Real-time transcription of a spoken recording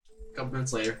couple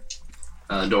minutes later,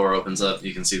 the door opens up.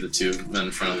 You can see the two men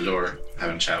in front of the door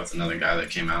having a chat with another guy that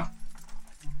came out.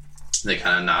 They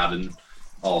kind of nod, and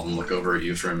all of them look over at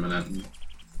you for a minute. And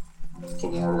a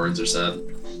couple more words are said.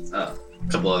 A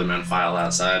couple other men file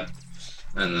outside,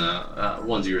 and the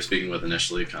ones you were speaking with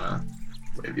initially kind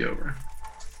of wave you over.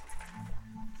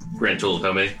 Grand total of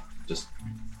how many? Just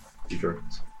keep track.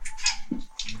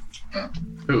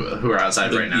 Who are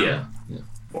outside right now? Yeah.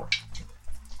 4.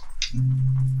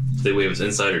 They wave us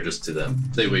inside or just to them?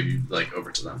 They wave you like over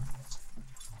to them.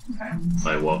 Okay.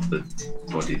 I walk the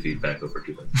 20 feet back over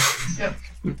to them. Yep.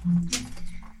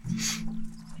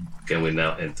 Can we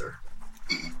now enter?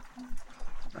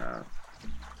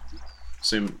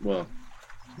 Well,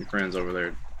 your friend's over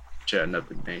there chatting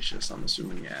up Ignatius. I'm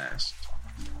assuming you asked.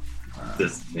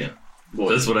 This, yeah. Well,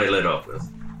 That's what I led off with.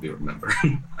 You remember?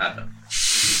 I don't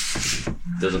know.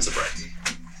 Doesn't surprise me.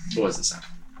 What was the sound?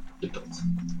 It does.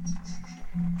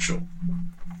 Sure.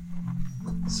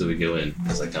 So we go in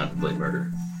as I contemplate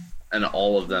murder. And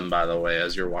all of them, by the way,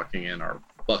 as you're walking in, are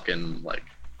fucking like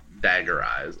dagger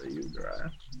eyes that you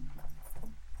drive.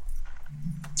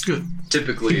 Good.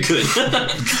 Typically, Good.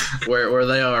 where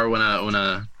they are when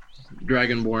a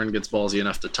dragonborn gets ballsy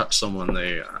enough to touch someone,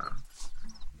 they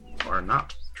are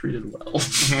not treated well.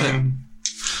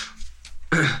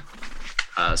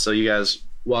 So you guys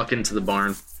walk into the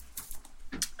barn.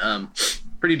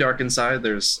 Pretty dark inside.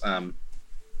 There's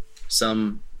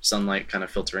some sunlight kind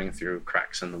of filtering through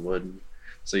cracks in the wood.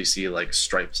 So you see like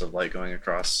stripes of light going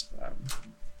across,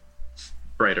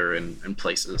 brighter in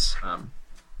places.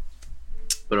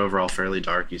 But overall fairly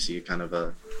dark. You see kind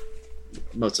of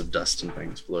motes of dust and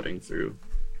things floating through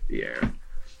the air.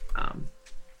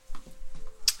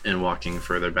 And walking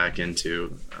further back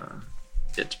into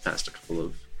it, past a couple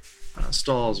of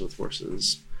stalls with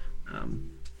horses,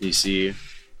 you see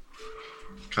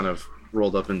kind of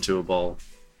rolled up into a ball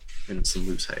in some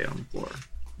loose hay on the floor,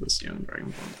 this young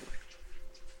dragonborn boy.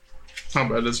 How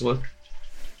bad is it look?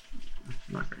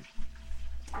 Not great.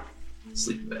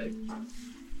 Sleeping bag.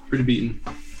 Pretty beaten.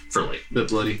 For like Bit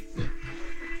bloody.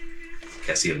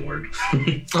 Cassian word.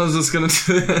 I was just gonna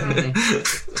say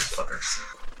Fuckers.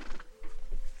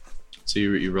 So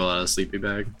you roll out a sleepy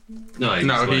bag? No, I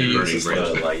No, use he my burning uses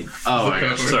branch. Light. Oh, I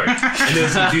got you. Sorry. I know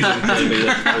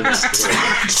it's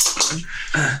confusing.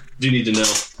 Do you need to know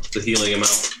the healing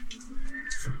amount?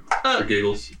 For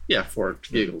giggles? Yeah, for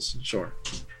giggles, sure.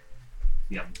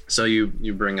 Yeah. So you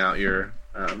bring out your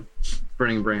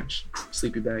burning branch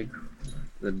sleepy bag.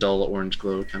 The dull orange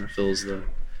glow kind of fills the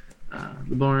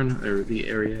barn, or the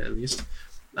area at least.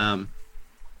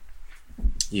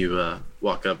 You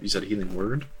walk up. You said a healing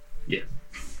word. Yeah.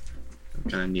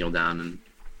 Kind of kneel down and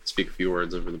speak a few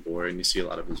words over the boy, and you see a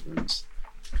lot of his wounds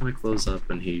kind of close up,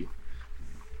 and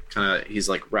he's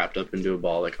like wrapped up into a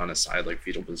ball, like on his side, like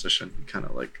fetal position. He kind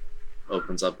of like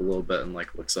opens up a little bit and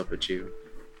like looks up at you.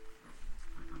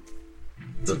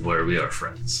 That's where we are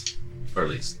friends. Or at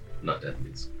least, not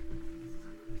enemies.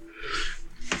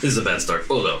 This is a bad start.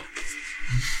 Although,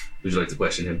 would you like to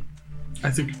question him?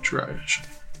 I think you're trash.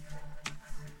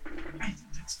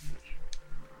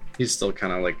 He's still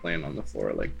kind of like laying on the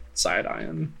floor, like side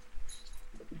eyeing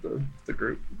the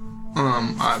group.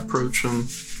 I approach him.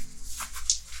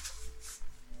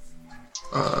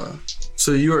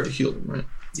 So you already healed him, right?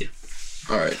 Yeah.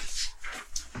 Alright.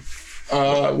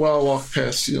 While I walk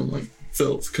past you, I'm like,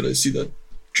 Filth, could I see that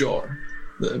jar?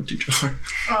 The empty jar.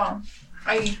 Oh,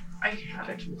 I had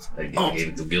it. I gave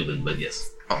it to Gildan, but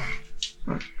yes. Oh.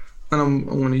 Right. And I'm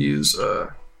going to use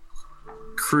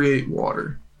create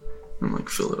water and like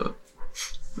fill it up.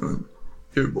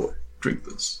 Here, boy, drink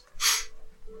this.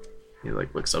 He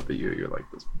like looks up at you. You're like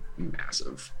this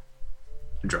massive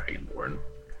dragonborn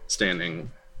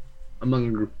standing among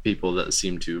a group of people that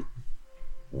seem to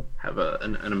have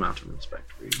an amount of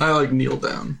respect for you. I like kneel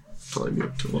down till I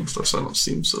get to one stuff so I don't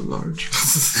seem so large.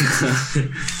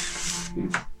 He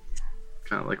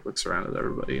kind of like looks around at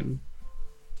everybody and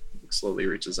slowly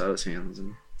reaches out his hands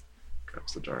and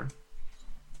grabs the jar.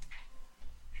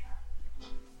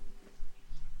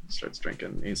 Starts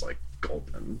drinking. He's like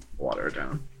gulping water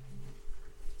down.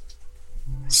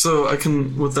 So I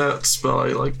can, with that spell, I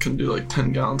like can do like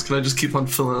 10 gallons. Can I just keep on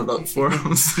filling it up for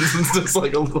him? It's just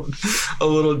like a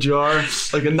little jar,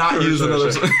 like a not use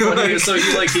another. So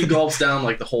he gulps down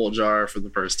like the whole jar for the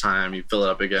first time. You fill it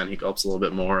up again. He gulps a little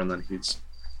bit more, and then he's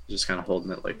just kind of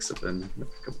holding it, like sipping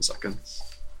a couple seconds.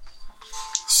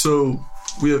 So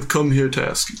we have come here to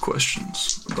ask you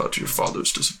questions about your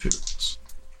father's disappearance.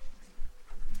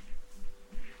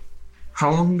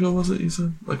 How long ago was it? You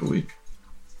said like a week.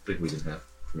 I think we didn't have.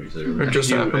 Or just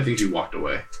happened. I think you walked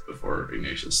away before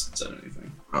Ignatius said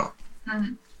anything. Oh,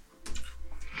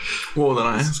 Well, then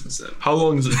I ask, That's it. how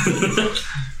long has it been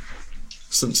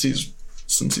since he's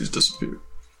disappeared?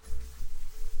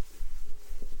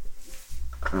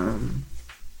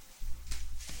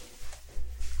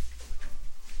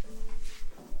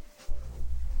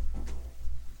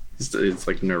 It's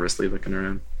like nervously looking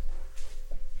around.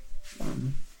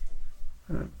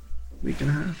 A week and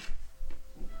a half.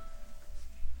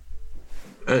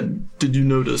 And did you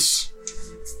notice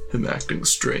him acting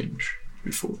strange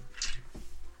before?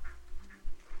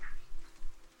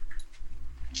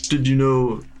 Did you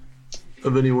know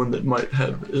of anyone that might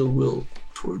have ill will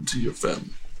towards your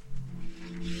family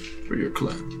or your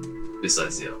clan,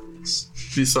 Besides the elements.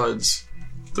 besides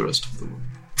the rest of the world?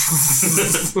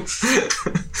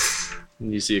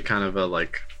 And you see a kind of a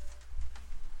like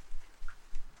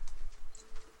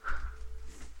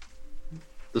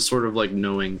the sort of like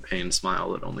knowing pain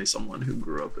smile that only someone who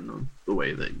grew up in the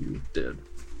way that you did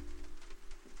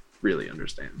really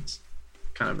understands.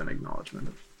 Kind of an acknowledgement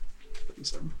of what you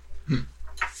said.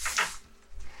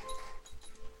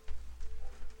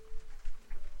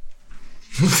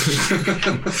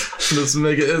 Let's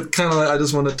make it kind of like, I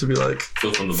just want it to be like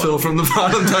Fill from the fill from the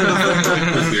bottom kind of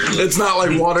thing. It's not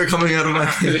like water coming out of my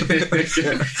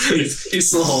hand. he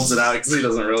still holds it out because he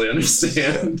doesn't really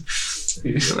understand.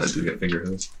 I do get finger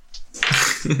hoods.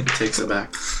 Takes it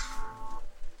back.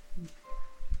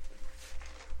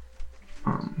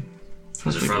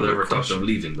 Has your father ever talked of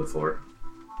leaving before?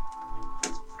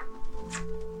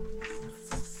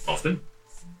 Often?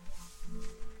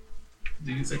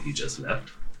 Do you think he just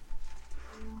left?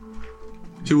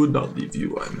 He would not leave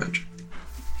you, I imagine.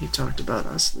 He talked about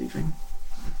us leaving.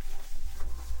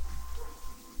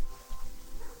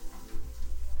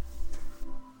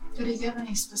 Did he give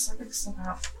any specifics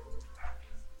about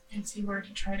if he were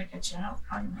to try to get you out,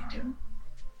 how you might do it? In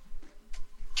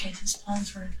case his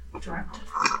plans were directed.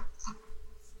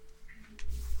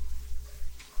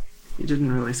 He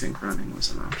didn't really think running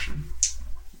was an option.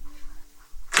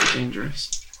 It's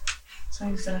dangerous, So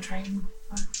he's gonna try and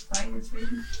buy your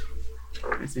freedom.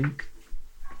 I think.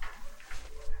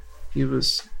 He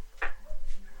was.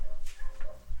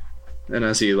 And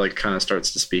as he like kind of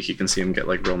starts to speak, you can see him get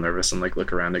like real nervous and like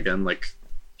look around again. Like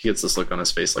he gets this look on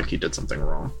his face like he did something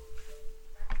wrong.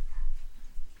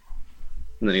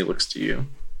 And then he looks to you.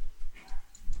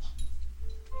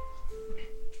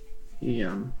 He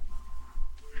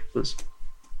was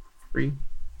free.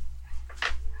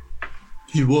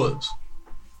 He was.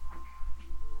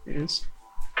 He is.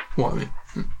 Well, I mean,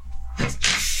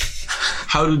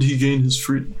 how did he gain his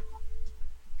freedom?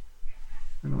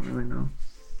 I don't really know.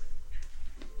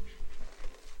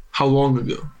 How long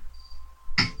ago?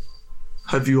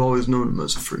 Have you always known him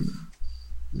as a free man?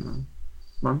 No.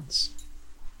 Months.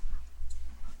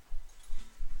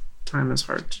 Time is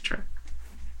hard to track.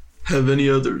 Have any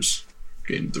others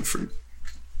gained their freedom?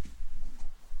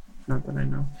 Not that I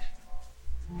know.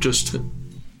 Just him.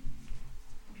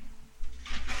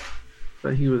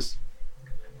 But he was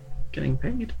getting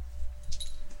paid.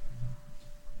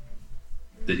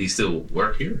 Did he still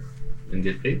work here and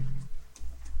get paid?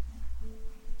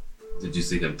 Did you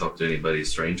see him talk to anybody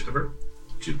strange ever?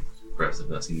 That you perhaps have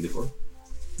not seen before?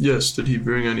 Yes, did he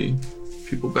bring any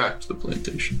people back to the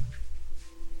plantation?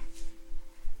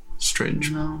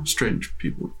 Strange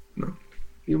people. No.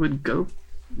 He would go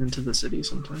into the city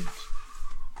sometimes.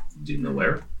 Do you know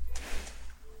where?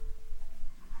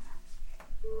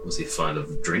 Was he fond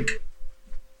of drink?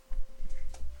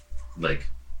 Like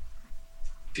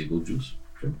giggle juice?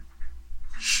 Drink?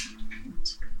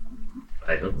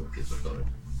 I don't know what kids would call it.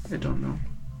 I don't know.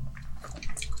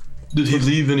 Did he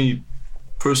leave any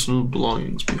personal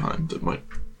belongings behind that might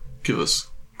give us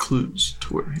clues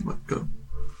to where he might go?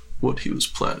 What he was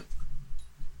planning?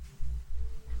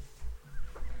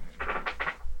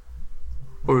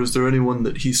 Or is there anyone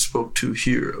that he spoke to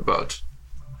here about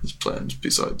his plans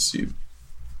besides you?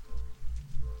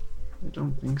 I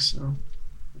don't think so.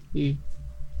 He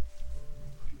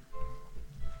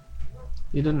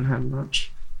didn't have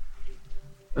much.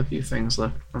 A few things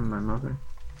left from my mother.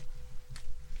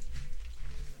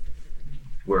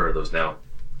 Where are those now?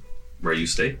 Where you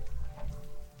stay?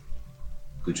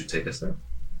 Could you take us there?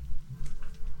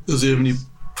 Does he have any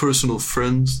personal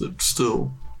friends that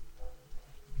still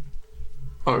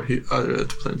are here either at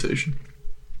the plantation?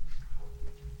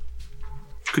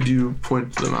 Could you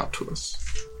point them out to us?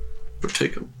 Or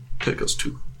take us to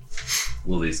them?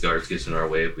 Will these guards get in our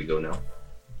way if we go now?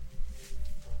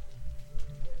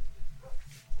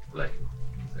 Like,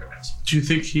 they're assholes. Do you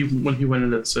think when he went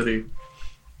into the city,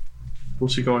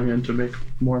 was he going in to make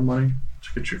more money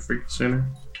to get you free sooner?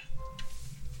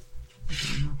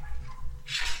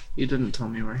 He didn't tell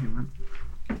me where he went.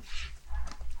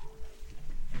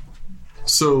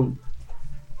 So,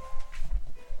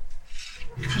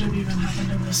 Could have even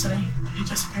happened in the city. He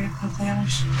disappeared with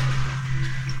vanish.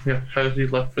 Yeah, had he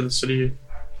left for the city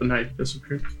the night he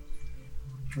disappeared?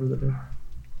 Or the day?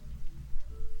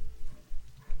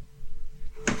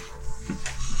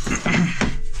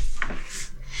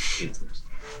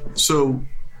 so,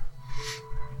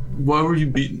 why were you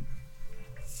beaten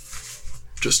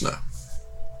just now?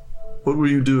 What were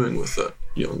you doing with that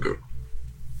young girl?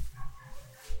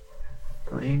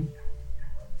 Playing?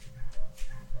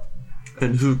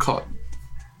 And who caught?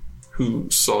 Who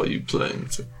saw you playing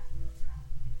with her?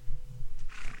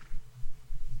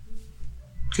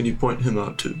 Can you point him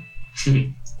out too?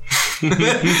 You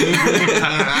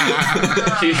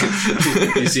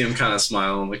see him kind of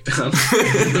smile and look down.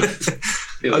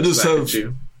 He I looks just back have- at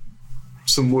you.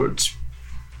 Some words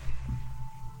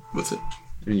with it.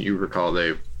 And you recall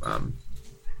they,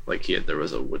 there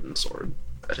was a wooden sword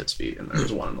at his feet, and there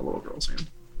was one in the little girl's hand.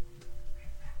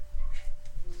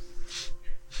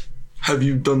 Have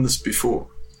you done this before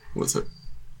with her?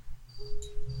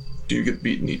 Do you get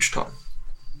beaten each time?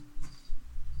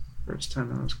 First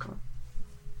time I was caught.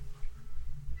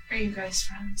 Are you guys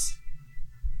friends?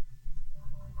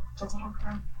 The little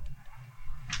girl.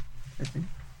 I think.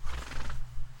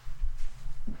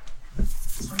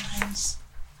 Sometimes,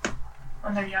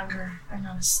 when they're younger, they're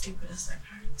not as stupid as their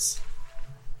parents.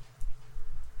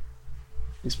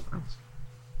 He smiles.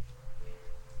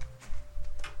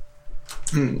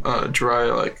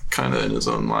 Jiraiya, kind of in his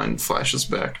own mind, flashes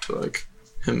back to,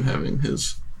 him having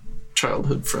his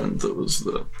childhood friend that was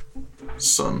the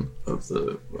son of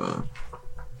the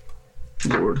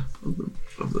lord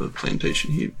of the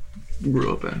plantation he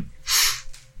grew up in.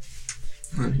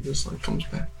 And he just, comes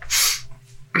back.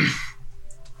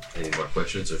 Any more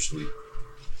questions, or should we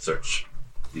search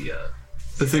the?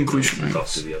 I think we should. Talk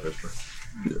to the others first.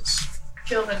 Yes.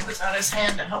 Gilvin puts out his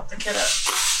hand to help the kid up.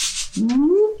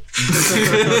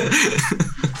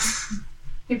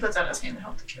 He puts out his hand to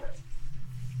help the kid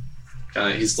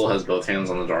up. He still has both hands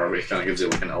on the door, but he kind of gives you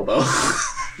an elbow.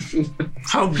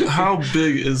 How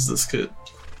big is this kid?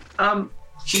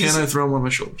 He's, Can I throw him on my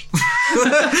shoulders?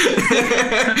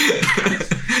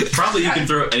 Probably you can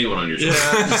throw anyone on your shoulder.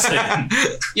 Yeah. Just saying.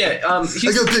 yeah,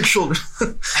 I got big shoulders.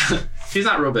 he's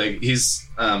not real big. He's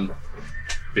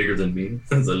Bigger than me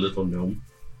as a little gnome.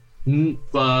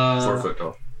 4 foot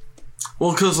tall.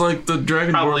 Well, because the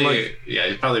dragonborn probably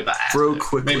he's probably about half grow big.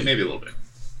 quickly. Maybe a little bit.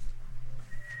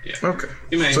 Okay.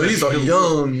 So he's a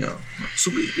young.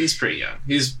 Super. He's pretty young.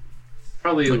 He's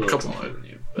probably a Like a little couple taller than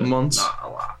you, but months. not a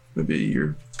lot. Maybe a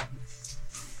year.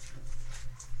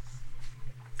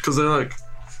 Because they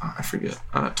I forget.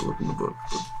 I have to look in the book.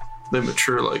 But they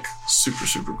mature super,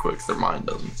 super quick. Their mind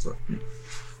doesn't, but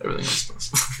everything else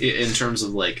does. In terms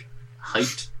of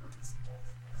height,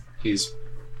 he's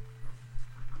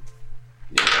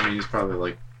he's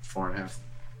probably 4.5.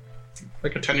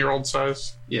 Like a 10-year-old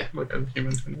size? Yeah. Like a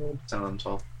human 10-year-old. 10 on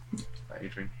 12. That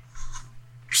age range.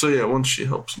 So yeah, once she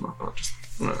helps him up, I'll just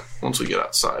once we get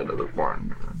outside of the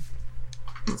barn,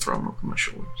 I'll throw him up on my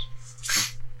shoulders.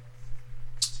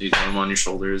 So you throw him on your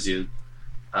shoulders. You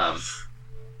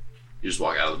just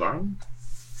walk out of the barn.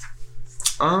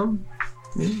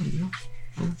 Yeah.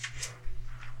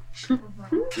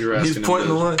 You were asking He's him pointing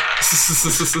the to- way.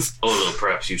 Although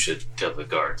perhaps you should tell the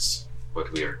guards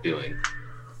what we are doing.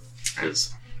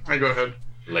 Because, I go ahead.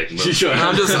 most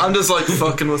I'm just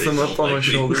fucking with him up on my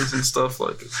shoulders and stuff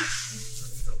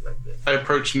I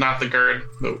approach not the guard,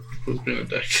 but who's being a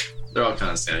dick. They're all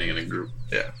kind of standing in a group.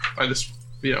 Yeah. I just,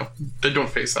 they don't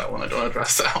face that one. I don't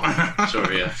address that one.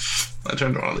 Sure, yeah. I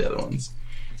turn to one of the other ones.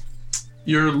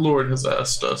 Your lord has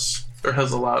asked us, or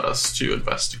has allowed us to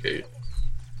investigate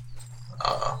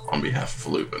on behalf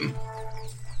of Lupin.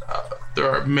 There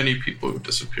are many people who've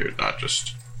disappeared, not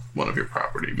just one of your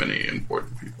property, many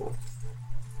important people.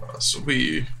 So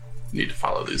we need to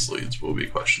follow these leads. We'll be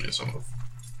questioning some of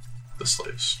the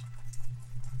slaves.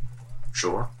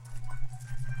 Sure.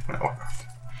 Well,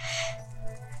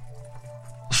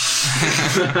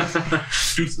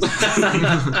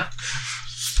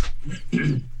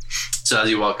 So as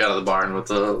you walk out of the barn with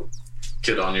the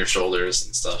kid on your shoulders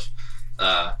and stuff,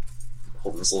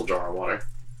 holding this little jar of water,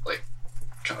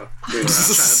 kind of moving around,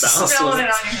 trying to balance Throwing with it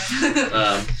it. on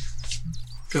your head.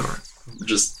 Good. All right.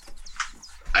 Just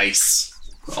ice.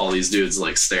 All these dudes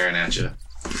staring at you.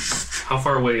 How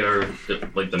far away are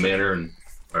the manor, and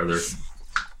are there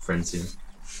friends here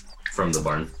from the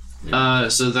barn?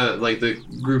 So the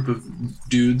group of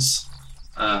dudes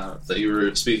that you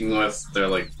were speaking with, they're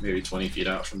maybe 20 feet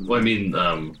out from the Well, I mean,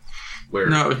 Where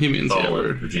No, he means yeah, Thal where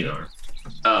and Regina are.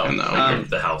 Oh, No,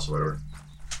 The house or whatever.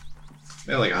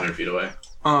 they're like 100 feet away.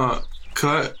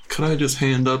 could I just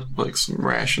hand up like some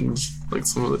rations, like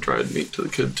some of the dried meat to the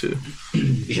kid too?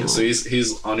 Yeah, so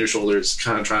he's on your shoulders,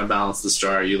 kind of trying to balance this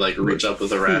jar. You like reach up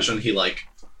with a ration. He like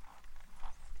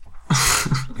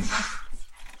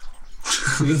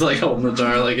he's like holding the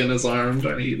jar like in his arm,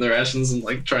 trying to eat the rations and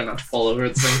like trying not to fall over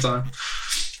at the same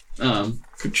time.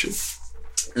 Good shit.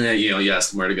 And then, you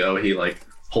ask him where to go. He like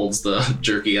holds the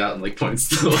jerky out and like points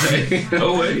the way.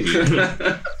 Oh, wait.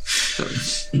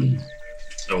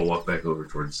 I will walk back over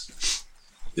towards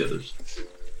the others.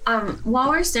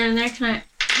 While we're standing there, can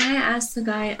I ask the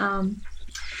guy,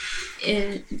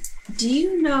 do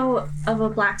you know of a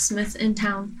blacksmith in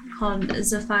town called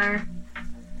Zephyr?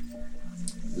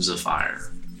 Zephyr.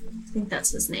 I think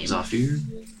that's his name. Zafir?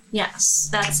 Yes,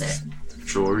 that's it.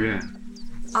 Sure, yeah.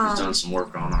 He's done some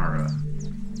work on our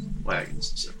wagons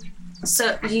and stuff.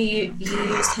 So you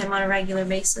used him on a regular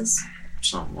basis?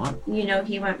 Somewhat. You know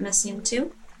he went missing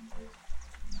too?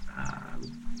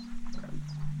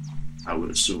 I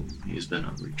would assume he's been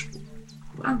unreachable.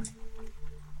 But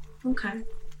Okay.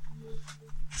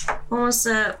 When was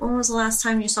the last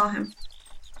time you saw him?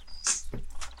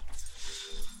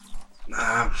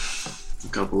 a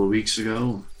couple of weeks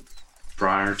ago,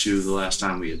 prior to the last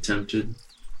time we attempted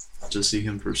to see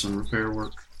him for some repair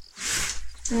work.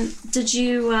 And did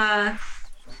you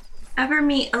ever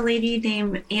meet a lady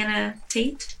named Anna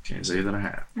Tate? Can't say that I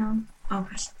have. No?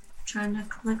 Okay. Trying to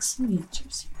collect some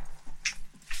answers here.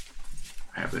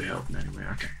 Happy to help in any way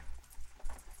I can.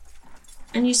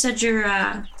 And you said you're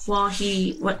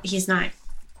he's not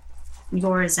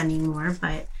yours anymore,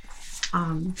 but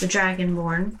the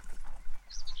Dragonborn.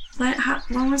 But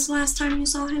when was the last time you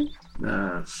saw him?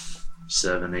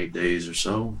 7-8 days or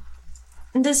so.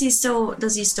 And does he still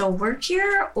work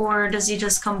here, or does he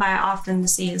just come by often to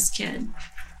see his kid?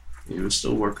 He was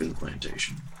still working the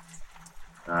plantation.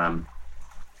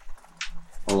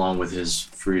 Along with his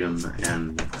freedom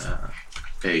and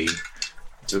pay, he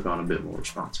took on a bit more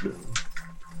responsibility.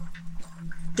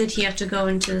 Did he have to go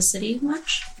into the city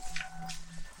much?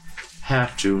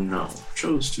 Have to, no.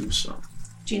 Chose to, some.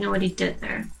 Do you know what he did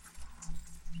there?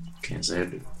 Can't say I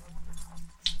do.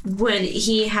 Would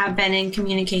he have been in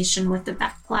communication with the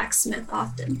blacksmith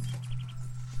often?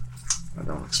 I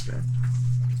don't expect.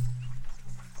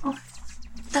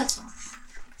 That's all.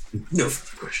 No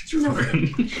further questions. No.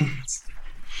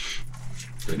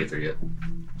 Did I get there yet?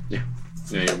 Yeah,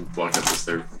 you walk up as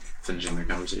they're finishing their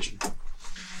conversation.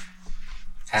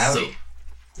 Howdy. So,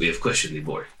 we have questioned the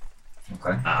boy.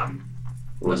 Okay.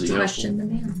 Was he helpful? Question the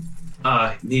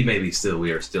man. He may be still,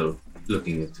 we are still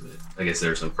looking into it. I guess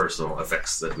there are some personal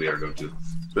effects that we are going to.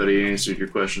 But he answered your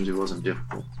questions. He wasn't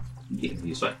difficult. Yeah,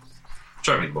 he's fine.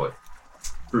 Charming boy.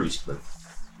 Bruised, but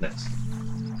next.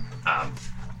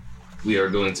 We are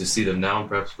going to see them now and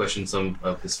perhaps question some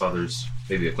of his father's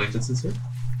maybe acquaintances here.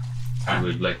 I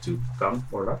would like to come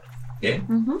or not. Yeah.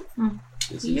 Mm-hmm.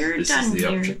 You're done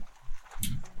here. option.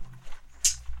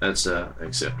 That's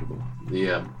acceptable.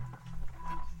 The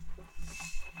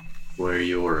where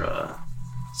your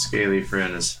scaly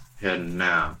friend is heading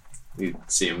now, you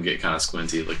see him get kind of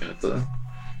squinty looking at the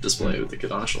display with the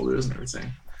kid on his shoulders and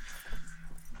everything.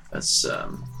 That's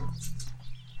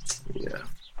yeah,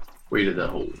 way to the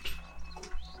hold.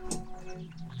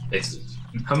 Excellent.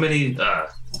 How many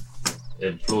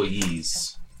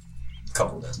employees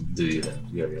Couple dozen. do you have?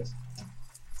 Yeah, yes.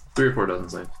 3 or 4 dozen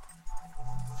slaves.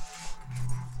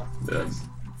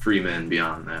 Free men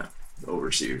beyond that,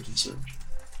 overseers and such.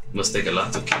 Must take a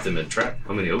lot to keep them in track.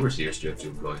 How many overseers do you have to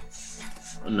employ?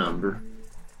 A number.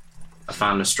 I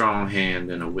find a strong hand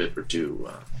and a whip or two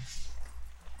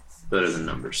better than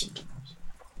numbers sometimes.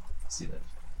 See that.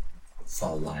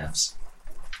 Fall laughs.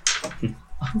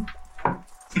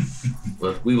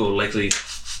 Well, we will likely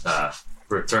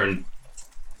return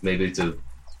maybe to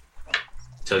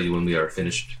tell you when we are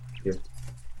finished here.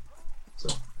 So,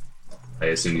 I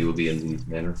assume you will be in the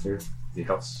manor here, the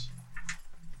house.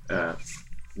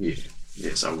 Yeah,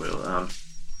 yes, I will.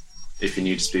 If you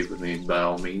need to speak with me, by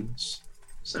all means,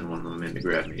 send one of them in to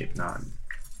grab me. If not,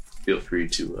 feel free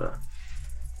to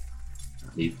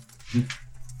Leave.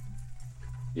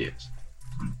 Yes,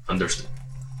 Understood.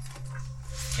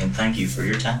 And thank you for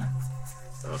your time.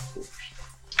 of course.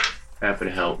 Happy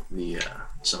to help the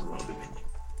Sunwell Dominion.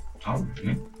 Oh,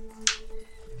 yeah.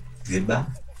 Goodbye.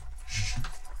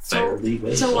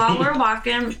 So while we're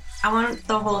walking, I want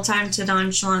the whole time to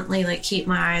nonchalantly keep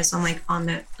my eyes on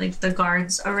the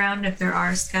guards around if there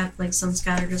are some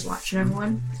scattered just watching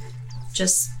everyone.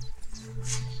 Just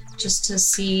just to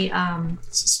see.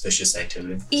 Suspicious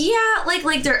activity. Yeah,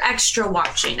 like they're extra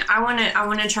watching. I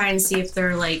wanna try and see if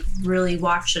they're like really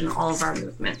watching all of our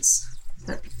movements.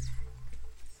 But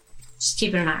just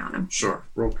keeping an eye on them. Sure.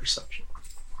 Roll perception.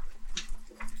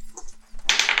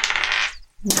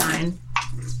 9.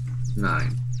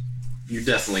 9. You're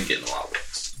definitely getting a lot of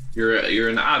looks. You're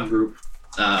an odd group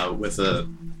with a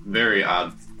very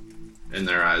odd, in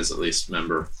their eyes at least,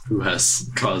 member who has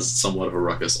caused somewhat of a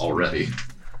ruckus already.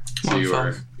 So you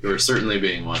are certainly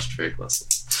being watched very closely.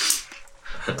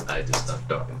 I just stopped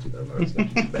talking to them. I was going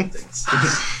to do bad things.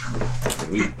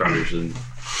 We probably shouldn't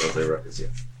go play ruckus yet.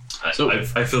 I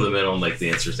fill them in on like the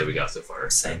answers that we got so far.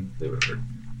 Same. They were good.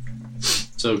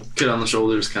 So kid on the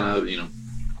shoulders kind of,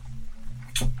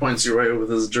 points your way with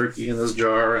his jerky in his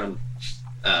jar, and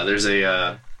there's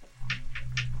a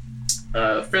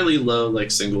fairly low, like,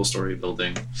 single-story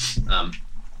building.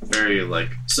 Very,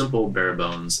 like, simple, bare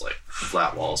bones, like,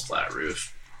 flat walls, flat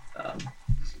roof.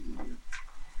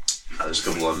 There's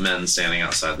a couple of men standing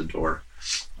outside the door.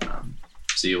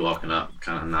 See you walking up,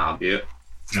 kind of nod you.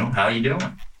 How you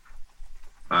doing?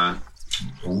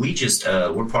 We just,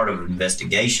 we're part of an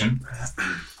investigation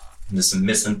into some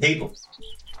missing people.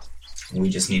 We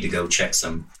just need to go check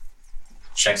some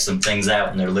things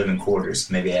out in their living quarters.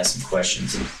 Maybe ask some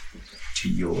questions to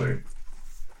your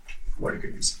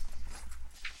workers.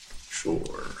 Sure.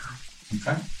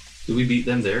 Okay. Did we beat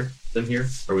them there? Them here?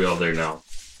 Are we all there now?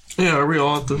 Yeah, are we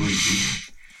all at the...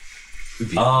 We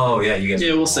beat Oh, yeah, you guys.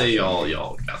 Yeah, we'll say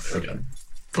y'all got there. Okay.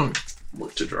 Good.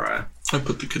 Look to dry. I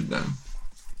put the kid down.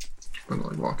 I'm gonna,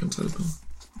 like, walk inside the building.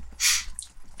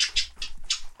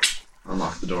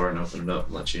 Unlock the door and open it up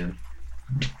and let you in.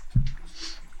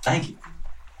 Thank you.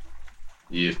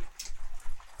 You.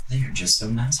 They're just so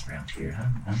nice around here.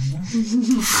 I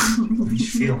don't know. You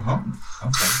feel home.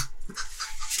 Okay.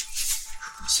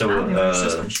 So,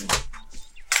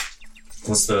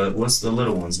 what's the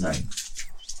little one's name?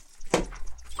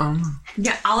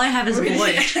 Yeah, all I have is a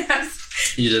boy.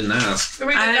 You didn't ask. We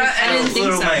did I not didn't ask. think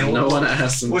Little so. man, No one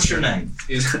asked him. What's your name?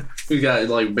 We got,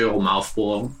 like, big old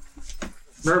mouthful.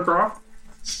 Murder.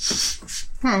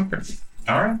 Oh, okay.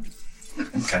 All right.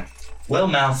 Okay. Well,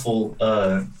 Mouthful,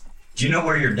 do you know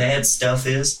where your dad's stuff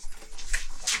is?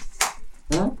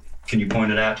 Can you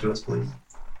point it out to us, please?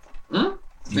 And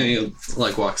he,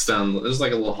 like, walks down. There's,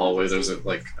 like, a little hallway. There's, a,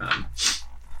 like,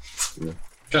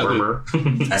 Murmur.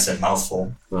 I said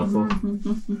mouthful. Mouthful.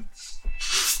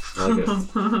 Okay.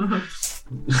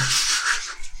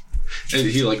 And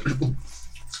he, like,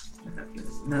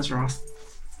 Nazroth.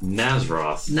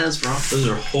 Nazroth. Those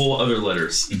are whole other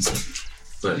letters.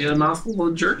 But He had a mouthful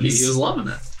of jerky. He was loving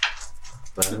it.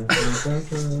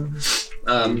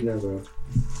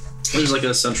 There's like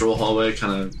a central hallway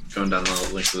kind of going down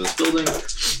the length of this building.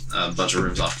 A bunch of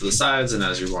rooms off to the sides, and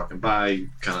as you're walking by, you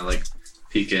kind of like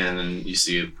peek in and you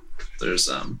see there's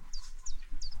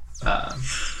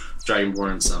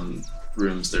Dragonborn in some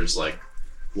rooms. There's like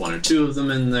 1 or 2 of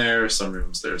them in there. Some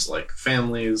rooms there's like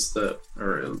families that,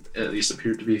 or at least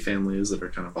appear to be families that are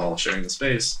kind of all sharing the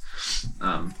space.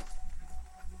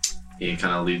 He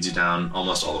kind of leads you down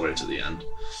almost all the way to the end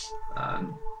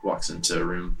and walks into a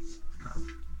room.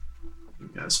 You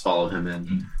guys follow him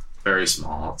in. Very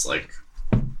small. It's like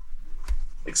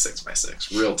 6 by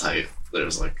 6, real tight.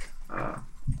 There's like a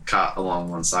cot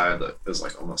along one side that is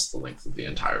like almost the length of the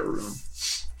entire room.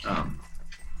 A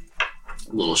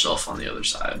little shelf on the other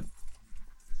side.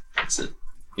 That's it.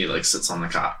 He like sits on the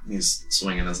cot. He's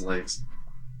swinging his legs.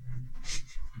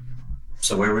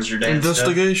 So where was your dad's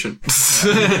Investigation.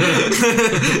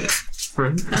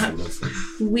 Right?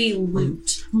 stuff? We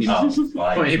loot. Oh,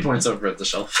 well, He points over at the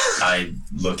shelf. I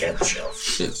look at the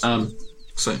shelf. Yes.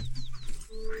 Same.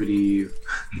 Pretty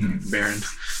barren.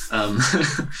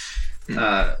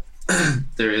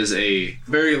 There is a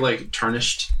very like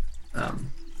tarnished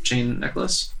chain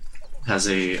necklace. Has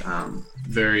a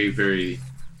very, very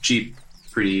cheap,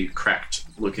 pretty cracked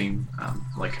looking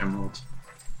like emerald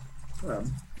at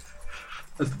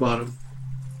the bottom.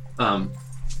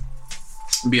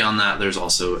 Beyond that, there's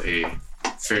also a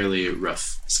fairly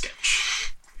rough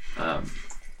sketch.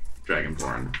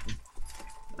 Dragonborn.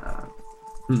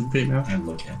 Female. I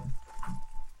look at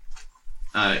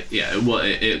it. Yeah, well,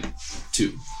 it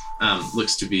too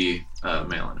looks to be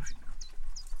male and female.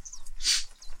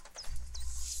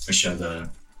 I show the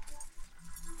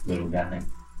little guy.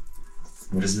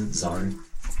 What is it? Zari?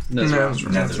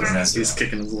 Nazroth. He's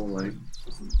kicking his little leg.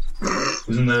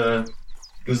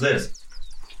 Who's this?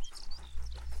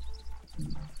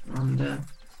 Mom and Dad.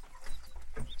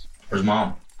 Where's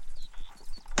Mom?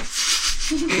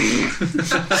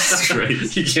 That's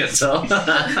great. You can't tell.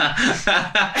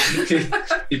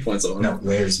 He points over. No,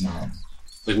 where's mom?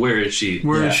 Like, where is she?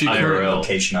 Where is she IRL. currently?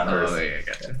 Location on Earth. Oh, yeah,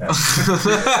 gotcha.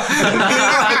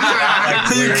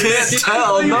 You can't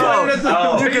tell, no.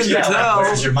 Oh, You can yeah, tell.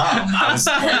 Where's your mom? I was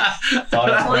like, thought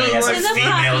I was pointing as a Where's the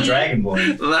female puppy?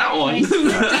 dragonborn. That one.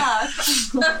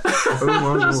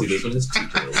 See, this one has 2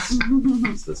 tails.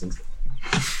 This one's-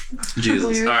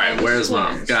 Jesus. All right, where's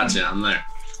mom? Gotcha, I'm there.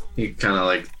 He kind of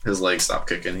like, his legs stop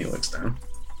kicking. He looks down.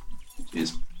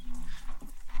 She's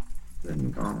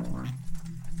been gone a while.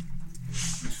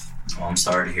 Oh, I'm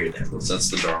sorry to hear that. Sets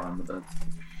the door on the bed.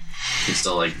 He's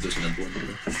still like just nibbling.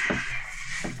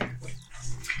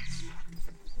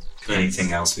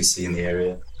 Anything else we see in the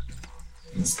area?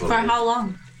 In this For little- how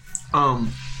long?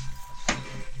 I'm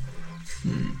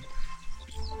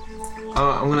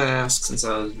gonna ask. Since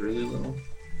I was really little.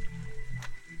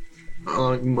 I'll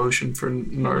like motion for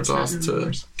Narzoth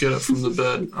to get up from the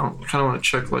bed. I kind of want to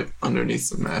check like underneath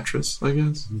the mattress, I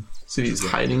guess. See if he's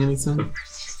hiding anything.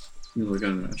 You look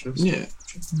under the mattress? Yeah,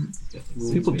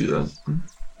 people do that.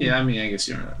 Yeah, I mean, I guess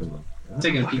you're not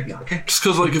taking a peek. Okay. Just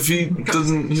because like if he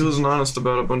wasn't honest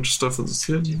about a bunch of stuff with his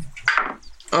kid.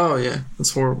 Oh yeah,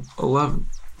 that's horrible. 11.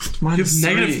 It's minus You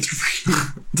have -3. negative 3.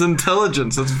 It's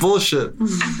intelligence. That's bullshit.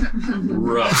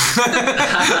 Rough.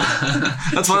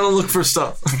 That's why I don't look for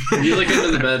stuff. You look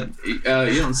under the bed.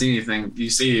 You don't see anything.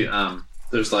 You see,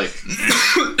 there's like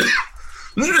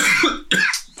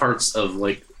parts of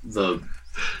like the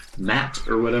mat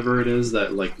or whatever it is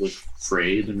that like look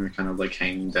frayed and are kind of like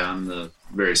hanging down the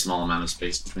very small amount of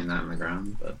space between that and the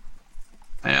ground. But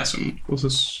I asked him, was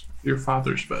this your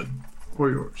father's bed or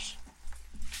yours?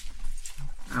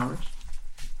 ours.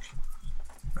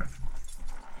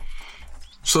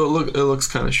 So it looks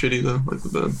kind of shitty though, like the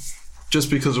bed. Just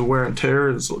because of wear and tear,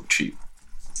 it's look cheap.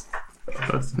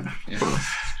 Yeah.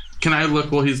 Can I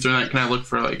look while he's doing that? Can I look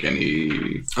for like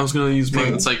anything I was gonna use my.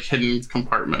 that's like hidden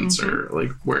compartments or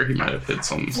like where he might have hid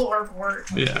some? Floorboard.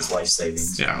 Yeah, His life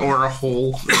savings. yeah, or a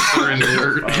hole or in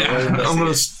dirt. Yeah. I'm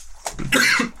gonna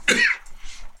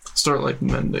start like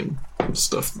mending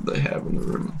stuff that they have in the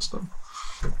room and stuff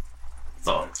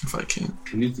Oh, if I can.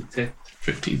 can you detect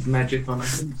 15th magic on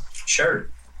items? Sure.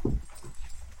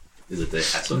 Is it the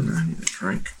So hassle? now I need a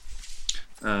drink.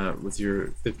 With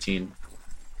your 15,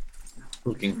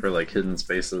 looking for like hidden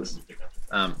spaces.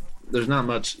 There's not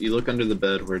much. You look under the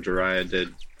bed where Jiraiya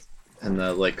did, and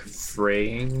the like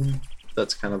fraying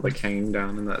that's kind of like hanging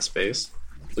down in that space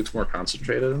looks more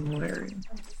concentrated in one area.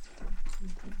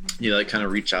 You like kind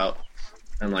of reach out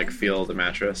and like feel the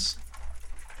mattress,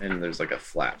 and there's like a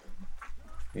flap.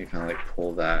 You kind of like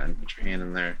pull that and put your hand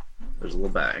in there. There's a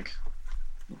little bag.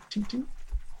 Tink, tink.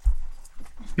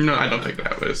 No, I don't take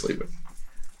that. I just leave it.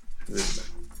 There's a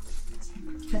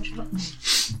bag.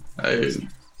 I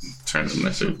turn to him and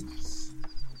I say,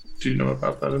 do you know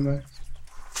about that in there?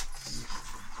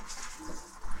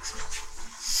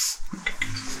 Okay.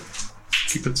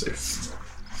 Keep it safe.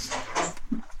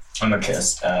 I'm gonna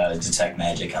cast detect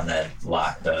magic on that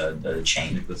lock, the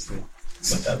chain This thing.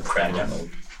 with the crack emerald.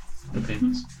 Okay.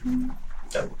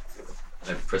 Dope.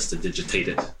 I prestidigitate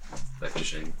it back to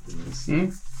Shane. Hmm?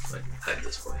 Like, hide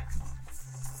this boy.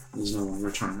 Is no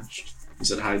longer tarnished. You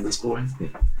said hide this boy? Yeah.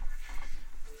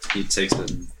 He takes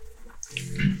it and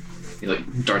he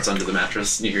like darts under the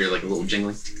mattress and you hear like a little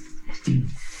jingling.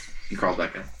 He crawls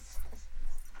back in.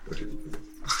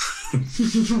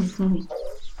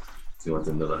 You want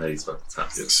to know the hiding spot at the top?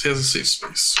 Yes, he has a safe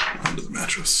space under the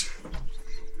mattress.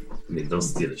 I mean, don't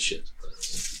steal the shit. But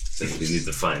I think we need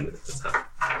to find it at the top.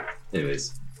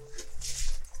 Anyways,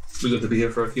 we're going to be here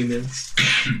for a few minutes.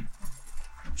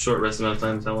 Short rest amount of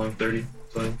time is how long? 30?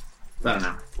 20? About an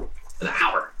hour. An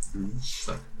hour!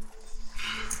 So,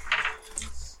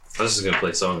 I was just going to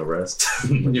play Song of Rest.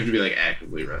 You have to be like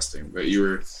actively resting, but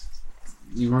you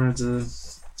wanted to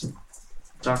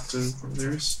talk to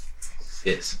others?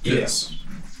 Yes. Yes.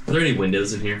 Are there any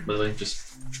windows in here, by the way?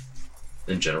 Just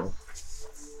in general?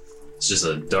 It's just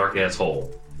a dark ass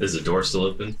hole. Is the door still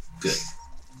open? Good.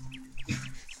 I'm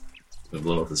gonna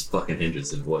blow up his fucking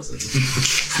hinges if it wasn't.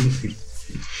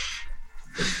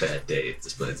 A bad day at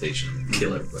this plantation.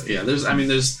 Kill everybody. Yeah, there's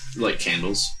like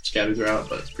candles scattered throughout,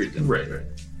 but it's pretty dim. Right.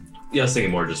 Yeah, I was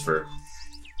thinking more just for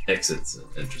exits and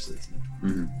entrances.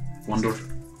 One door.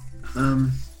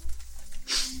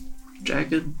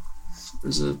 Jagged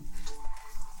is a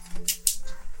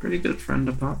pretty good friend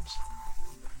of Pop's.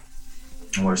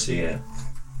 Where's he at?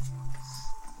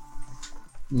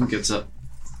 He gets up.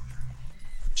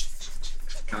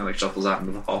 Kind of like shuffles out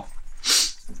into the hall.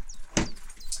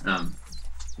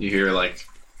 You hear like,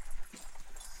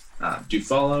 do you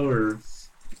follow or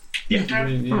Yeah.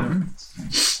 Yeah.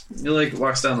 He like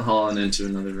walks down the hall and into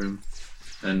another room,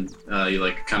 and you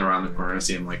like kind of around the corner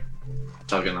see him like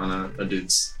tugging on a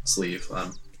dude's sleeve.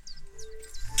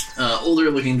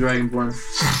 Older looking dragonborn,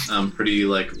 pretty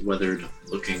like weathered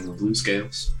looking blue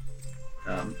scales.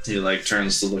 He like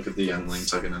turns to look at the youngling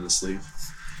tugging at his sleeve.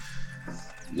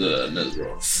 The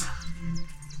Nezroth.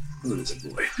 What is it,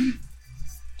 boy? He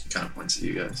kind of points at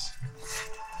you guys.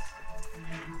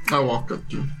 I walk up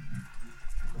to him.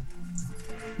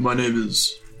 My name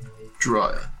is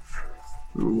Jiraiya.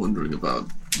 We were wondering about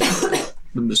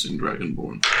the missing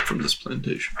dragonborn from this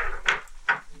plantation.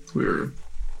 We're...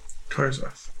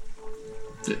 Karzath.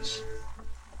 Yes.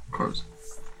 Cars.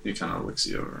 He kind of looks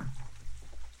you over.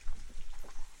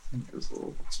 Gives a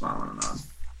little smile and a nod.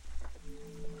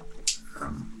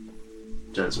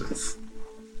 Jezrith.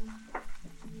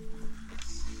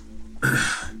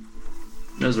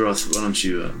 Nezroth, why don't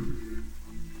you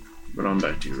run on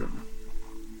back to your room?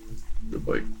 The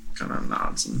boy kind of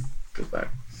nods and goes back.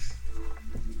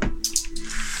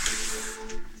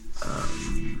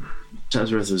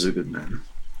 Jezrith is a good man.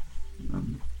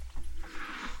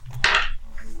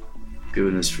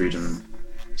 Given his freedom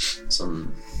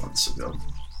some months ago.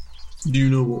 Do you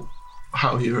know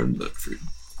how he earned that freedom?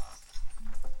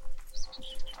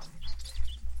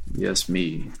 Yes,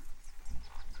 me.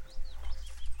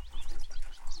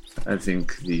 I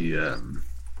think the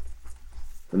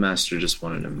master just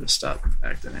wanted him to stop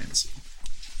acting antsy.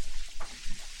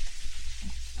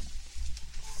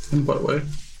 In what way?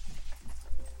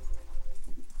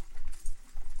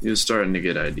 He was starting to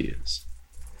get ideas.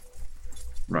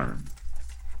 Running.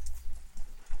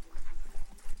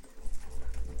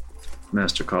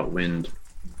 Master caught wind.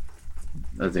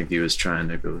 I think he was trying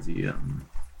to go the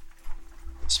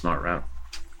smart route.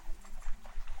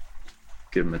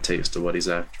 Give him a taste of what he's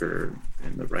after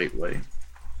in the right way,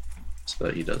 so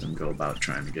that he doesn't go about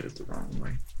trying to get it the wrong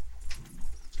way.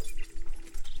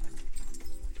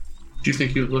 Do you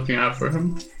think he was looking out for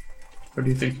him? Or do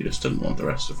you think he just didn't want the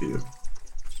rest of you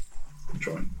to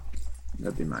join?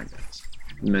 That'd be my guess.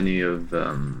 Many of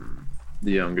the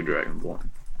younger Dragonborn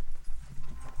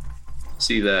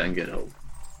see that and get hope.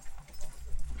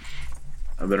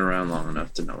 I've been around long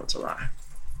enough to know it's a lie.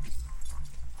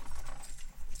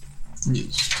 Yes,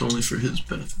 it's only for his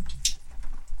benefit.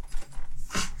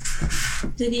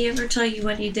 Did he ever tell you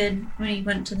what he did when he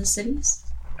went to the cities?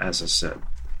 As I said,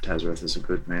 Tazareth is a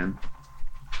good man.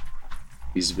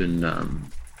 He's been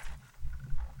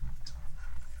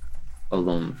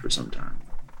alone for some time.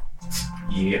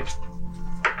 Yep.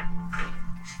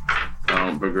 I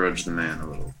don't begrudge the man a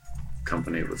little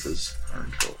company with his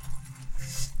earned gold.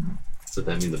 So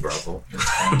that mean the brothel?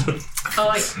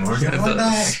 Oh, yeah. We're going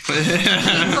back.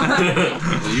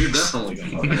 Well, you're definitely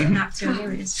going to Not too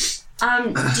hilarious.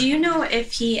 Do you know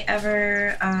if he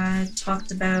ever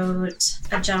talked about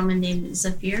a gentleman named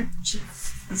Zephyr?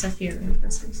 Zephyr,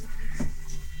 that's what he said.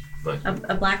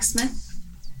 A blacksmith?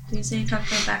 Did you say he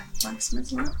talked about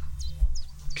blacksmith a lot?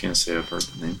 Can't say I've heard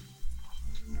the name.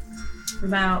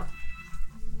 About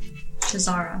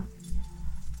Shazara.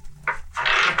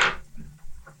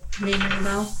 Name ring a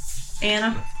bell?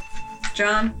 Anna?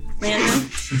 John? Landon?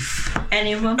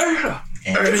 Any of them?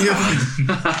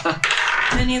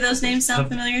 Any of those names sound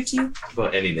familiar to you?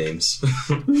 About any names.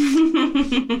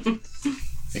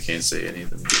 I can't say any of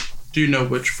them. Do you know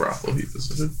which brothel he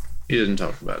visited? He didn't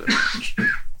talk about it.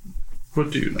 What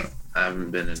do you know? I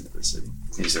haven't been into the city.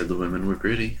 He said the women were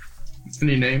pretty.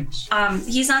 Any names?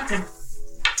 He's not the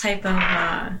type of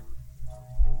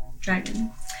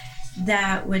dragon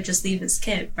that would just leave his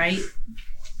kid, right?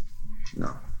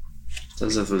 No.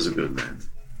 Tazeth was a good man.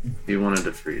 He wanted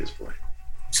to free his boy.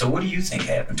 So what do you think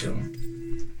happened to him?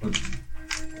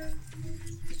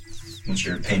 What's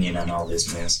your opinion on all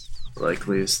this mess?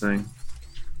 Likeliest thing.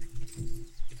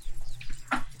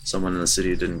 Someone in the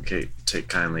city didn't take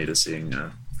kindly to seeing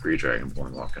a free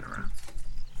dragonborn walking around.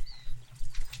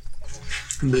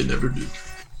 They never do.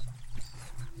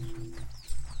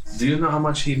 Do you know how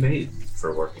much he made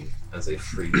for working as a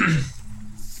free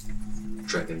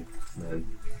dragon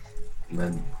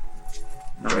man?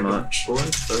 Not Dragon much. Boy?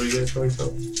 Is that what you guys probably call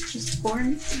it? Just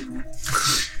born.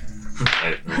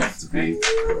 I don't have to be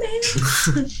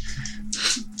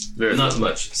Very not little.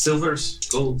 much. Silvers,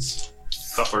 golds,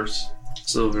 coppers.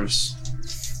 Silvers.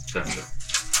 Gotcha.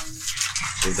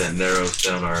 I think that narrows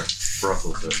down our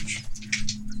brothel search.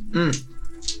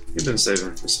 You've been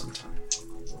saving for some time.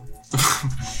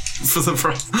 For the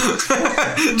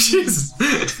problem. Jesus.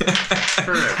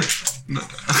 Forever.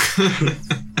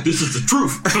 This is the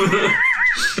truth.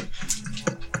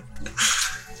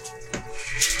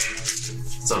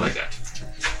 That's all I got.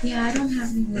 Yeah, I don't have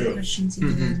any more questions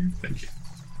either. Thank you.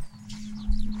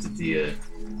 Did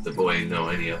the boy know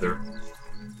any other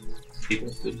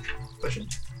people? Good question.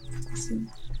 Is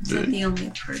that the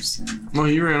only person? Well,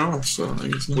 he ran off, so I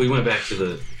guess. We went back to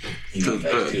the He went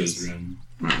back to his room.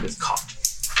 his cot.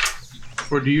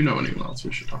 Or do you know anyone else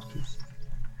we should talk to?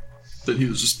 That he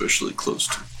was especially close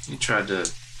to. He tried to.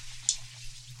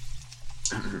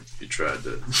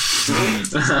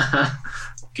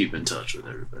 Keep in touch with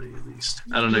everybody at least.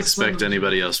 I don't expect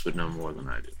anybody else would know more than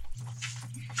I do.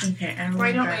 Okay, I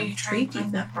Why don't remember we try and creepy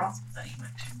find that people. brothel that he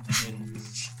went to?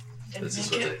 Didn't This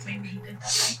is make what it. Maybe he did that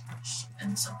night,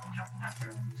 and something happened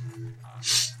after.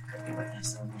 Creepy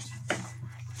witness.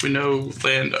 We know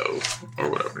Lando, or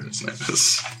whatever his name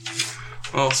is,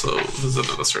 also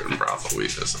visited a certain brothel we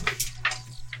visited.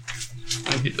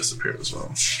 And he disappeared as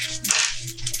well.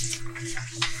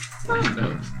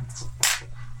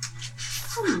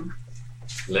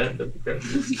 Land.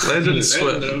 Legend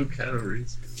Swift. No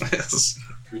calories. Yes.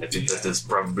 I think that is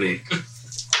probably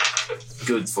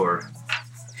good for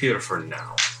here for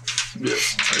now.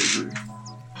 Yes, I agree.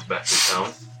 Back to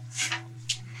town.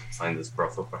 Find this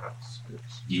brothel, perhaps.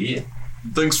 Yeah.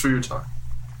 Thanks for your time.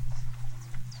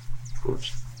 Of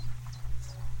course.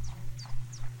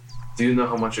 Do you know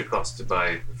how much it costs to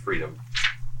buy the freedom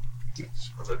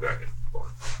of the dragon?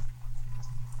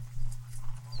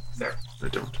 There. I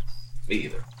don't. Me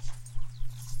either.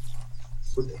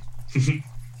 Would they?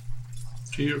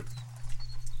 Do you?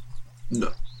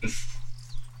 No.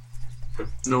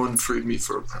 No one freed me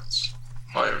for a price.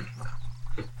 I earned that.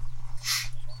 It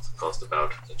cost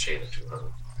about a chain or two, huh?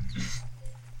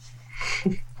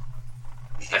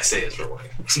 I say it's for wine.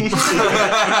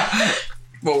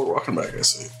 While we're walking back, I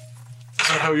say, is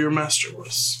that how your master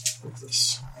was with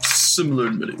this? Similar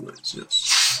in many ways,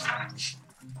 yes.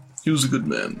 He was a good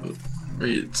man, but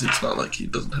it's not like he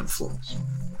doesn't have flaws.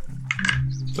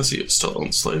 Does he still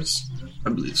own slaves? I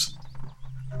believe so.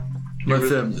 My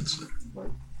family is there.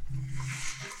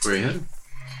 Where are you headed?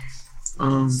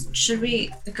 Should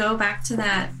we go back to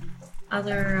that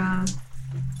other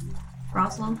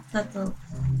brothel that the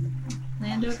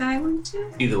Lando guy went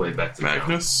to? Either way, back to town.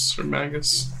 Magnus or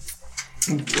Magus?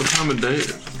 What time of day is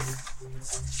it?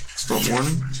 Still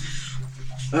morning?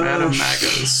 Adam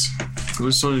Magus.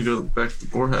 We still need to go back to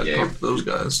Boarhead, Yeah. talk to those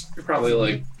guys. You're probably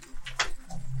like,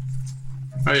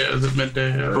 Oh yeah, is it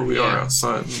midday? But we are Yeah.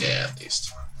 outside. yeah, at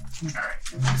least.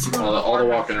 Alright. All the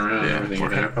walking around Yeah, and everything, you're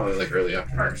there probably like early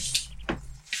afternoon.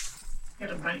 Get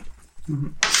a bite.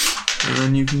 And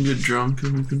then you can get drunk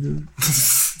and we can do it.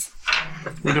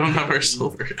 We don't have our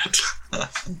silver yet.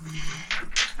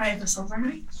 I have a silver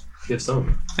knight. Give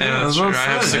some. Yeah, that's that's what true. I I'm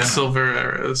have saying. 6 silver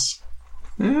arrows.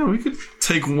 Yeah, we could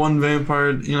take one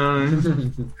vampire, you know what I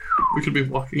mean? We could be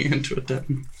walking into a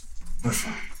den.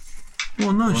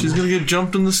 Well, no, she's gonna get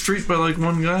jumped in the street by like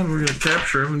one guy and we're gonna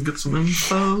capture him and get some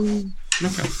info.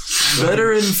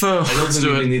 Better info. I don't Let's think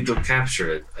do we it. need to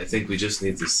capture it. I think we just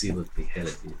need to see what the hell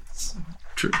it is.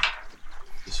 True.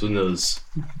 Because who knows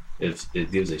if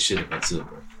it gives a shit about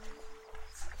silver.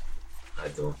 I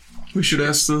don't. We should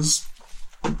ask those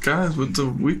guys what the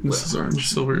weaknesses are.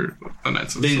 Silver, the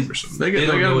Knights of the They- Silver Stone. They They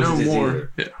gotta don't know know what it is more.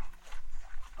 either. Yeah.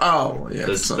 Oh, yeah.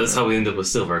 That's how we end up with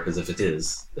silver, because if it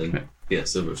is, then Yeah. yeah,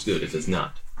 silver's good. If it's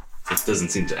not, it doesn't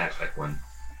seem to act like one.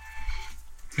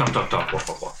 Talk,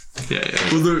 walk. Yeah, yeah.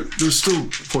 Well, they're still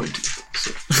pointy.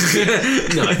 So.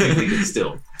 No, I think we can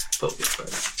still focus, but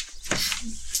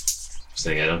I'm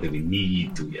saying I don't think we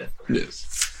need to yet.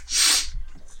 Yes.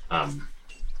 Are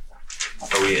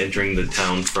we entering the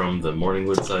town from the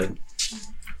Morningwood side?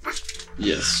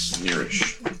 Yes,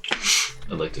 nearish.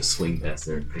 I'd like to swing past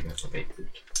there and pick up some bait.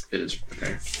 It is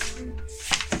there.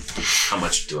 How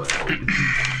much do I owe?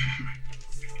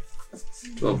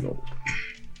 12 gold.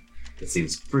 It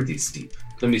seems pretty steep.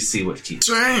 Let me see what keeps.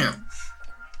 Damn.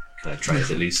 Can I try it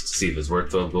at least to see if it's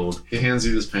worth 12 gold? He hands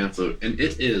you this pamphlet, and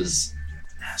it is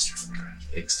masterfully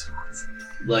crafted. Excellent.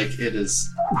 Like it is.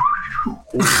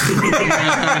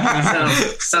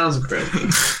 sounds incredible.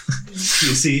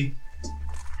 You see?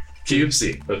 Cube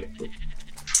C. Okay.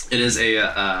 It is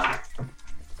a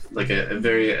like a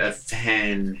very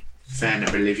fan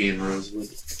of Bolivian rosewood.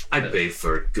 I'd pay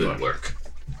for good What? work.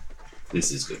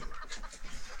 This is good work.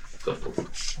 Go for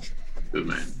it. Good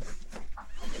man.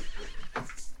 I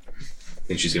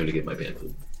think she's going to get my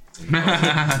bamboo.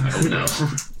 Oh no.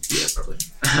 Yeah, probably.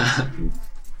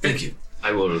 Thank you.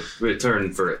 I will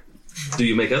return for it. Do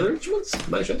you make other rituals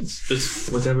by chance?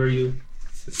 Just whatever you.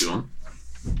 If you want.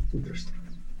 Interesting.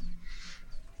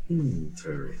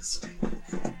 Interesting.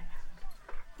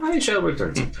 I shall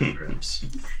return sometime, perhaps.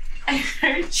 I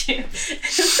heard you.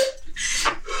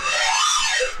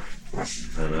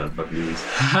 I don't know how to fucking do this.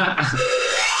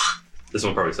 This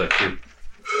one probably sucks too.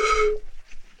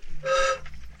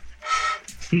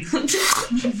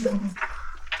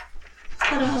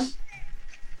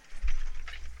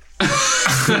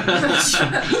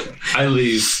 I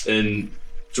leave and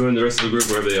join the rest of the group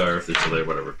wherever they are, if they're still there,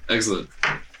 whatever. Excellent.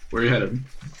 Where are you headed?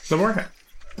 The more hat.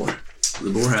 The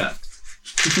Boar Hat.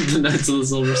 The Knights of the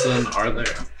Silver Sun are there.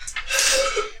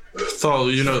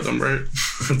 Thal, you know them, right?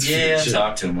 Yeah, I Shit.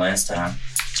 talked to him last time.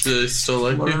 Do they still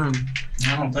like you? Learn.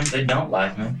 I don't think they don't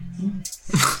like me.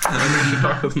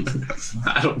 I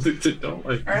don't think they don't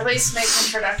like. Or at least make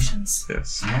introductions.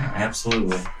 Yes. Yeah,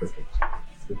 absolutely.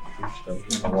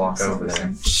 I'll walk over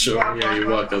there. Sure. Yeah, you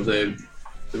walk up there.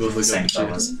 They both look Same up at you.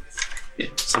 fellas. Yeah.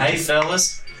 Hey,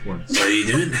 fellas. What are you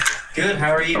doing? Good. How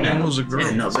are you That one now? was a girl.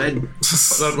 Yeah, not bad.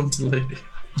 That one's a lady.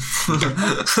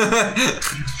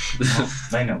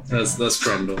 They know. That's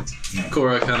Crumble. Yeah.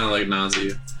 Cora kind of like nods at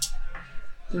you.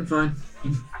 They're fine.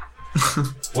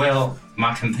 Well,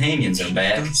 my companions are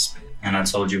back, and I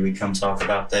told you we'd come talk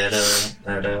about that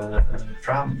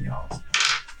problem, y'all.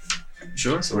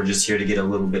 Sure. So we're just here to get a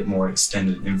little bit more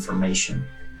extended information.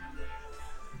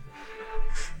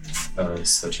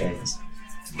 Such as.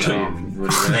 What do you I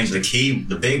think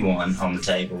the big one on the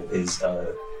table is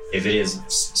if it is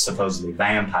supposedly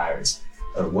vampires,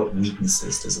 what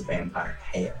weaknesses does a vampire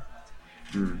have?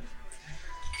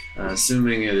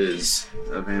 Assuming it is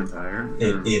a vampire.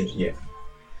 It is, yeah.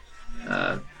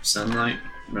 Sunlight,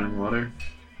 running water.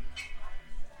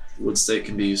 Wood stake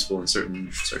can be useful in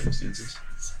certain circumstances.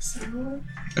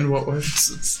 In what way?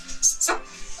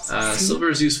 Silver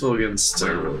is useful against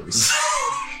werewolves.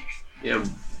 Yeah.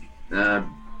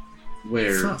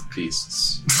 Were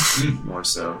beasts. More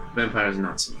so. Vampires,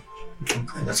 not so much.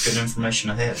 Okay, that's good information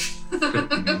I had.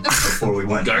 Before we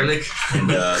went Garlic?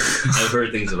 and I've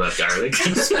heard things about garlic.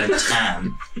 spent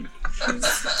time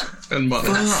And money.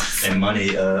 and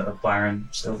money acquiring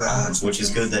silver items, which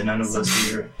is good that none of us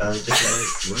here did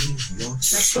that.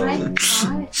 So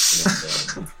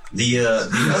the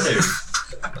other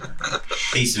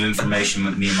piece of information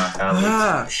that me and my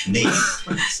colleagues need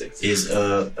is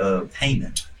a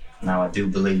payment. Now I do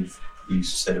believe you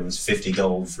said it was 50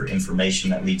 gold for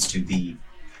information that leads to the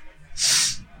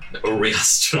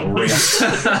Arrest.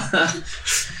 the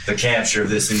capture of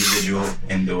this individual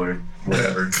and/or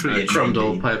whatever. it may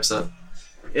Crumdle be. pipes up.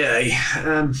 Yeah,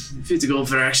 50 gold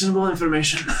for actionable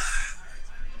information.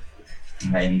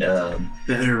 And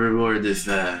Better reward if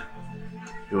you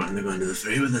want to go into the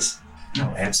fray with us. no,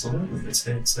 absolutely, it's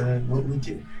what we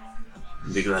do.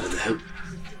 I'd be glad to help.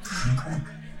 Okay.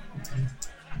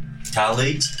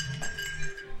 Colleagues,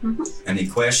 any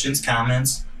questions,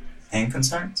 comments, and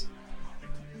concerns?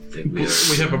 We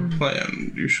have a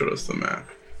plan. You showed us the map.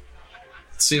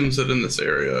 It seems that in this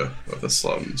area of the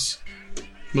slums,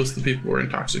 most of the people were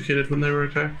intoxicated when they were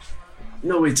attacked.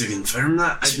 No way to confirm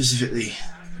that specifically.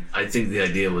 I think the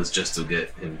idea was just to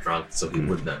get him drunk so he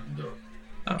would not go.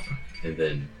 Oh. And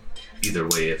then, either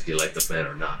way, if he liked the plan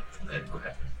or not, that would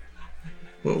happen.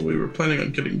 Well, we were planning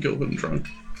on getting Gilvin drunk.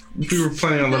 We were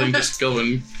planning on letting just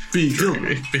Gilvin be drunk,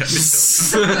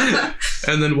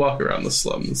 and then walk around the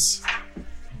slums,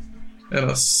 and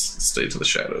us stay to the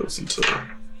shadows until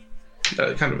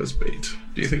kind of as bait.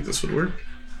 Do you think this would work?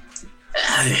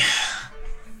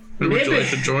 Or would you like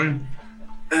to join?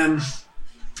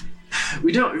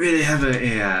 We don't really have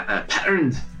a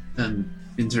pattern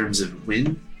in terms of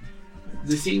when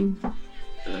the thing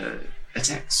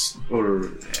attacks or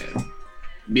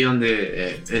beyond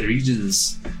the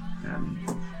regions,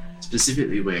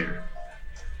 specifically where.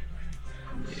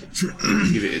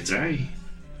 Give it a try.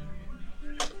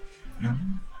 No.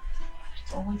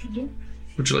 That's all we can do.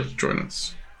 Would you like to join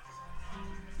us?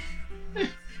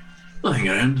 I'll hang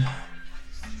around.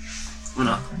 Why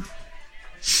not?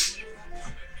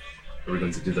 Are we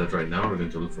going to do that right now, or are we going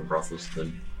to look for brothels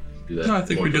then do that? No, I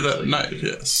think more we do that at closely? night,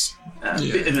 yes. A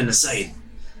Yeah. bit of an aside.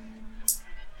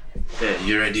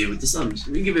 Your idea with the slums.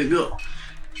 We give it a go.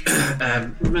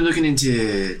 We've been looking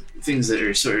into things that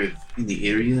are sort of in the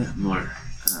area more.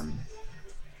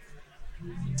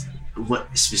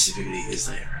 What specifically is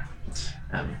there?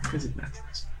 Because it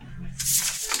matters.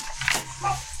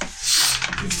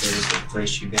 If there's a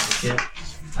place you gotta get,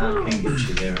 I can get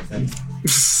you there, okay?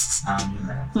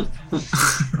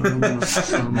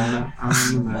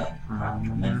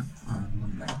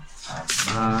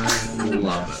 I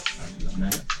love it.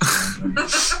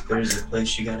 There's a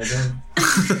place you gotta go.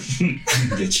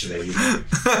 Get you there, you know.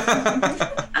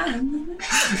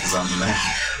 Because I'm the man.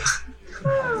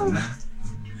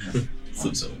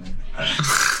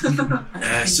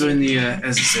 So in the,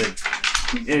 as I said,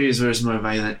 areas where it's more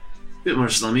violent, a bit more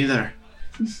slummy there.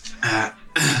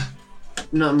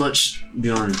 Not much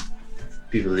beyond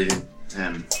people living.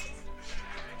 A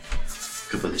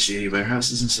couple of shady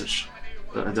warehouses and such.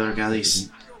 Dark alleys.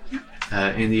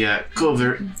 In the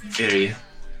covert area,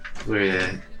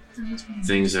 where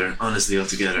things are honestly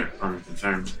altogether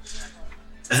unconfirmed.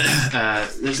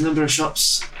 There's a number of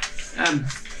shops.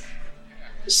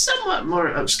 Somewhat more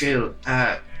upscale.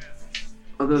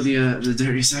 Although the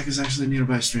Dirty Sack is actually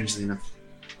nearby, strangely enough.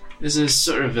 There's a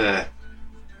sort of I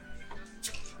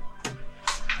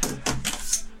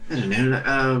don't know, like,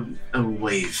 a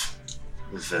wave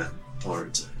of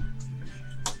hordes.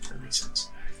 If that makes sense.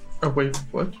 Oh, wait,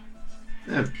 what?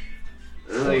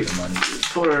 Like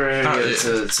poorer area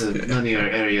to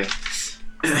moneyer area.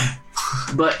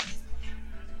 But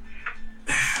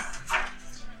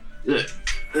look,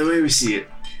 the way we see it,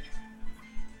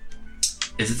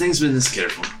 if the thing's been this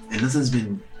careful and nothing's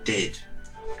been dead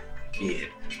yet,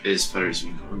 as far as we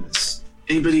know,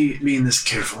 anybody being this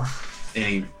careful,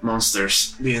 any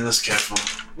monsters being this careful,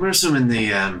 we're assuming they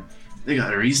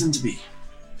got a reason to be.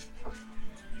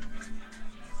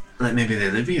 Like maybe they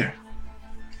live here.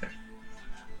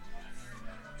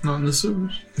 Not in the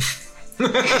sewers.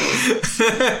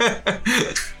 I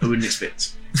wouldn't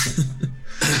expect.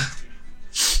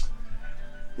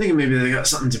 Thinking maybe they got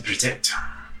something to protect.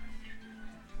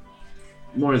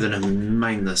 More than a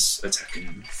mindless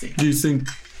attacking thing. Do you think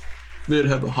they'd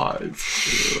have a hive?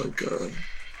 Or like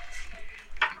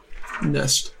a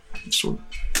nest, sort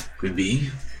of? Could be.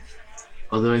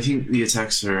 Although I think the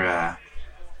attacks are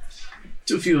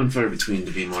too few and far between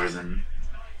to be more than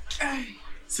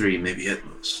 3, maybe at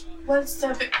most. What's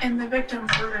the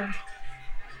victims were?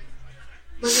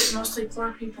 Was it mostly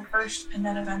poor people first, and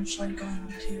then eventually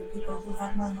going to people who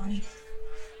had more money?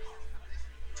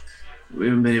 We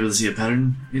haven't been able to see a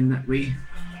pattern in that way.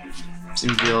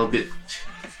 Seems to be all a bit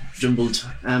jumbled.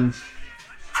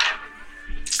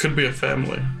 Could be a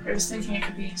family. I was thinking it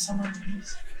could be someone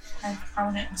who's kind of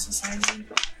prominent in society.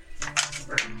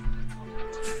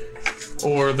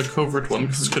 Or the covert one,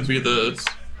 because it could be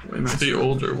the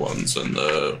older ones, and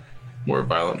the more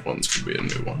violent ones could be a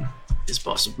new one. It's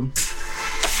possible.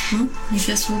 Well, I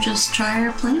guess we'll just try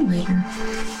our plan later.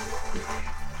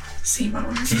 See what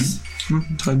works.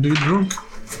 Time to get drunk.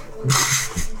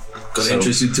 Gotta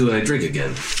introduce you to a drink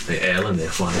again. The ale and the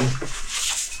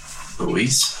wine.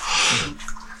 Louise?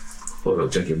 Photo,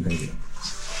 check your menu.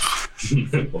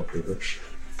 Walk over.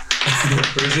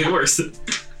 Where's it worse?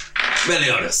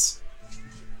 Meliodas.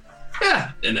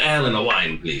 Yeah, An ale and a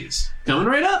wine, please. coming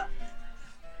right up.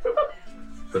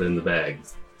 Put it in the bag.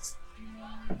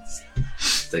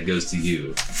 That goes to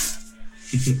you.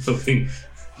 Hoping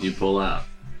You pull out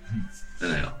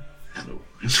an ale and a wine.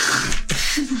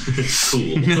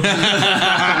 cool.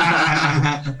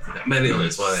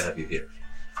 Meliodas, why I have you here?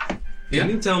 Yeah. Can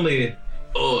you tell me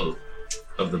all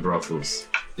of the brothels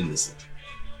in the city?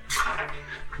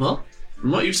 Well,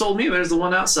 from what you've told me, there's the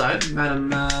one outside, Madam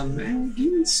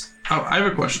Maggies. Oh, I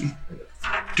have a question.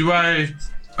 Do I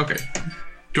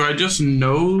just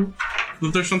know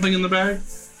that there's something in the bag?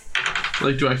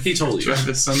 Like, do I? He told you. Do I have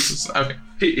a sense? Okay.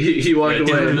 He walked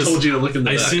Yeah, away and just- told you to look in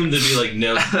the I back. assume there'd be like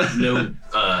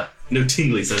no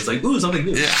tingly sense, like ooh something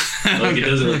new. Yeah. Like it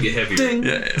doesn't like get heavier.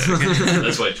 Yeah.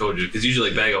 That's why I told you, because usually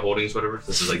like bag of holdings, whatever,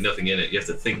 this is like nothing in it. You have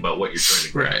to think about what you're trying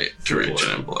to grab. Right. To reach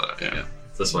and pull it out. Yeah.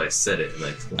 That's why I said it.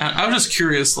 Like I was just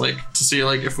curious, like, to see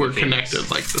like if we're Okay.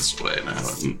 connected like this way now.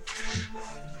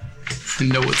 And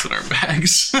know what's in our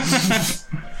bags.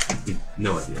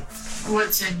 no idea.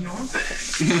 What's in your bag?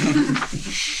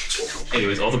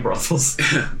 Anyways, all the brothels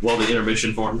while the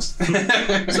intermission forms.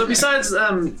 So besides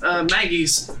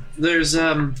Maggie's, there's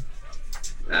one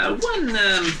a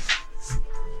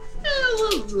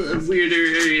little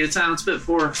weirder area of town. It's a bit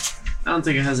poor. I don't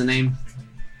think it has a name.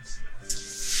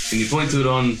 Can you point to it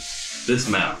on this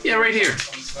map? Yeah, right here.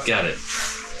 Got it.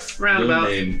 No Roundabout.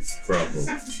 name brothel.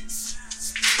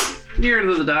 Near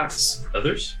to the docks.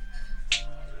 Others?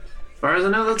 As far as I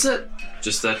know, that's it.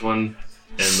 Just that one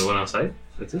and the one outside?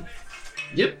 That's it?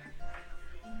 Yep.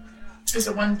 Is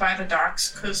it one by the docks,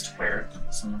 close to where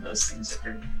some of those things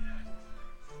occurred?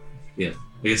 Yeah.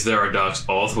 I guess there are docks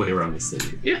all the way around the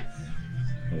city.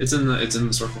 It's in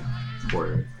the circle.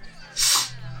 Where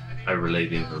I relay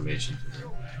the information to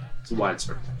them. It's a wide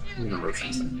circle. There's a number of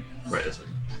things there. Right,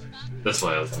 that's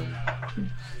why I was wondering.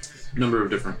 Number of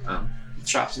different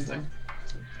shops and things.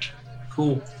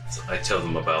 Cool. So I tell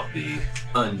them about the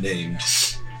unnamed,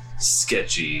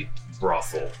 sketchy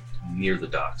brothel near the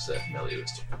docks that Melio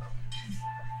was talking about.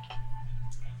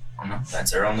 Well,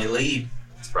 that's our only lead.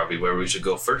 It's probably where we should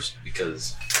go first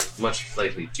because much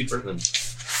likely cheaper than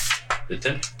the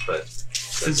tent, but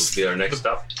This will be our next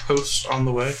stop. Post on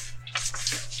the way.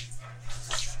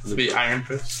 The Iron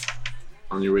Fist.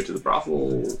 On your way to the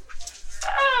brothel.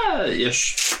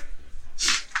 Ish.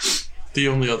 The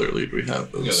only other lead we have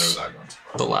Yeah, there was is that one.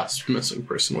 the last missing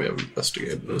person we have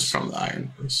investigated is from the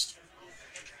Iron Fist.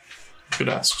 You could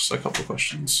ask us a couple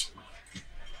questions.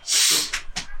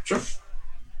 Sure.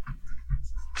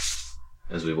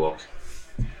 As we walk,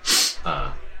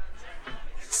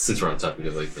 since we're on topic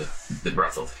of like the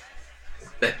brothel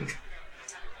thing,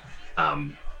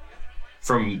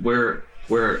 from where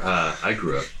I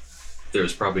grew up, there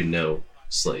was probably no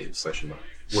slaves. Question mark.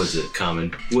 Was it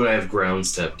common? Would I have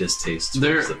grounds to have distaste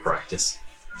towards the practice?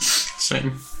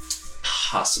 Same.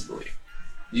 Possibly.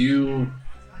 You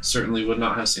certainly would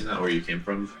not have seen that where you came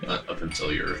from up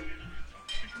until your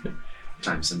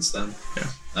time since then.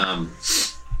 Yeah.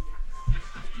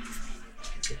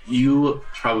 You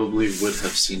probably would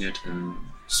have seen it in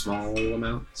small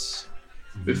amounts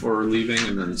before leaving,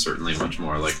 and then certainly much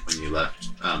more like when you left.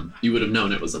 You would have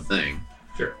known it was a thing.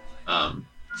 Sure.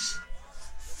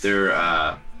 There,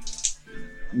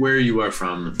 where you are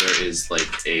from, there is like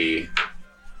a,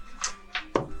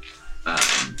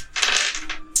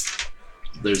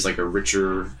 there's like a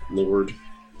richer lord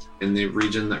in the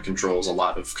region that controls a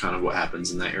lot of kind of what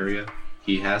happens in that area.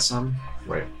 He has some.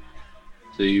 Right.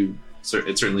 So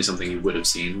it's certainly something you would have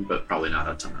seen, but probably not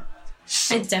a ton of.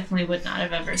 I definitely would not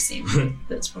have ever seen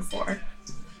this before.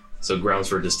 So grounds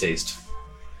for distaste,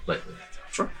 likely.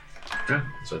 Sure. Yeah.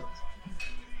 So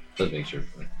let's make sure.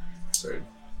 Sorry.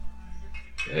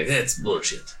 Yeah, that's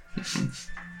bullshit.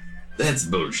 That's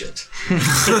bullshit.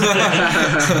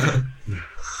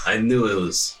 I knew it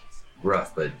was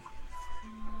rough, but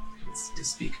it's to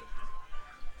speak of.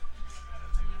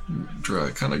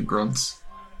 Dry kind of grunts.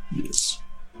 Yes.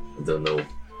 I don't know.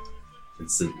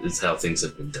 It's how things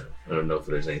have been done. I don't know if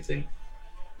there's anything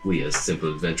we as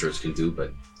simple adventurers can do,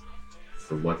 but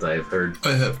from what I have heard,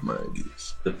 I have my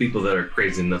ideas. the people that are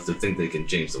crazy enough to think they can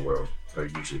change the world are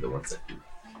usually the ones that do.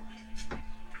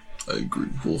 I agree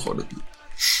wholeheartedly.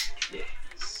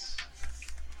 Yes.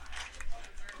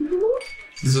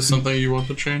 Is this something you want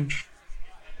to change?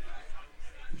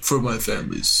 For my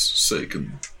family's sake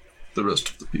and the rest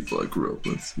of the people I grew up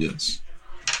with, yes.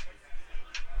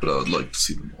 But I would like to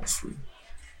see them all free.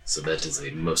 So that is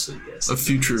a mostly yes. A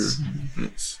future,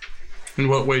 yes. In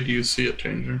what way do you see it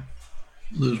changing?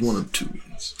 There's one of two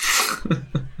ways.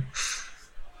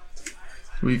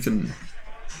 We can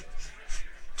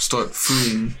start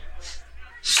freeing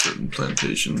certain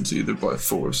plantations either by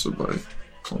force or by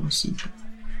diplomacy.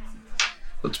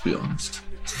 Let's be honest.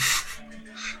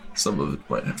 Some of it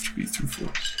might have to be through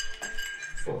force.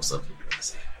 For something.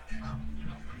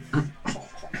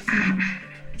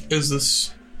 Is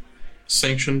this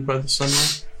sanctioned by the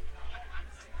Sunlight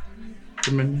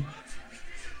Dominion?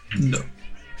 No.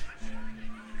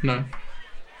 No.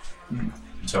 You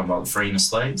talking about freeing the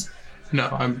slaves? No,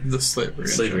 I'm the slavery.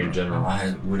 Slavery in general.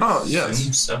 I would Oh, yes.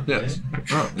 assume so. Yes.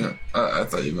 Oh, yeah. I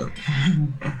thought you meant.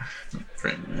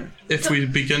 If we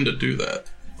begin to do that,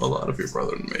 a lot of your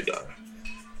brethren may die.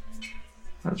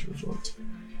 As a result.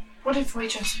 What if we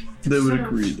just They would sort of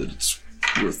agree that it's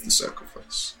worth the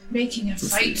sacrifice. making a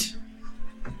fight,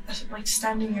 like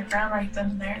standing your ground right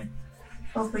then and there?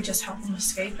 Or if we just help them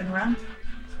escape and run?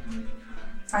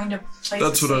 Find a place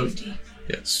That's of what I- safety.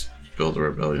 Yes. Build a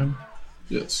rebellion.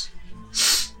 Yes.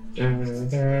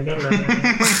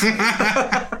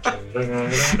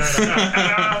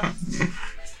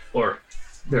 Or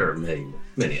there are many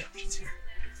options here.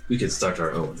 We could start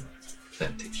our own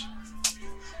plantation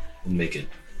and make it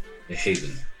a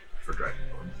haven for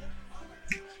Dragonborn,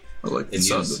 I like the and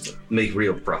sound of that. make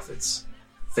real profits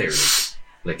fairly,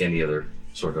 like any other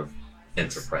sort of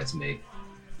enterprise may,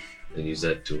 and use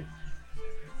that to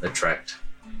attract,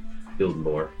 build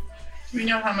more. Do we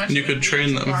know how much You it could would be train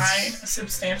to them. buy a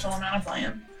substantial amount of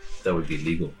land? That would be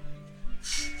legal.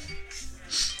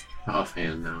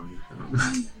 Offhand now.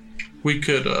 We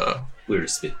could We're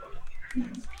spitballing.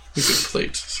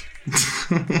 plate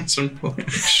some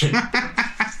coinage.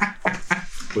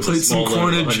 With Plate a small some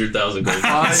loan of coinage. 100,000 gold.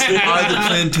 Buy the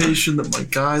plantation that my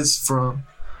guy's from.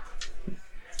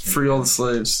 Free all the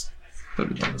slaves.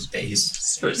 That'd be nice.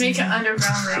 Days. Make an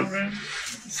underground railroad.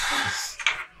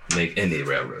 Make any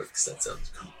railroad, because that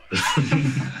sounds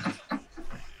cool.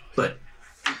 But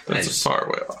That's Nice. far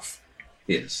way off.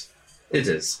 yes, it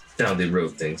is down the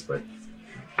road things, but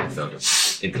I felt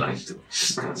inclined to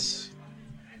discuss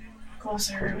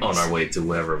Closer. on our way to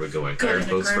wherever we're going. Good Iron in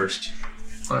a Post group. first.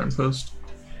 Iron Post.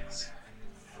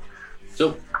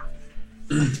 So,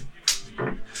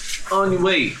 on your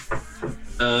way,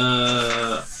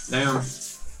 down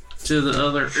to the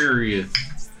other area.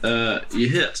 You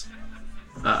hit.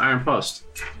 Iron post.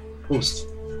 Post.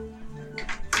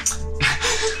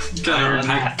 Iron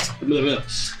Hat. The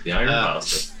Iron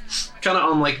Master. Kind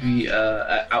of on like the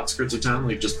outskirts of town,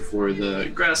 like just before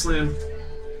the grassland.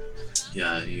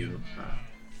 Yeah, you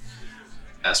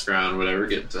ask around, whatever,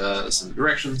 get some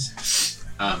directions.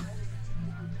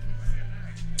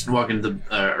 Walk into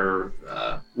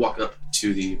the walk up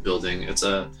to the building. It's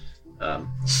a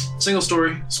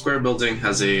single-story square building.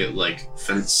 Has a like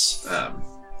fence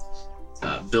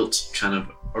built kind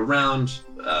of around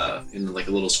in like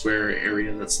a little square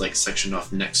area that's like sectioned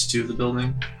off next to the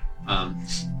building.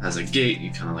 Has a gate.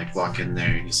 You kind of like walk in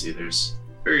there and you see there's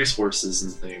various horses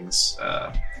and things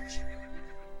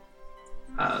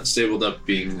stabled up,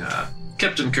 being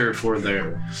kept and cared for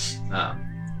there.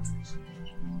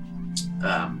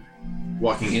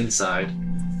 Walking inside,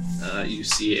 you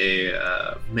see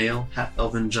a male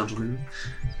half-elven gentleman.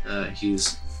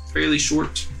 He's fairly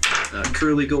short,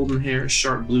 curly golden hair,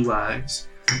 sharp blue eyes,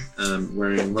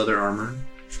 wearing leather armor,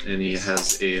 and he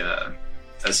has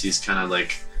as he's kind of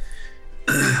like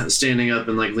standing up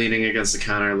and like leaning against the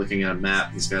counter looking at a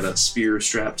map, he's got a spear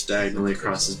strapped diagonally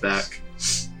across his back.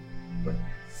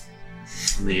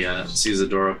 And he sees the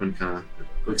door open, kind of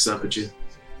looks up at you.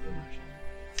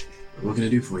 What can I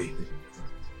do for you?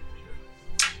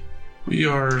 We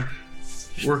are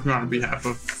working on behalf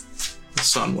of the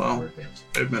Sunwell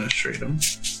Administratum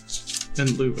in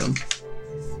Leuven,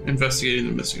 investigating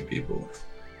the missing people.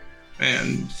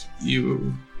 And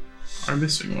you are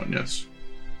missing one, yes?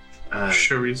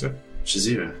 Shariza.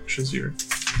 Shazira. Shazir.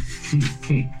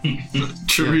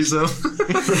 Chorizo.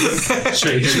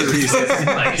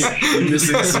 You're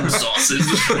missing some sausage.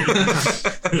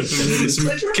 Maybe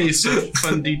some queso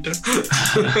fundita.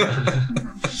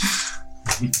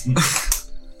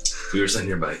 We were sent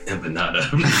here by Empanada.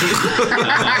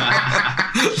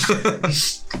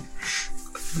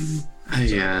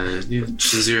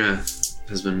 Shazira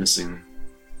has been missing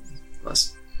the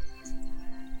last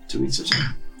 2 weeks or so.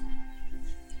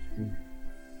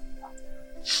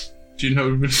 Do you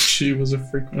know if she was a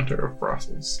frequenter of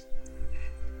brothels?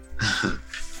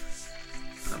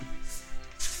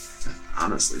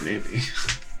 Honestly, maybe.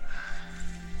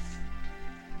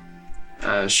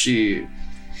 She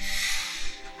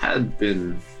had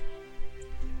been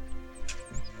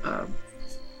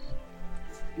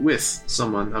with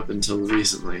someone up until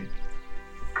recently.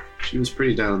 She was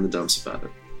pretty down in the dumps about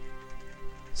it.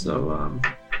 So,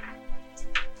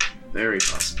 very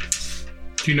possible.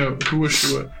 Do you know who was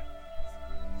she with?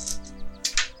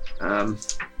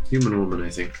 Human woman, I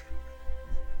think.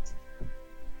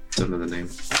 Don't know the name.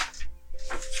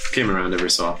 Came around every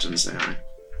so often to say hi.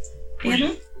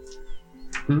 Anna?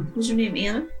 Was your name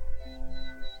Anna?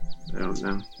 I don't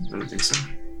know. I don't think so.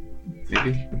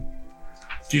 Maybe.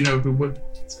 Do you know who would?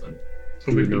 It's fun.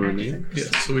 So we know her can, name? yeah,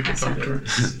 so we can talk to her.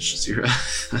 Shazira.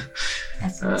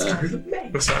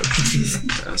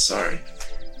 Besides, Sorry.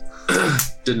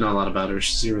 Didn't know a lot about her.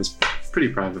 Shazira's a pretty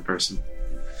private person.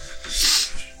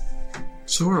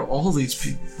 So are all these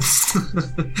people.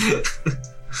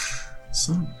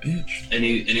 Son of a bitch.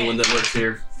 Anyone that worked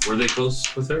here, were they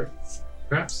close with her?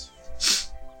 Perhaps?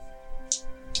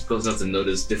 Close enough to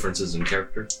notice differences in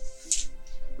character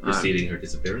preceding her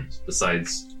disappearance,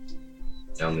 besides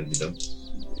down in the dumps?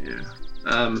 Yeah.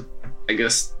 I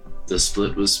guess the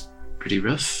split was pretty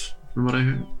rough, from what I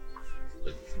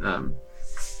heard.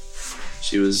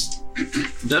 She was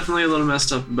definitely a little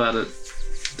messed up about it.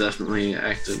 Definitely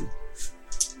acted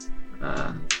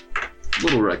a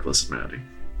little reckless and rowdy.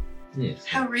 Yeah.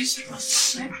 How recent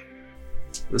was it?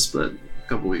 The split a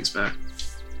couple weeks back.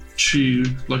 she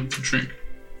liked to drink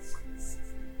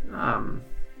Um,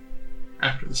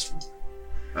 after this.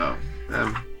 oh,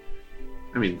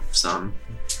 I mean, some.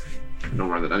 No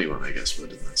more than anyone, I guess,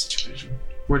 would in that situation.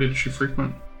 Where did she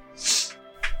frequent?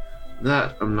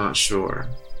 That, I'm not sure.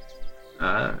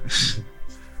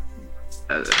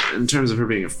 In terms of her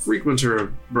being a frequenter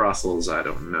of brothels, I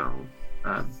don't know.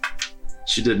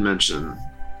 She did mention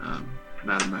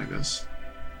Madame Magus.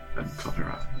 I'd call her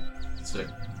out. So,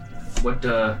 what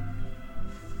do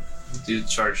you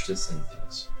charge to send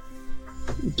things?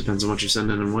 Depends on what you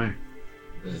send in and where.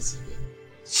 That's good.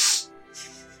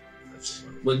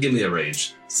 Well, give me a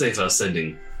range. Say if I was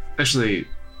sending. Actually,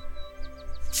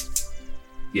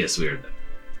 Yes, we are that.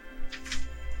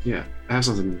 yeah, I have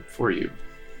something for you.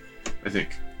 I think.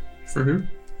 For who?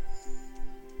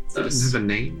 It doesn't have a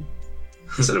name.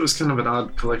 I said it was kind of an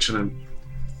odd collection of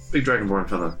big dragonborn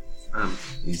fella.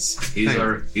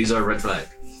 He's our red flag.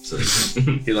 So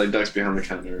He like ducks behind the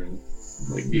counter and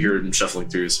like you hear him shuffling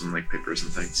through some like papers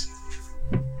and things.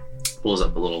 Pulls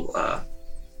up a little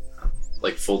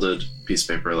like folded piece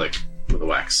of paper, like with a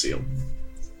wax seal.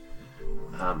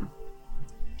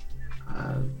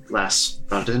 Last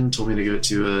brought it in, told me to give it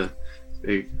to a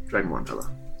big dragonborn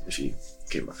fella if he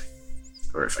came by,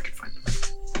 or if I could find him.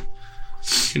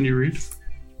 Can you read?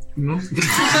 No.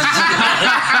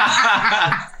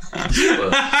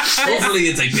 Well, hopefully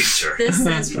it's a picture. This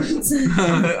says words.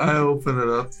 I open it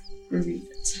up, Read it.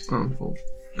 unfold,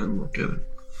 and look at it.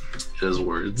 It is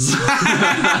words. And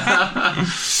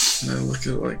I look at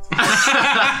it like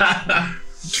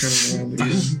turning around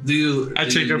again. Do you? I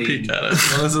do take you a need- peek at it.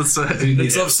 What does it say?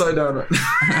 It's upside down right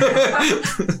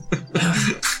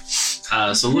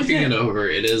now. So looking it over,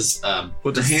 it is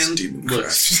What the does hand Steven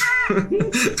looks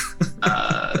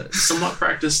somewhat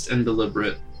practiced and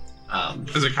deliberate.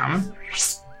 Is it common?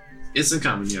 It's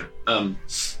uncommon, yeah.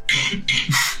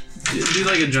 Do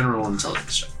like a general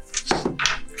intelligence check.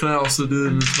 Can I also do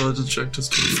an intelligence check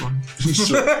just to be fun?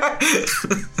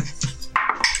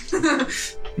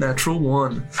 Natural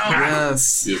 1.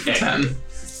 Yes. Beautiful.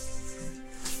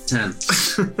 10.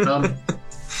 10.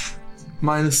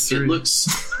 Minus 3. It looks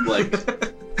like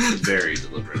very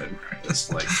deliberate and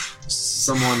practiced, like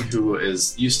someone who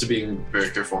is used to being very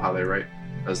careful how they write,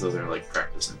 as though they're like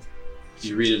practicing.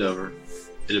 You read it over.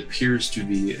 It appears to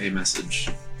be a message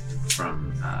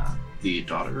from the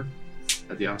daughter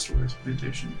at the Osterworth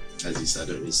plantation. As he said,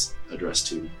 it was addressed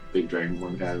to Big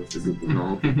Dragonborn guy with a group of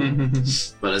normal people.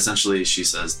 But essentially, she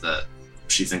says that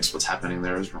she thinks what's happening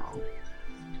there is wrong.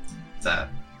 That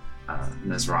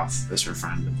Nezroth is her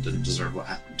friend and didn't deserve what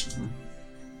happened to him.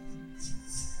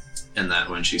 And that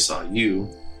when she saw you,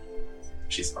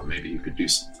 she thought maybe you could do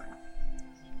something.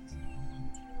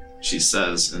 She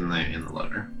says in the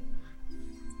letter,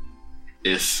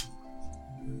 if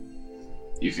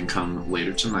you can come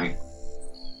later tonight,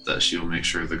 that she will make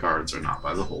sure the guards are not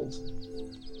by the hold,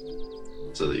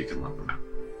 so that you can let them out.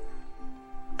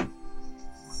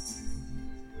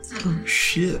 Oh,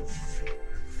 shit.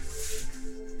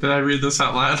 Did I read this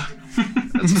out loud?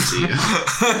 That's up to you.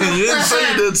 You didn't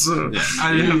say you did, so. Yeah.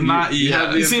 I have not you yet.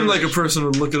 have the You seem like a person who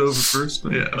would look it over first.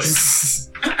 Yeah.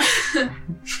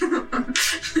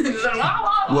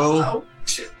 Well,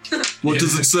 what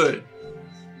does it say?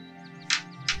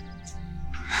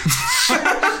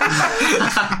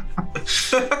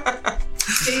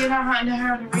 Do you know how to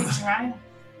read and write?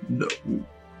 No.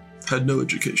 Had no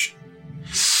education.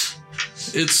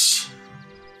 It's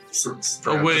a I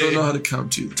don't way know how to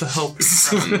count either. to help your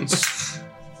friends.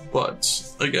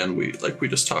 But again, we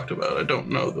just talked about, I don't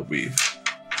know that we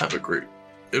have a great.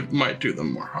 It might do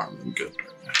them more harm than good.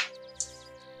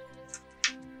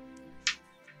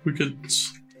 We could.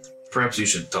 Perhaps you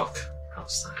should talk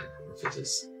outside if it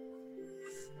is.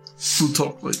 We'll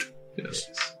talk later. Yes.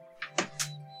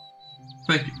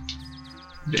 Thank you.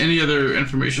 Any other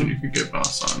information you could give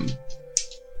us on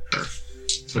her?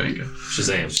 Svenga.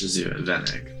 Shazam. Which is your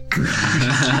Venig.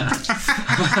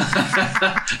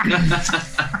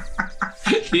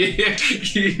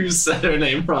 You said her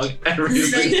name wrong every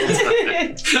single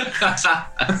time.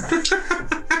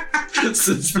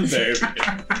 Since the very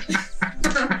beginning.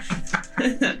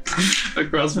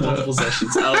 Across multiple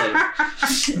sessions. I love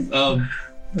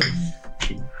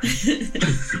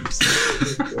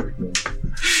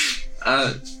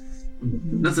it.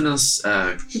 Nothing else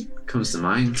comes to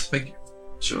mind. Thank you.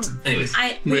 Sure. Anyways,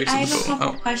 I Makes have it a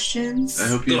couple go. questions. I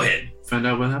hope you go ahead. find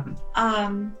out what happened.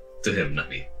 To him, not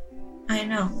me. I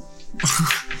know.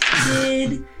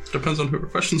 Did Depends on who her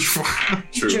questions are for.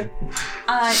 True.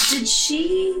 did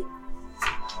she?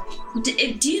 Do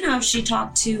you know if she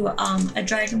talked to a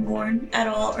dragonborn at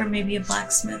all, or maybe a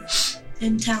blacksmith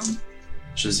in town?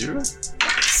 Shazira?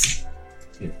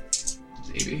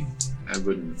 Maybe. I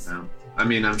wouldn't know. I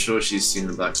mean, I'm sure she's seen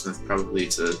the blacksmith probably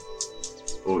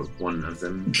or one of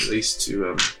them at least,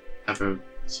 to have her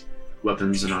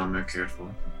weapons and armor cared for.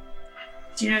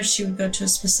 Do you know if she would go to a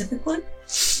specific one?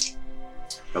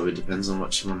 Probably depends on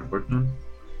what she wanted worked on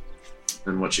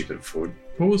and what she could afford.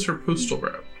 What was her postal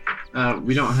route?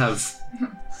 We don't have.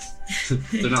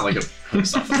 They're not like a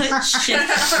post office. What ship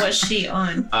was she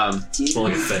on? Do It's more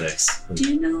you, like FedEx.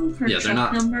 do you know her Yeah, they're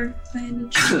truck not- number by any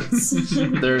chance?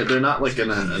 they're not like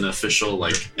an official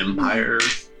like empire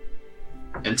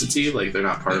entity. Like they're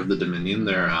not part of the Dominion.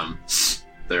 They're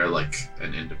like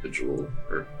an individual.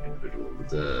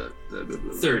 The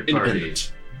Third party.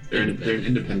 They're an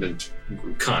independent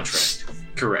group. Contract.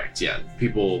 Correct. Yeah.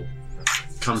 People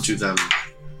come to them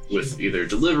with either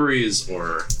deliveries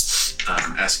or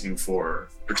asking for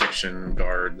protection,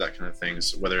 guard, that kind of thing.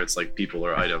 So whether it's like people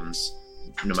or items,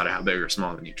 no matter how big or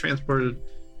small they need transported,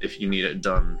 if you need it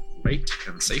done right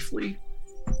and safely,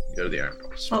 you go to the Iron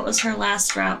Doors. What was her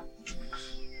last route?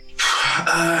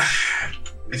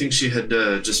 I think she had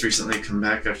just recently come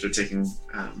back after taking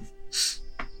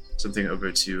something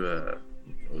over to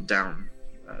down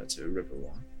to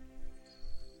Riverwall.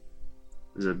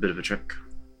 It was a bit of a trek.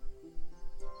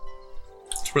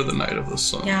 It's where the Night of the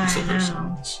Sun Yeah, I Silver know.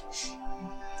 Sun is.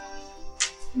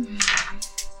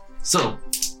 So,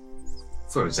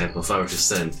 for example, if I were to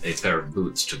send a pair of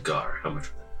boots to Gar, how much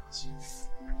would that cost?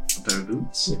 A pair of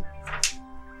boots?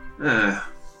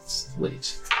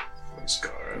 Wait.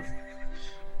 Scar.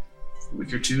 A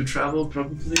week or two travel,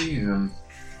 probably.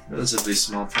 Relatively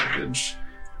small package.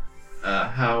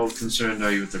 How concerned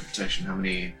are you with their protection? How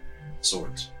many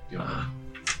swords do you want?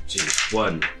 Gee,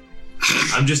 one.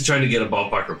 I'm just trying to get a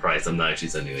ballpark of price. I'm not actually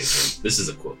sending anything. This is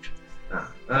a quote.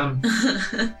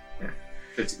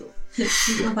 50 gold.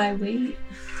 People by weight.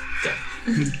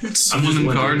 Someone in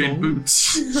wondering- car need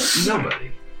boots.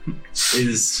 Nobody.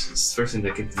 Is the first thing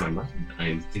that came to my mind.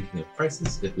 I'm thinking of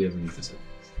prices if we have any facilities.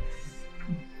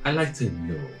 I like to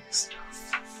know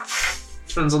stuff.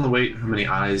 Depends on the weight, how many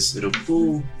eyes it'll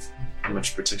pull, how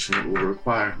much protection it will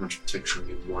require, how much protection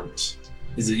you want.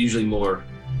 Is it usually more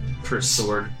per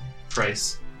sword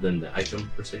price than the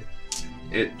item per se?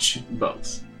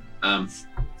 Both.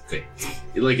 Okay.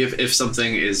 Like if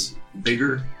something is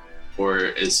bigger or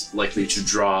is likely to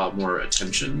draw more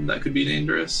attention that could be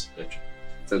dangerous, Gotcha.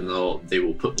 then they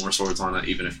will put more swords on it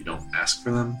even if you don't ask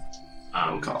for them.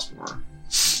 It'll Um, cost more.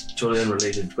 totally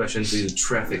unrelated question. Do you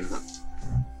traffic?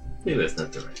 Maybe that's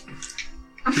not the right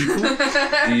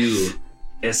one. Do you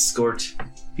escort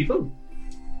people?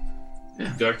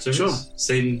 Yeah, Guard service? sure.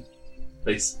 Same,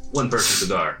 like one person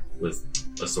to guard with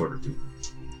a sword or two.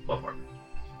 Ballpark.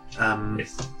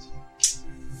 Yes.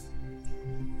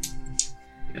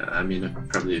 Yeah, I mean,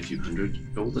 probably a few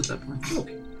hundred gold at that point.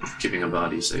 Okay. Keeping a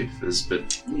body safe is a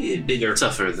bit Bigger.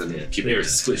 tougher than Yeah, keeping they're a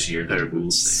squishier pair than of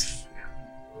boots boots. safe.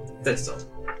 That's all.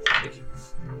 Thank you.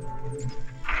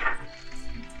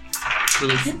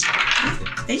 Really,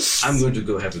 Thanks. I'm going to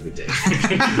go have a good day.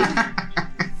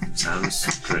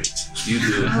 Sounds great. You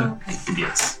do. Oh, okay.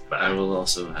 Yes. But I will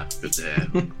also have a good day.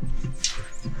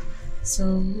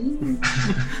 So,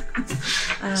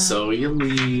 So you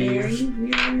leave. very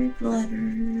weird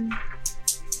letter.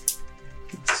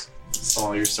 That's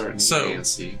all you're starting to So- get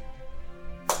antsy.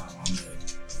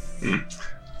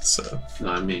 so No,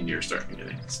 I mean you're starting to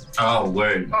get antsy. Oh,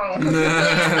 word.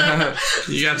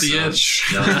 you got the itch.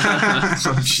 No.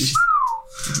 Oh, jeez.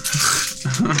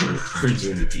 Burns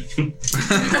you in the teeth.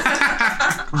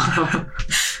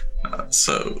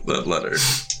 So that letter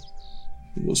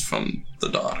was from the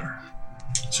daughter.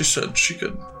 She said she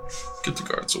could get the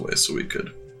guards away so we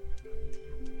could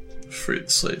free the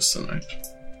slaves tonight.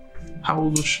 How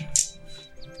old was she?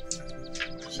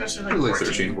 Especially Probably like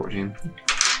 13, 14. 14.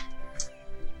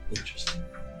 Interesting.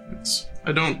 Yes.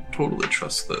 I don't totally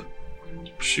trust that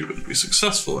she would be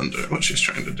successful in doing what she's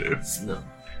trying to do. No.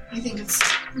 I think it's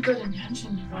good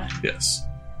intention, but Yes.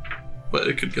 But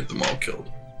it could get them all killed.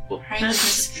 high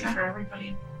risk for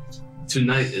everybody.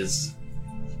 Tonight is.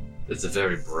 It's a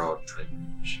very broad time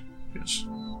range. Yes.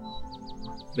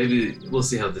 Maybe we'll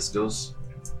see how this goes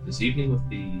this evening with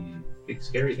the big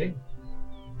scary thing.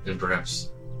 And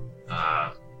perhaps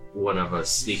one of us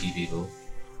sneaky people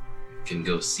can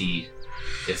go see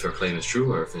if her claim is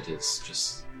true or if it is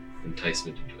just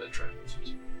enticement into a trap.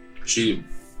 She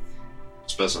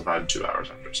specified 2 hours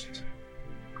after sunset.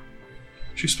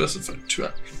 She specified 2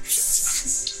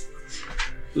 hours.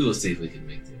 We will see if we can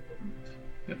make the appointment.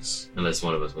 Yes. Unless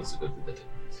one of us wants to go to the dentist.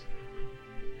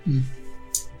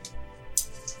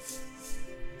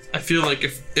 I feel like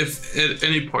if at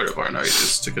any part of our night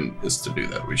is to do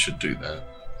that, we should do that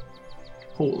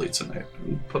wholly tonight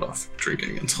and put off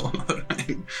drinking until another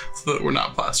night, so that we're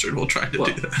not plastered while trying to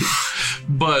do that.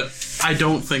 But I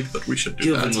don't think that we should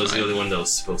do Gilvin that was the tonight. only one that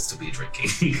was supposed to be drinking.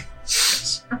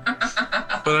 Yes.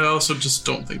 But I also just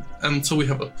don't think until we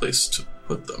have a place to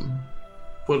put them,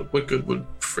 what good would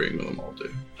freeing them all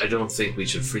do? I don't think we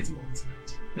should free them all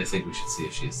tonight. I think we should see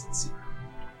if she is sincere.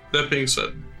 That being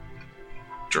said,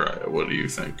 Jiraiya, what do you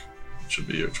think should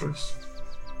be your choice?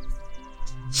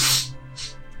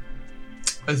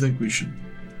 I think we should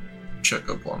check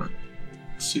up on it.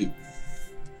 See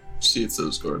if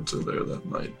those guards are there that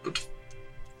night. But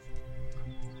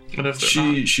And if they're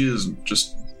not, she is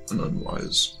just an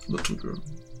unwise little girl.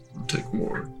 It'll take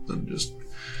more than just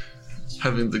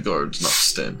having the guards not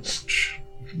stand watch.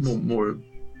 More of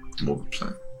a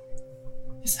plan.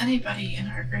 Is anybody in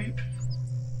our group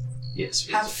Yes,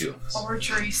 we have a have few of us.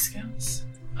 forgery skills?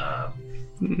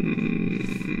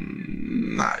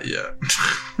 not yet.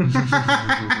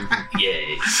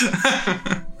 Yay.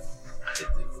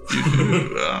 You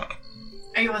do,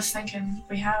 I I was thinking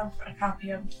we have a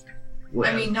copy of. Well,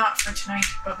 I mean, not for tonight,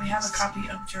 but we have a copy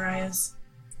of Jiraiya's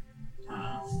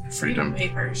freedom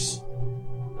papers.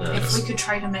 If we could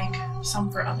try to make some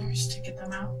for others to get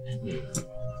them out.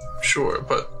 Sure,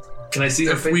 but Can I see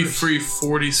your if we papers? free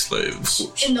 40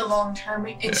 slaves, In the long term,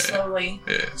 it's slowly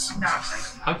yes. not.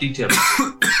 How detailed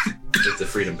is the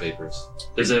freedom papers?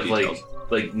 Does it have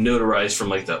like notarized from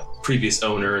like the previous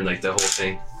owner and like the whole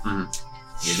thing? Mhm.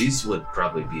 Yeah, these would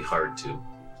probably be hard to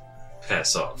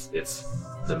pass off if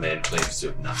the man claims to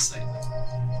have not signed them.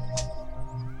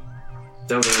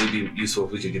 That would only be useful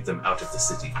if we could get them out of the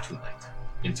city tonight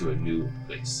into a new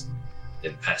place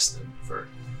and pass them for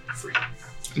free.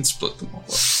 And split them all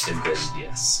up. And then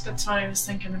yes, That's what I was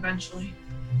thinking eventually.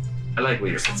 I like what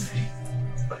you're saying, Someday.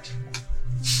 but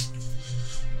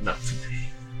not today.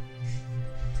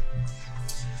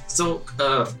 So,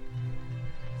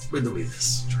 we're doing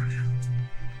this.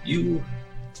 You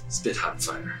spit hot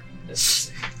fire, as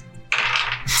they say.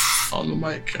 On the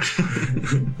mic.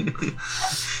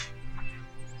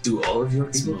 Do all of your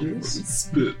people do this?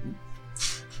 Spit.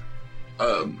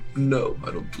 No,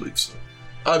 I don't believe so.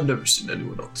 I've never seen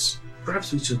anyone else.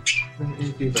 Perhaps we should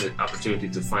give an opportunity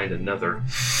to find another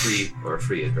free a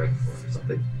dragonborn or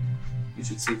something. You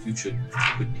should see if you could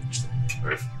teach them,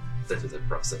 or if that is a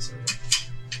process or not.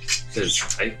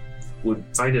 Because I would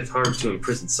find it hard to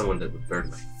imprison someone that would burn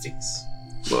my face.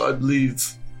 Well, I believe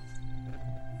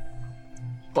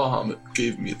Bahamut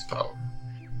gave me its power.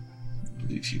 I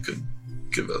believe you can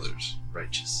give others.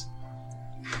 Righteous.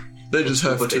 They just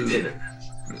have Put a pin to. in that.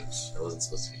 Yes. That wasn't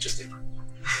supposed to be just a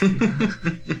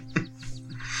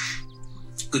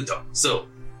good talk. So,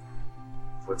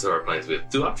 what's our plans? We have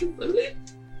two options, I believe.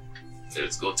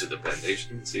 Let's go to the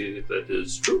plantation and see if that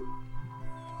is true.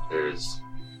 There's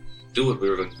do what we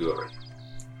were going to do already.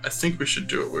 I think we should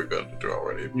do what we're going to do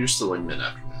already. you're still like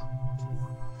mid-afternoon.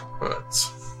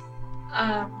 But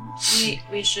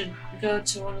We should go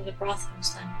to one of the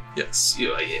brothels then. yes.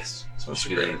 Yeah, yes. So That's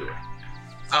we a should great get into it.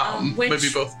 Which- Maybe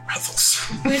both brothels.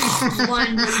 Which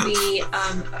one would be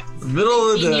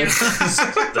Middle of the day.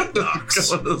 The docks.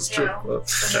 Going to the strip Yeah. club.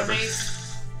 The mermaids.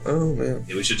 Oh man.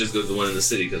 Yeah, we should just go to the one in the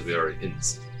city because we're already in the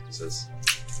city. It says,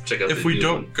 check out If the we new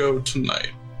don't one. go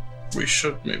tonight, we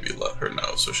should maybe let her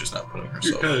know so she's not putting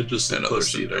herself just and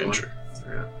others in danger. I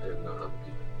have no other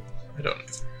people. I don't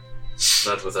either.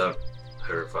 Not without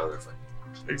her father fighting.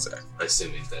 Exactly.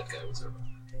 Assuming that guy was her father.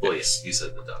 Well, yes, you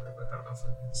said the daughter, but I don't know if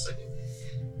that's I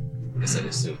guess I'd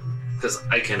assume. Because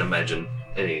I can't imagine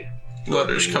any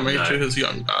Letters would coming not- to his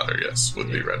young daughter, yes, would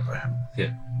be Yeah. read by him.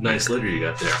 Nice letter you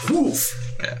got there. Woof!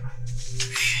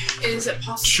 Is it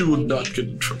possible She would not maybe get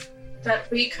in trouble. that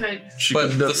we could She But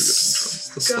could never the, get in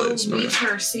trouble. the go slaves know meet it.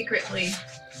 her secretly?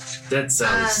 That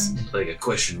sounds like a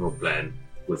questionable plan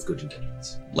with good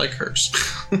intentions. Like hers.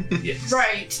 Yes.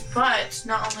 Right, but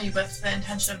not only with the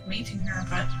intention of meeting her,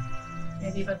 but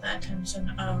maybe with the intention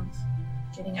of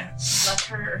getting a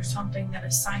letter or something that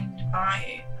is signed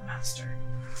by the master,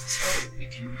 so we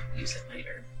can use it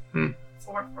later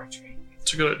for portrait.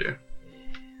 It's a good idea.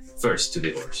 First to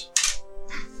the horse.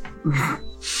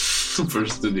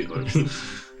 First to the horse.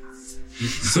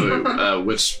 So,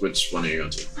 which one are you going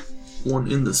to?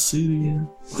 One in the city.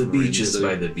 The beach is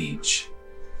by the beach.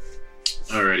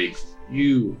 Alrighty.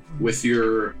 You, with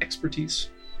your expertise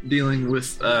dealing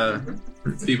with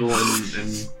people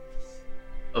and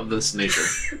of this nature,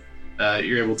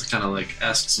 you're able to kind of like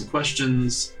ask some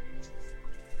questions,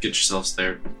 get yourselves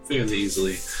there fairly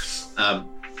easily. Can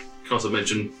also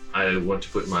mention I want to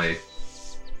put my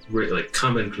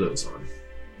common clothes on.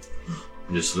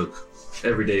 And just look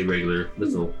everyday, regular,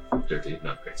 little dirty,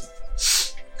 not crazy.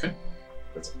 Okay.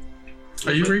 That's all.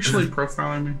 Are you racially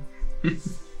profiling me?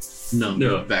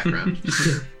 No background.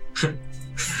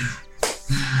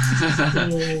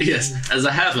 Yes, as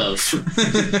a half elf,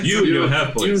 You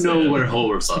have you know where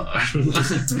whores are.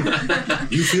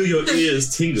 You feel your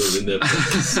ears tingle in that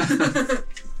place.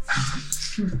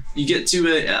 You get to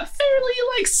a fairly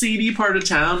like seedy part of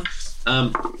town.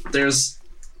 There's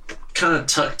kind of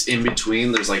tucked in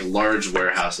between. There's like large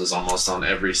warehouses almost on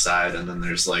every side, and then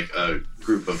there's like a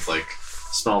group of like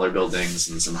smaller buildings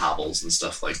and some hovels and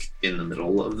stuff like in the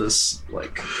middle of this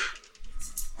like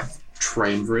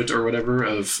triumvirate or whatever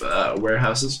of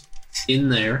warehouses. In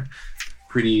there,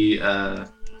 pretty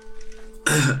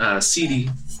seedy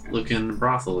looking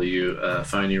brothel you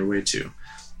find your way to.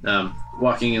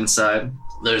 Walking inside,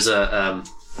 there's a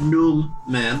gnome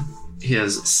man. He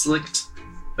has slicked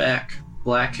back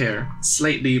black hair,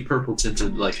 slightly purple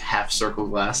tinted, like half circle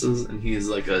glasses, and he's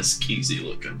like a skeezy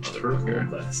looking motherfucker.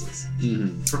 Glasses.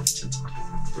 Purple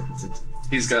tinted.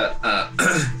 He's got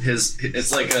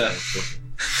it's like a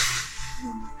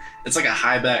it's like a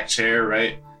high back chair,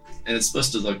 right? And it's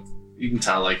supposed to look. You can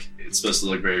tell like it's supposed to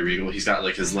look very regal. He's got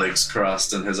like his legs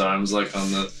crossed and his arms like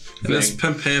on the. And this thing.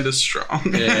 pimp hand is strong.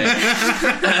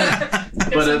 Yeah.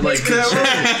 But it like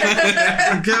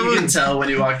you can tell when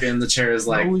you walk in, the chair is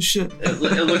like Holy shit. it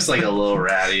looks like a little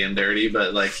ratty and dirty,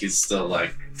 but like he's still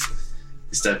like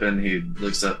you step in, he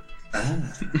looks up.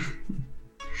 Ah.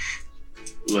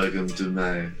 Welcome to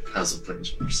my house of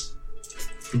pleasures.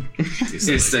 He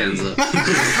stands up.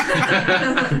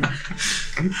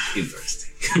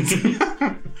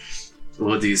 Interesting.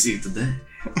 What do you see today?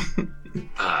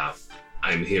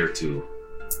 I'm here to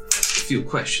ask a few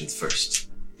questions first.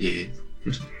 Yeah.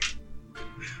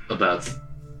 About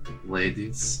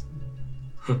ladies.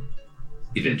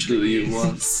 Eventually. Do you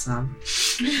want some?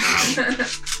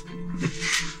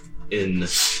 In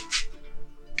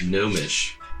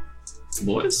Gnomish.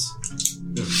 Boys?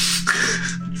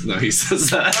 No, he says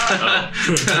that.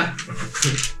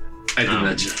 I do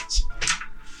not judge.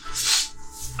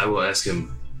 I will ask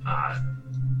him,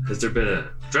 has there been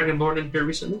a Dragonborn in here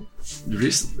recently?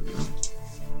 Recently, no?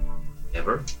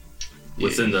 Ever? Yeah.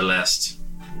 Within the last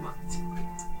month.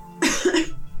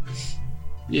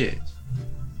 Yeah.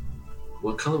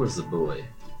 What color was the boy?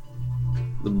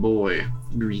 The boy,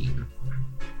 green.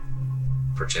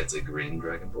 Perchance a green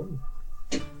Dragonborn?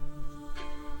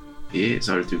 Yeah, it's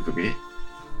hard to forget.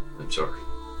 I'm sorry.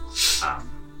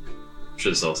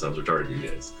 Sure this all sounds retarded to you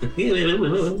guys.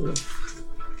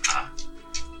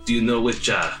 Do you know which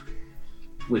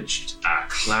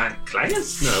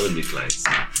clients? No, it wouldn't be clients.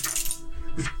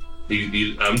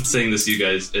 I'm saying this to you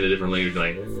guys in a different language.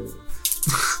 Like,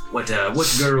 what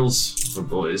girls or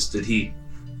boys did he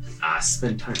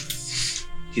spend time with?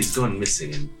 He's gone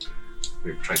missing, and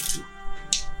we're trying to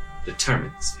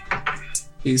determine this.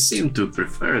 He seemed to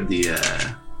prefer the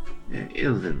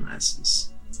Elven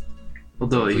lessons.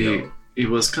 Although he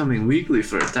was coming weekly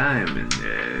for a time, and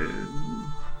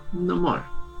no more.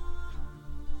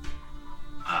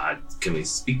 Can we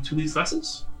speak to these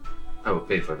lessons? I will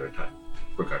pay for their time,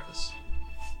 regardless.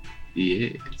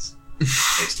 Yes.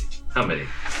 Tasty. How many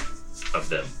of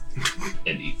them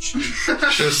in each? Should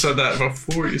have said that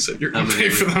before you said you're How going to many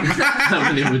pay for them. How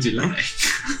many would you like?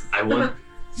 I want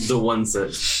the ones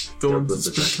that The work ones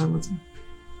that with the spend time with him.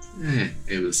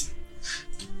 It was.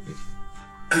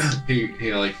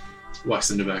 He like walks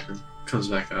into the back room, comes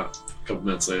back out a couple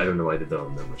minutes I later. don't know why I did that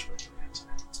one that much better.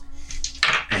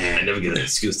 I never get an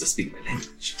excuse to speak my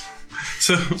language.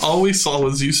 So all we saw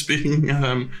was you speaking. We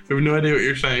have no idea what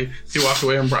you're saying. He walked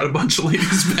away and brought a bunch of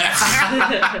ladies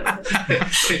back.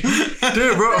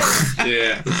 Dude, bro.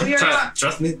 Yeah. We are not.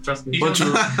 Trust me. Bunch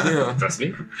of, yeah. Trust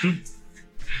me.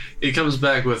 He comes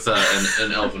back with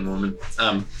an elven woman.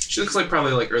 She looks like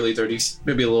probably like early 30s,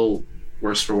 maybe a little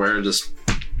worse for wear, just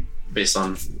based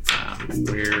on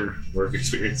where Work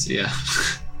experience. Yeah.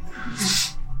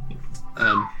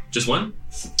 Just one?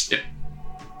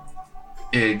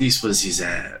 This was his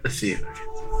favorite.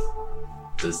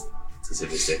 Does he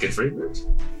have a second favorite?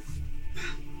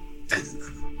 I don't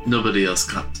know. Nobody else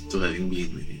got to having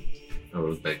been with him. I will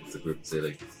look back with the group and say,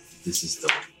 like, this is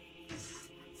the.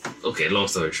 Okay, long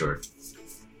story short,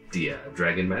 the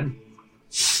Dragon Man,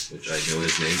 which I know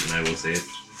his name and I will say it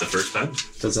the first time.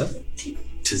 Does that?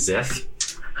 Tizeth.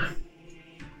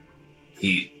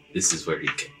 This is where he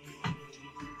came.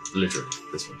 Literally,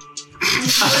 this one.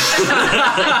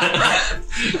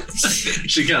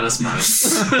 She kind of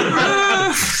smiles.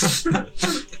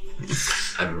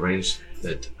 I've arranged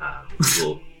that we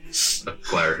will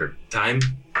acquire her time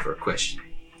for a question.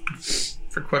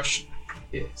 For question.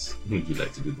 Yes. Would you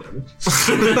like to do damage?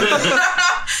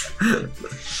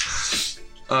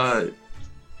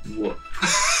 What?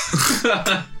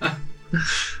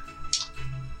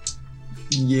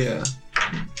 Yeah.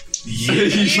 Yeah.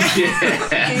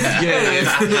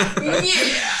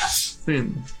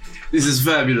 This is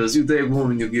fabulous. You take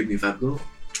one and you give me $5 gold.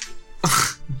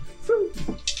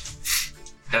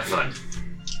 Have fun.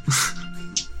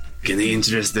 Can I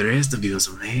interest the rest of you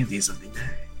some ladies of the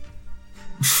night?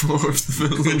 Fourth the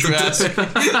middle Good of the Jurassic. day.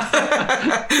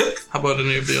 How about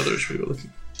any of the others we were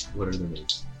looking? What are their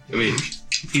names? I mean,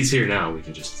 he's here now. We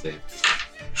can just say.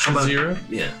 How about Zero?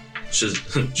 Yeah.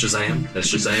 Shazam. That's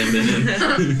Shazam in him.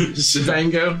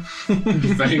 Vango.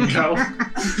 Vango.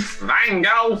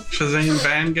 Vango. Shazam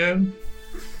Vango.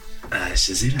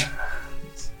 Shazira.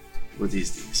 What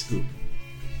is this? Who?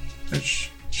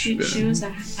 She was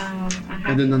a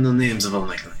I don't know the names of all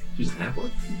my clients. She's an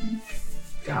half-orc.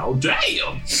 God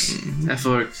damn.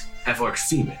 Half-orc. Half-orc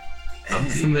female.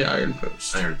 Of From the the Iron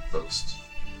Post. Iron Post.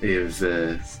 I have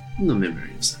no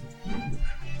memory of something.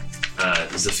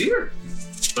 Zephyr.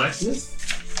 Blacksmith.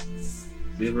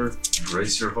 you ever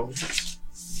raise your home?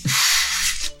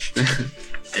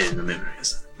 In the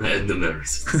memories. And the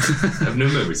memories. I have no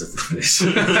memories of the place.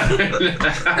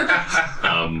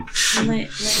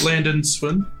 Landon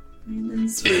Swin.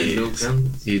 No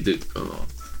gun. He did go off.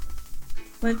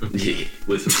 What? Yeah.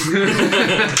 With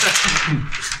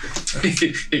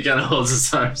He kind of holds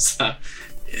his arms out.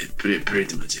 Yeah,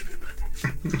 pretty much everybody.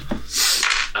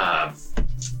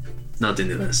 Nothing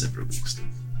that I said for weeks.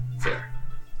 fair.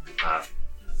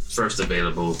 First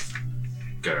available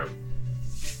girl.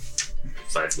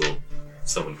 Sizable.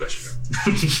 Someone question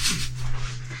her.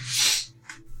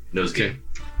 Nose Okay. game.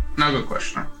 Now good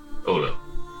questioner. Olo.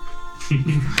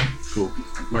 Cool.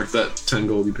 Mark that 10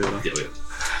 gold you paid off. Yeah,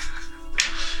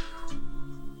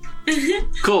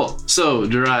 Cool. So,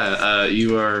 Jiraiya,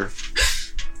 you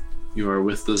are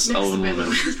with this Next elven to woman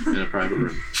me. in a private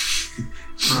room.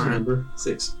 Alright. Number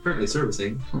 6. Currently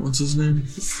servicing. What's his name?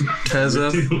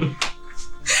 Tazeth.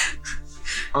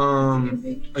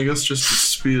 I guess just to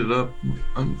speed it up,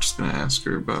 I'm just gonna ask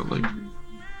her about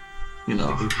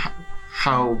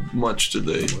how much did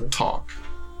they talk?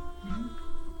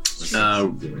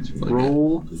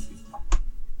 Roll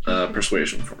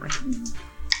persuasion for me.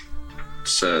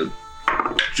 Just a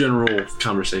general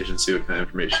conversation, see what kind of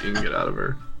information you can get out of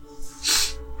her.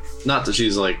 Not that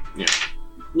she's low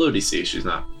DC, she's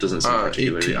not, doesn't seem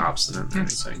particularly 18. obstinate or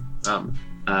anything.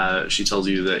 She tells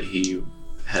you that he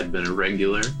had been a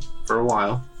regular for a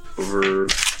while, over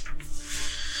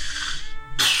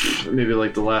maybe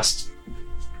the last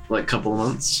couple of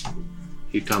months.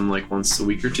 He'd come once a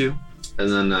week or two,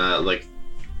 and then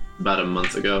about a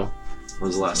month ago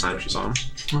was the last time she saw him.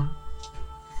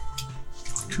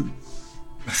 Cool.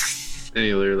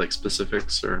 Any other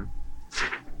specifics or?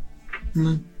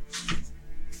 No.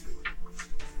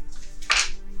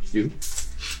 You?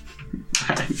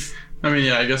 I mean,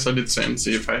 yeah, I guess I did say and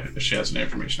see if she has any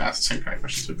information. Ask the same kind of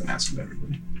questions we've been asking to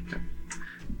everybody.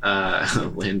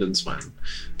 Landon Swin.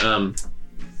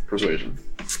 Persuasion.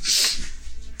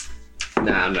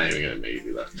 Nah, I'm not even gonna make you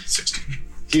do that. 16.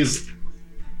 He's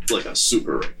a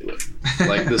super regular.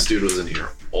 This dude was in here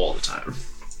all the time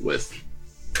with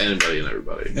anybody and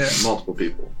everybody. Yeah. Multiple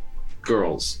people.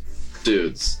 Girls.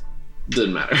 Dudes.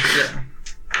 Didn't matter. Yeah.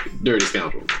 Dirty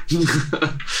scoundrel. He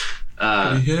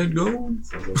had gold.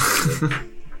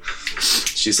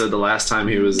 She said the last time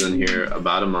he was in here,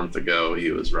 about a month ago,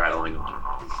 he was rattling on and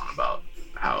on and on about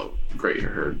how great he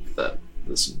heard that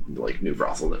this new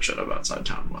brothel that shut up outside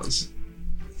town was.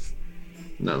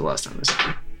 And that was the last time they saw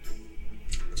him.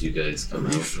 Do you guys come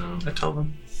out now? I tell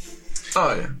them.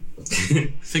 Oh yeah.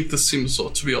 I think this seems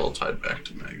to be all tied back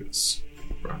to Magus'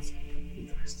 breath.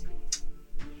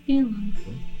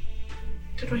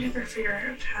 Did we ever figure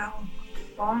out how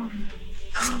long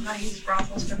Maggie's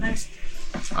brothel's been there?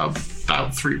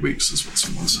 About 3 weeks is what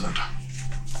someone said.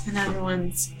 And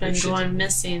everyone's been going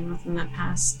missing within the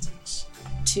past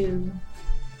 2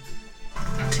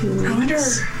 weeks. I wonder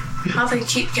how they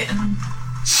keep getting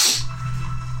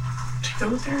to go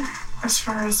there as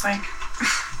far as I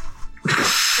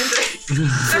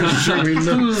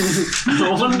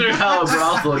wonder how a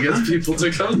brothel gets people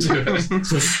to come to it.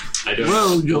 I don't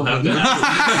Well, know. We'll have to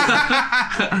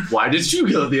ask. Why did you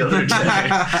go the other day?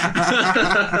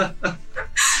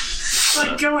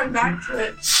 going back to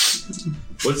it.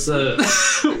 What's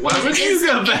Why would you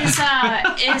go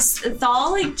back? Is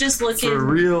Thal just looking For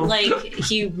real.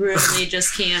 he really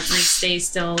just can't stay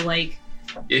still Yeah,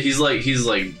 he's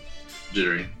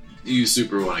jittery. You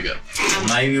super want to go.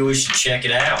 Maybe we should check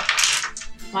it out.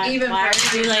 why Even are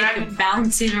for we dragon-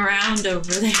 bouncing around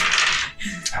over there?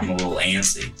 I'm a little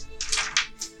antsy.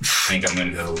 I think I'm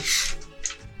gonna go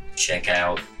check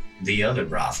out the other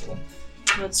brothel.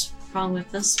 What's wrong with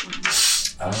this one?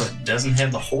 It doesn't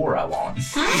have the whore I want.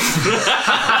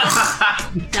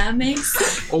 That makes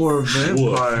sense. Or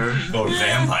vampire. Or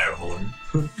vampire whore.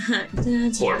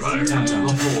 Hormire.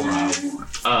 Whore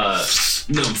I want.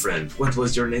 Gnome friend, what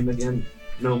was your name again?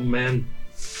 Gnome man?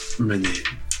 My name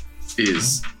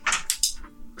is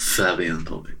Fabian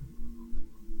Tobin.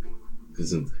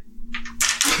 Isn't it?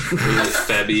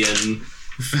 Fabian.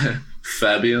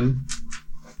 Fabian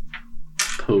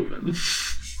Povin.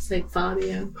 It's like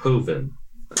Fabio. Hoven.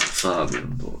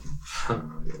 Fabian Povin.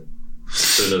 Fabian.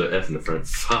 So another F in the front.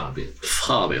 Fabian.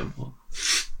 Fabian Povin.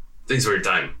 Thanks for your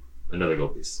time. Another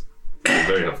gold piece.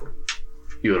 Very helpful.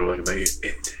 You are welcome back here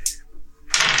any day.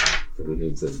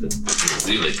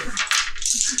 See you later.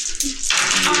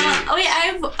 Oh yeah, I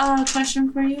have a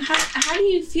question for you. How do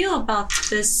you feel about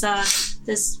this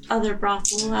other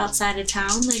brothel outside of town?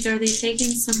 Are they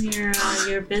taking some of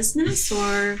your business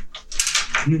or?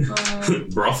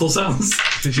 Brothel sounds.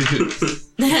 The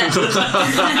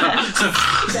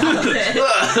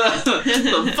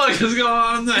fuck is going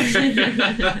on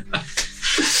there?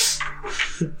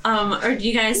 Or do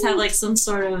you guys have like some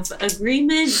sort of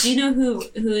agreement? Do you know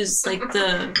who's like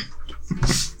the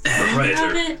Right.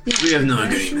 of it? Yeah. We have no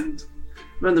agreement.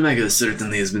 But the Mega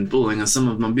certainly has been pulling on some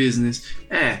of my business.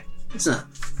 It's not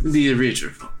the richer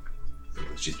folk.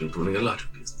 She's been pulling a lot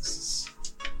of businesses.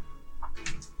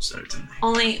 Certainly.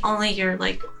 Only you're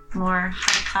like more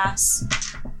high class.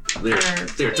 They're Or-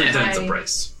 3 times the I-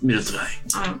 price. Middle high.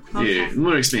 Oh, okay. Yeah,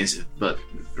 more expensive, but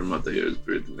from what I hear, it's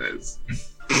pretty nice.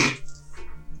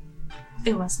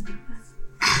 It wasn't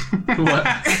that What?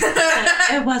 bad.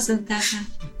 It wasn't that bad.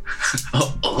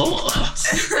 Oh.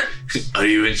 Are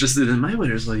you interested in my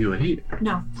wares while you are here?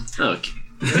 No. Okay.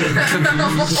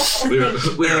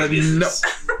 We're on business.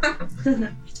 No.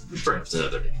 Perhaps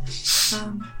another day.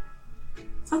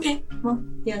 Okay. Well,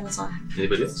 yeah, that's all I have.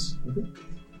 Anybody else?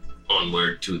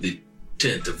 Onward to the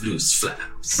tent of loose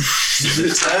flaps.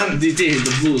 The day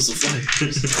the blues of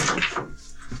flyers.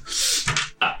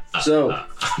 So,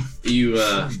 you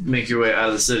make your way out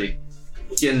of the city.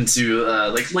 Get into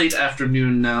like late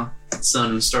afternoon now.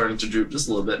 Sun starting to droop just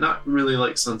a little bit. Not really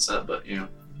like sunset, but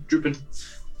drooping.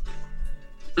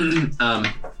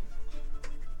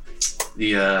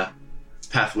 The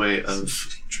pathway of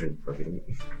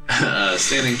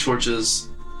standing torches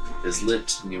is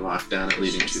lit, and you walk down it,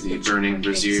 leading to the burning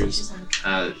braziers.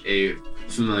 A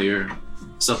familiar,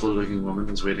 supple-looking woman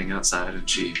is waiting outside, and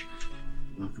she,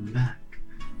 welcome back,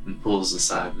 and pulls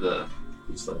aside the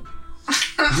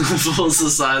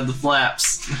flaps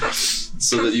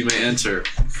so that you may enter.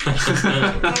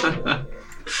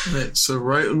 Right, so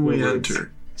right when we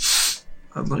enter,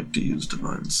 I'd like to use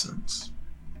Divine Sense.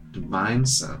 Divine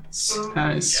Sense.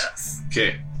 Nice. Yes.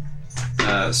 Okay.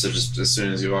 So just as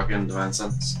soon as you walk in, Divine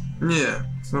Sense. Yeah,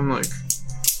 so I'm like,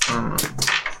 I don't know,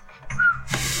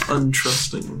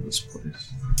 untrusting of this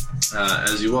place.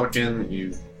 As you walk in,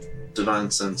 you Divine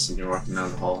Sense, and you're walking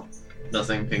down the hall.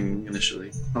 Nothing pinging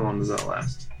initially. How long does that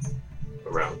last?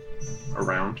 Around. A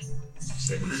round.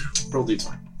 Roll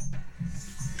d20.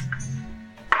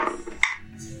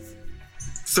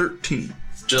 13.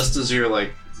 Just as you're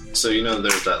like, so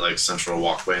there's that like central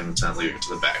walkway in the tent leading to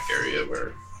the back area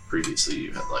where previously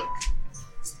you had like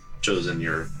chosen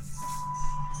your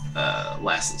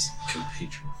lasses.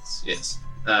 Compatriots. Yes.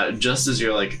 Just as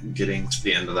you're like getting to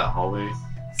the end of that hallway, you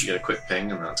get a quick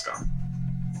ping and then it's gone.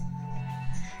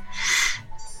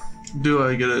 Do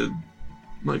I get a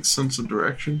sense of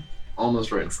direction?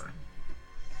 Almost right in front.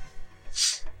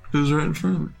 Who's right in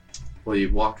front of me? Well, you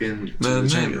walk in to Madam the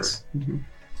chamber. Magus.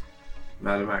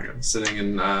 Madam Maga, sitting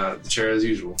in the chair as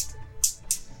usual.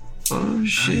 Oh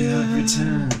shit! I have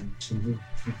returned.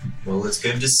 Well, it's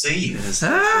good to see you. Yes,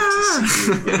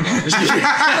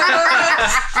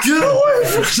 Get away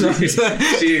from me!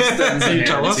 she extends Can a you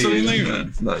tell hand us to you.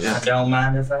 anything? Not I yet. don't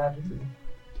mind if I do.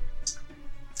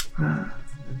 Have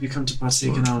you come to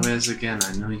partake in our wares again?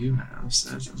 I know you have,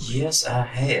 certainly. Yes, I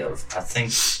have. I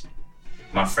think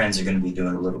my friends are going to be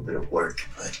doing a little bit of work,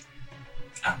 but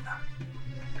I'm not.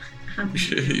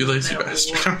 You lazy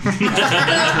bastard.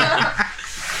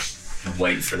 I'm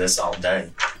waiting for this all day.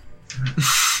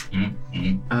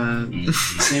 Same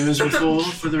as before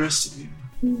for the rest of you.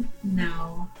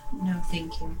 No,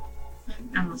 thank you.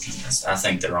 I'm okay. I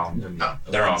think they're on.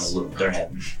 They're on a little. They're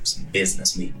having some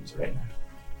business meetings right now.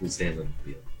 We stand on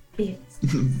the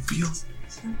field.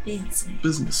 It's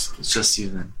Business. It's just you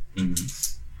then. Mm-hmm.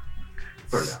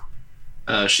 For now.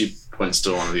 She points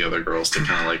to one of the other girls to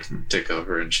kind of like take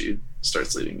over, and she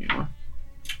starts leading you on.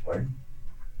 Word.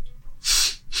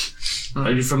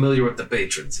 Are you familiar with the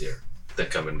patrons here that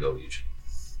come and go usually?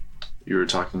 You were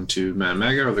talking to Madam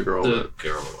Maga or the girl? The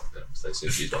girl walked up. So I assume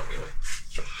she's walking away.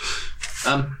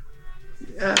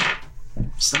 Yeah,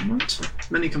 somewhat.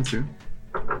 Many come through.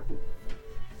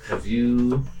 Have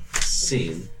you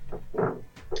seen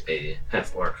a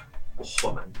half-orc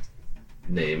woman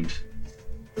named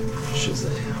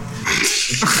Shazam?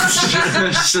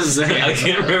 Shazam. I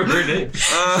can't remember her name.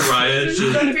 Raya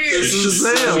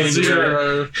Shazam.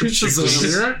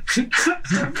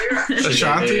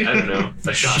 Ashanti? I don't know.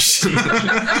 Ashanti.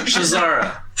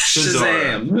 Shazara.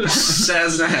 Shazam.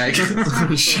 Shaznag.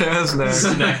 Shaznak.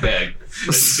 Snack bag.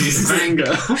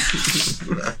 Manga.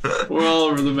 We're all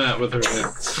over the map with her name.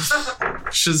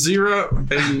 Shazira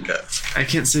Benga. I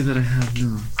can't say that I have,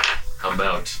 no. How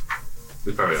about?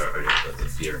 We probably already got the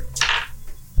fear.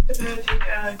 A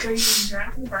green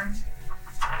dragonborn.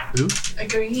 Who? A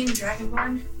green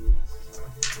dragonborn.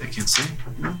 I can't say.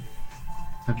 No.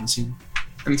 Haven't seen.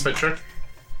 Insight check.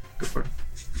 Go for it.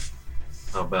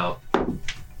 How about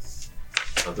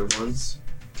other ones?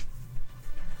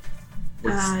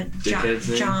 What's dickhead's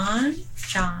name?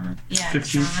 John, yeah,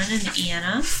 15. John and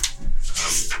Anna.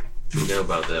 We know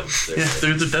about them. Yeah,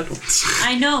 they're the dead ones.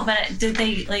 I know, but did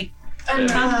they like And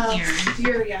come here?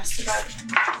 you already asked about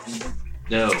him.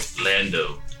 No,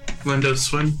 Lando. Linda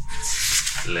Swin.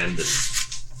 Landon.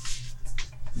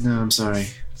 No, I'm sorry.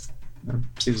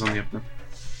 Seems on the up now.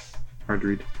 Hard to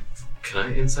read. Can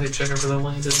I insight check over the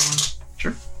Landon one?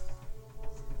 Sure.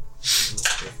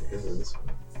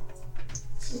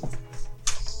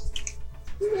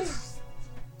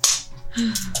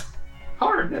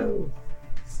 Hard no.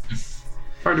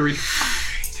 Hard to read.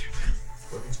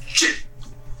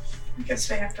 I guess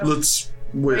we have to Let's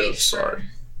wait outside.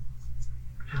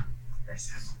 for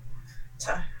Sam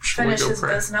to Should we finish go his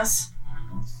pray? business.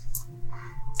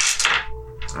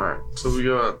 Alright, so we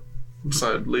go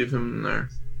outside, leave him in there.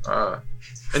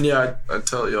 And yeah, I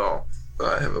tell y'all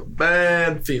that I have a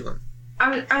bad feeling.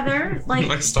 Are there Like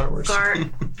like Star Wars. guards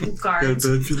Yeah, bad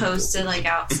feeling. posted like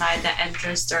outside the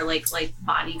entrance, or like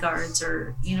bodyguards,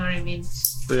 or you know what I mean,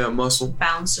 They have muscle.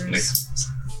 bouncers?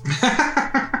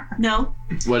 No.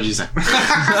 What did you say?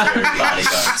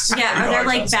 Bodyguards. Yeah, are there Guards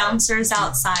like outside. bouncers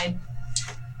outside?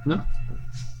 What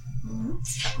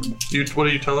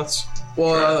do you tell us?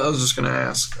 Well, I was just gonna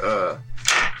ask.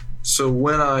 So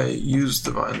when I use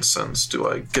Divine Sense, do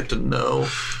I get to know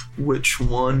which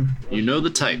one? You know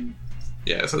the type.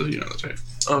 Yeah, it says you know the type.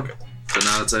 Okay. But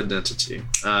not its identity.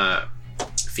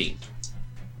 Fiend.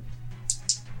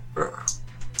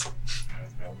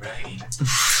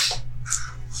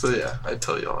 So yeah, I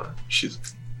tell y'all she's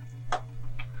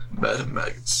bad at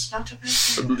maggots. Not to I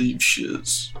mention. believe she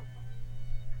is.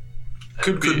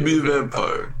 Could be a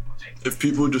vampire. If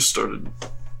people just started.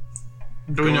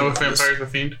 Do we know if Going like this. vampires are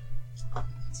fiend?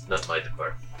 It's not my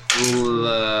department.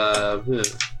 Well,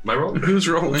 My role? Who's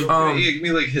rolling? Give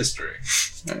me like history.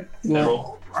 My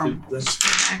role?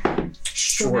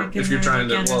 Sure. If you're trying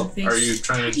to, well, are you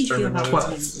trying to determine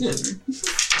what it is?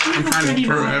 I'm trying to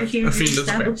determine if a fiend is a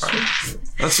vampire.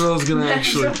 That's what I was gonna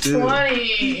actually do.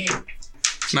 20.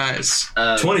 Nice.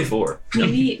 24.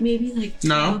 Maybe like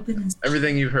No. open and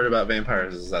Everything you've heard about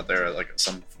vampires is that they're like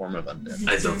some form of undead.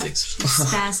 I don't think so.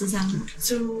 spasses out.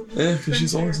 So. Yeah, because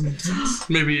she's always in the tent.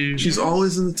 Maybe She's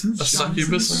always in the a tent.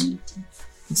 succubus.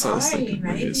 That's what I was thinking.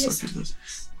 Right, Maybe a right. succubus.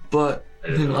 But I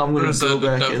don't know. I'm gonna Or is go that the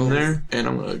back devil? in there and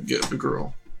I'm gonna get the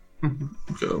girl.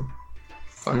 Go.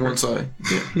 And once I,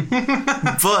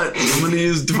 but I'm gonna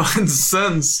use Divine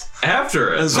Sense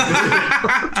After as it.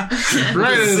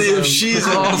 Right. to see if she's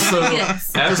also,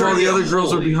 Yes. because all the other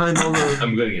girls are Holy. behind all the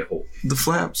I'm gonna get hold.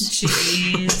 flaps.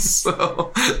 Jeez.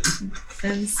 So,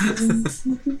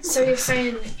 So you're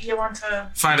saying you want to.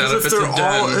 Find out if if it's they're a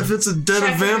all, den. if it's a den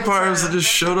Check of if it's vampires a- that just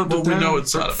showed up, Well, to we know town,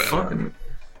 it's not a start vampire. fucking-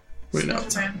 We know.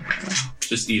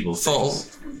 Just evil Saul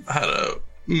things. had a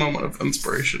moment of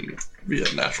inspiration via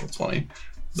natural 20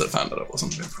 that found out it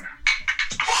wasn't a vampire.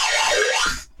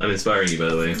 I'm inspiring you, by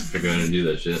the way, if you're going to do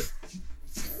that shit.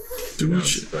 Do No, what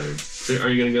shit. inspired. So are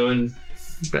you gonna go and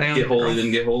Bang. get holy,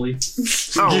 then get holy?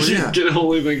 Oh yeah. Get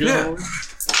holy, then get Yeah. holy.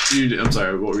 I'm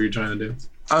sorry, what were you trying to do?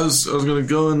 I was gonna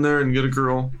go in there and get a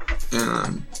girl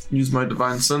and use my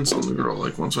Divine Sense on the girl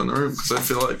like once we're in the room because I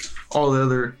feel like all the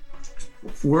other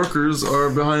workers are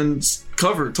behind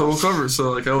cover, total cover,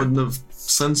 so like I wouldn't have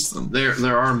sensed them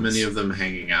There are many of them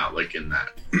hanging out like in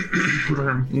that.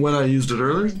 when I used it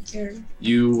earlier.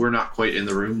 You were not quite in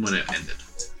the room when it ended.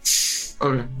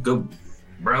 Okay, Go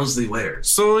browse the wares.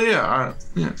 so yeah,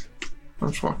 I'll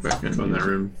just walk back in. Go in that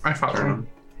room. I follow him.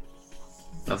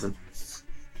 Nothing.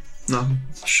 Nothing.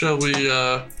 Shall we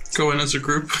go in as a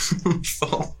group?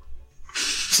 Saul.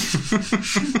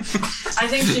 I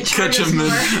think you Catch charge us him in.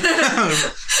 more.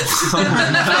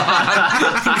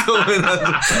 Go in as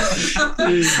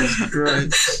Jesus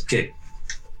Christ. Okay.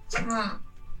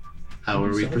 How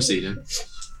are we proceeding?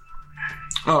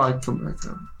 Oh, I come back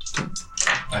up.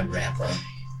 I'd wrap up.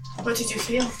 What did you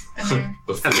feel in there?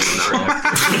 Before or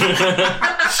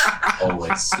after?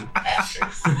 Always after.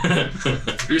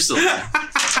 You're still there.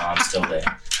 I'm still there.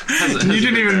 You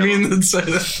didn't even mean to say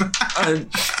that.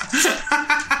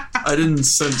 I didn't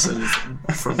sense anything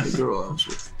from the girl I was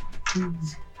with.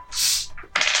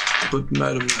 But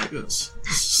Madam Magus,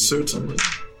 certainly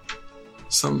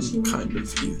some kind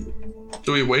of evil.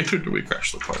 Do we wait or do we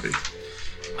crash the party?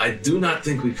 I do not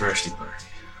think we crashed the party.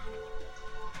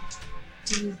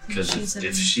 Because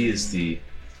if she is the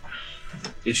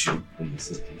issue in the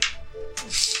city.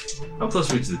 How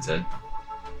close are we to the 10?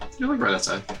 You're like right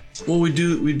outside. Well, we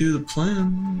do the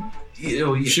plan.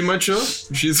 Yeah. She might show up.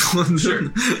 She's the one. Sure.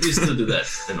 You still do that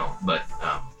and all, but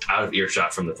out of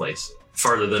earshot from the place.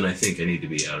 farther than I think I need to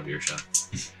be out of earshot.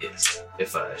 Yes.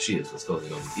 If she is what's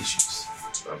causing all the issues,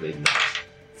 it's probably not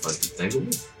fun to tangle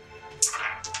with.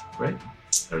 Right?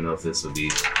 I don't know if this would be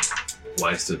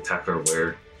wise to attack her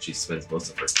where she spends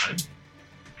most of her time.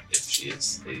 If she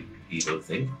is a evil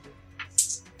thing.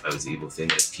 If I was the evil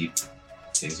thing, I'd keep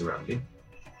things around me.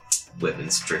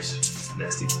 Weapons, tricks,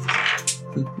 nasty.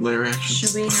 Layer action.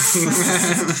 Should we have someone,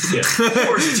 Yeah.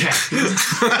 Horse attack.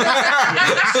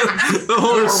 The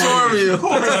horse swarm you.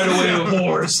 Right away with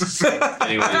horse.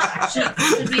 Anyways,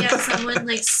 should we have someone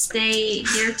like stay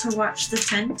here to watch the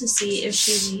tent to see if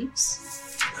she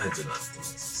leaves? I do not think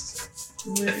it's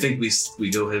necessary. I Where, think we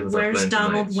go ahead with our where's plan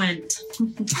Donald tonight.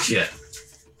 went? Yeah.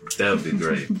 That would be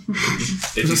great.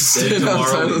 If you Just said stand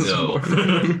outside tomorrow, of we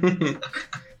the know.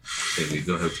 Okay, we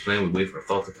go ahead with the plan. We wait for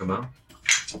Thal to come out.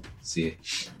 See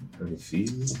how he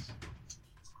feels.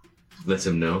 Let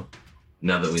him know.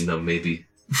 Now that we know, maybe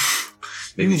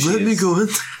You she let me is- go in.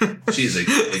 She is a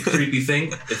creepy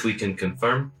thing. If we can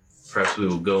confirm, perhaps we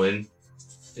will go in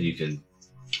and you can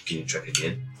check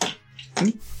again?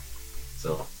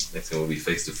 So next time we'll be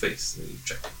face to face and you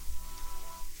check.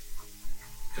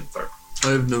 Confirm. I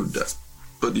have no doubt,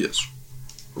 but yes,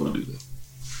 we'll do that.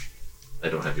 I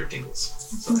don't have your tingles,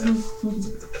 so I have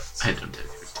the doubts. I don't have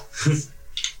it.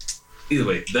 Either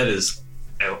way, that is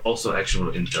also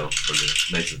actionable intel for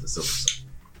the Knights of the Silver Sun,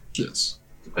 Yes.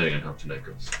 depending on how tonight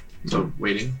goes. So,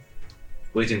 waiting.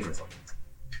 Waiting for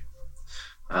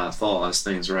Thal. Fall, as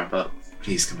things wrap up,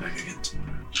 please come back again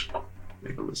tomorrow.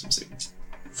 Make a wisdom saving.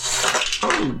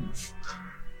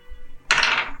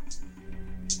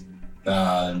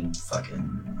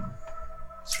 Fucking.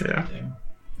 Yeah.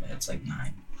 Yeah, it's like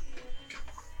 9.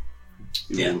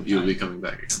 You'll be coming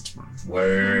back again tomorrow.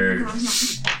 Word.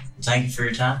 Thank you for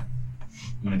your time.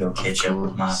 I'm gonna go catch up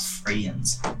with my course.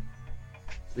 friends.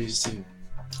 Please do.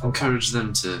 Encourage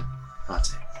them to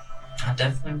partake. I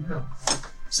definitely will.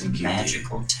 It's a Thank you.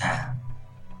 magical time.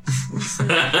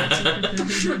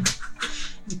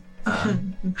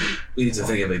 We need to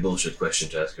think of a bullshit question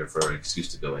to ask her for an excuse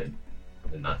to go in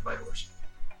and not by horse.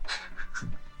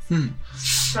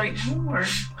 Right now or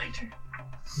later?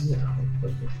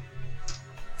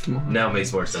 Come on. Now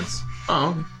makes more sense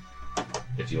Oh,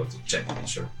 if you want to check and be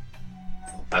sure.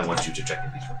 I want you to check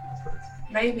and be sure.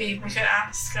 Maybe we could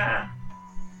ask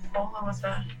Ola with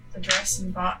the dress you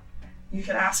bought. You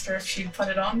could ask her if she'd put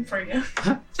it on for you.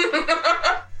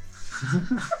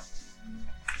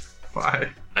 Why?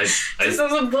 This is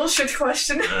a bullshit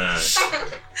question.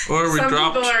 Or we Some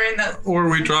dropped, people are in that. or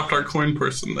we dropped our coin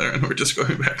purse in there, and we're just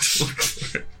going back to look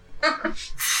for it.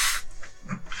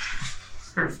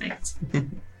 Perfect.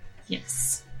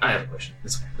 Yes. I have a question.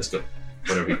 Let's go.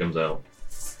 Whenever he comes out,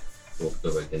 we'll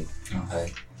go back in.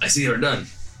 Okay. I see her done.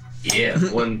 Yeah.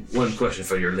 One question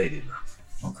for your lady love.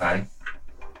 Okay.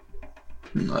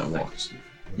 I walked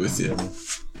with you.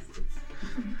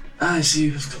 I see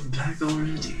you've come back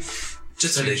already.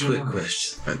 Just a quick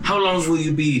question. How long will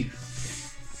you be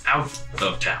out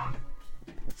of town?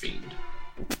 Fiend.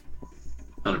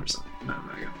 100%. No,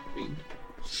 I got fiend.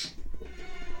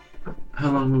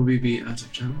 How long will we be out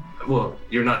of town? Well,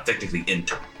 you're not technically in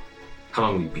town. How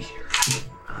long will you be here?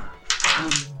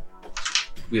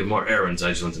 We have more errands. I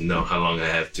just want to know how long I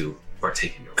have to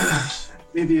partake in your orders.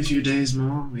 Maybe a few days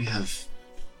more. We have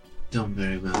done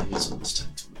very well using this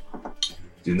time to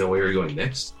Do you know where you're going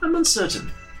next? I'm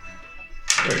uncertain.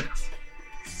 Fair enough.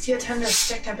 Do you tend to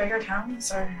stick to bigger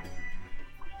towns or?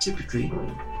 Typically,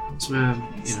 it's where,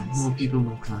 more people,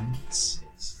 more clients.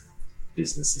 Yes.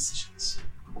 Business decisions.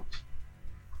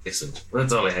 Excellent. Well,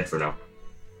 that's all I had for now.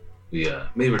 We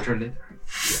may return later.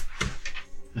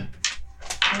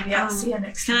 Maybe I'll see you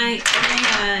next Can time.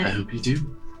 I I hope you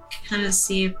do. kind of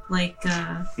see if, like,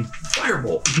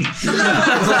 Fireball.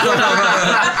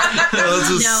 Let's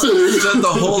just set the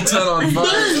whole tent on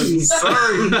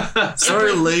fire.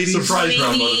 Sorry, ladies. Surprise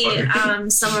round, maybe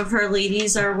motherfucker. some of her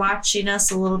ladies are watching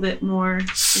us a little bit more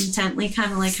intently,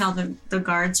 kind of like how the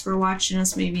guards were watching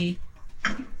us. Maybe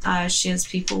she has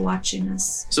people watching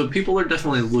us. So people are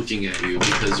definitely looking at you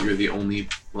because you're the only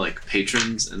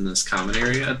patrons in this common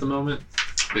area at the moment.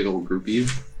 Big old group of you.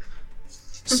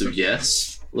 So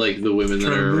yes, the women that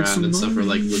Trying to are make around some and stuff are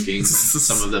money. looking.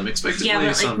 Some of them expectantly. Yeah,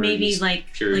 but some are maybe just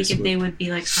like curious if about- they would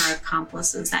be like her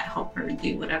accomplices that help her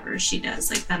do whatever she does,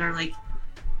 like that are like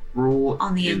roll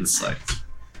on the insight.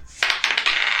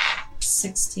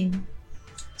 16.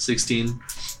 16.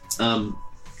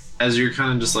 As you're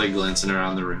kind of just glancing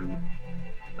around the room,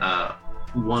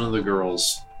 one of the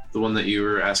girls, the one that you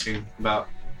were asking about,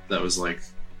 that was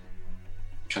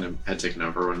kind of had taken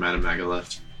over when Madame Maga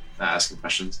left, asking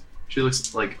questions. She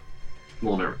looks a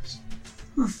little nervous.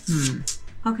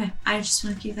 Okay, I just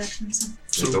want to keep that to myself.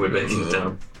 So we're back in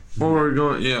town. Or we're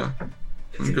going, yeah.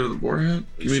 We're gonna go to the Boarhead?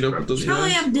 Meet up with those Probably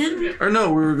guys? have dinner. Or no,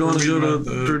 we were going to go to About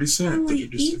the- Dirty Sack. Probably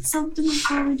eat something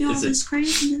before we do all Is it- this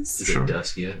craziness. Is Sure. it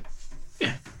dusk yet?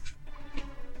 Yeah.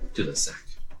 To the sack.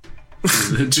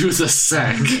 To the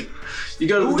sack. You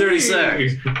go to the dirty sack.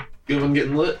 Gilvin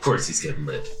getting lit? Of course he's getting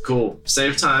lit. Cool.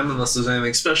 Save time unless there's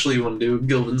anything special you want to do.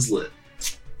 Gilvin's lit.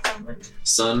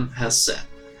 Sun has set.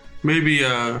 Maybe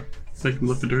make him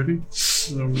look dirty.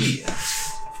 Yeah.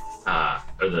 Are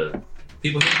the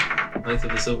people here Knights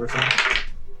of the Silver Sun?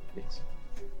 Yes.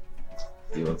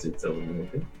 Do you want to tell them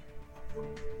anything?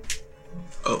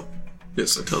 Oh,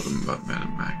 yes, I tell them about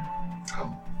Madame Mag.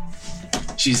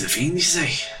 She's a fiend, you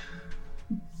say?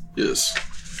 Yes.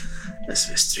 That's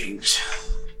very strange.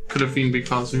 Could a fiend be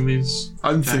causing these?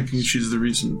 I'm attacks? thinking she's the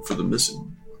reason for the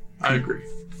missing. I agree.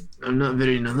 I'm not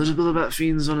very knowledgeable about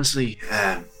fiends, honestly.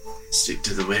 Stick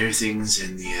to the wear things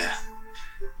and the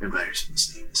vampires and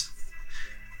things.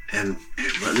 And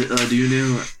what little I do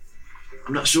know,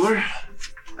 I'm not sure.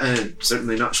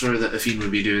 Certainly not sure that a fiend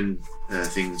would be doing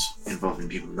things involving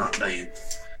people not dying.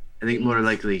 I think more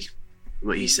likely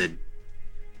what he said,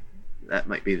 that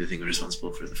might be the thing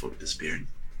responsible for the folk disappearing.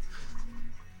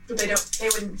 But they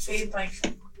wouldn't fade like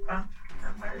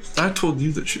vampires. I told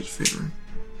you that she was favoring.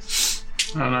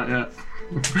 Oh, not yet.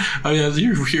 Oh yeah,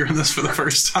 you're hearing this for the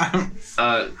first time.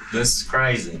 This is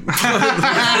crazy. By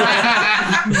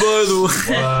the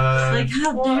way. What? Like,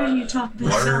 how dare you talk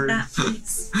about Word. that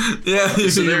place? Yeah,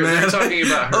 So you're they're mad. talking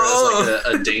about her as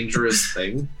like a dangerous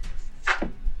thing.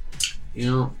 You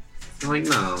know, like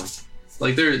no,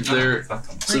 like they're Fuck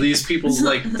 'em. so these people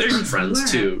like they're your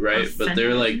friends too, right? But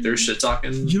they're shit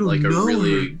talking You don't like a know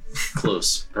really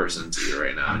close person to you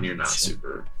right now, and you're not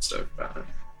super stoked about it.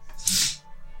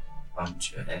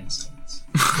 Bunch of assholes.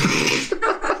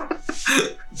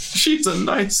 She's a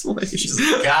nice lady. She's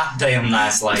a goddamn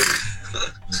nice lady.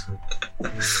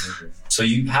 So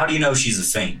how do you know she's a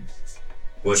fiend?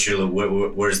 Where's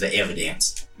the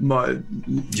evidence? My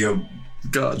Your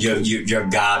God. your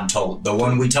God told the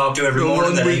one we talk to every The morning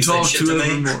one that we ain't said talk shit to to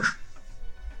every me. morning.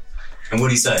 And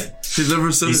what'd he say? He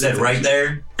never said He said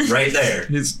anything. right there.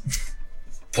 He's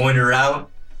Pointed her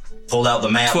out, pulled out the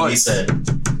map, and he Twice. said,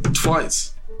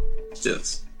 twice.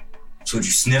 Yes. "So would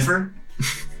you sniff her?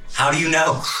 How do you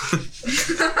know?"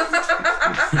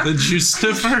 Did you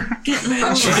sniff her? Getting a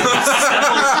little,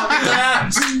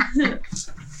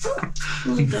 Times.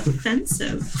 little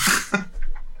defensive.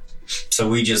 So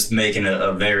we just making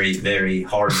a very, very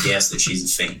hard guess that she's a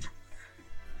fiend.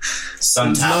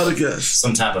 Some It's not a type, guess.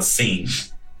 some type of fiend.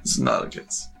 It's not a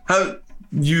guess. How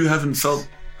you haven't felt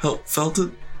it?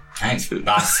 I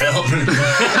felt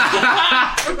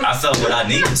I felt what I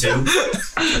needed to.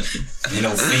 You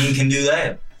know, fiend can do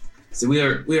that. So we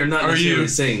are not Are necessarily you-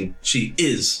 saying she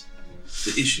is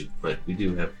the issue, but we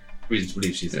do have reason to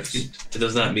believe she's Yes. a fiend. It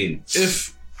does not mean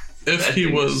If Bad he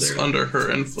thing was necessarily. under her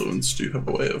influence, do you have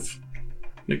a way of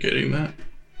negating that?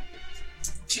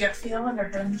 Do you feel under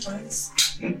her influence?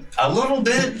 A little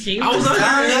bit. She I was under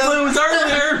her influence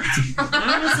earlier.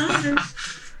 I was under.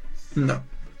 No.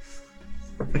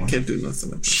 I can't do nothing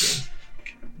about it.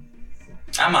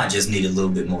 I might just need a little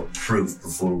bit more proof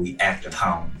before we act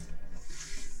upon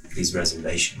these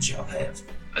reservations y'all have.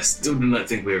 I still do not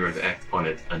think we are going to act upon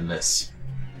it unless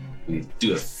we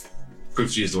do have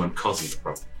proof she is the one causing the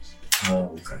problem.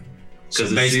 Oh, okay. So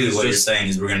 'Cause if basically she's what you're just- saying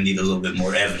is we're going to need a little bit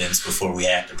more evidence before we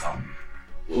act upon it.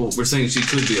 Well, we're saying she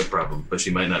could be a problem, but she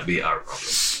might not be our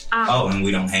problem. Oh, and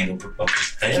we don't handle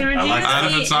proposals. Can we I like that.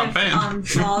 If it's not banned.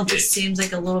 Paul just seems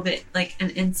like a little bit like an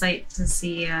insight to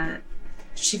see.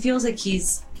 She feels like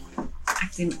he's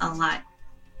acting a lot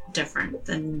different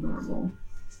than normal.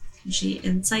 Can she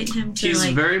insight him to He's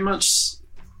like very much.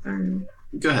 or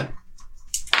Go ahead.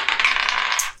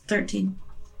 13?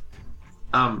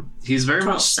 He's very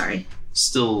 12, much sorry.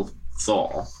 still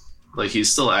Thal. Like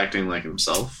he's still acting like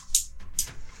himself.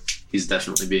 He's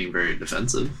definitely being very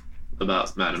defensive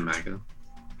about Madame Maga.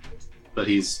 But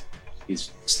he's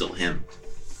still him.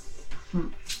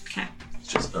 Okay.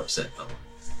 Just upset fellow.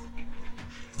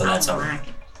 But that's I'll all right. whack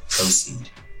it. Proceed.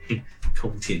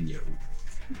 Continue.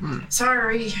 So are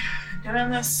we doing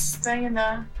this thing in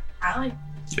the alley?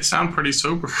 You sound pretty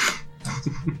sober.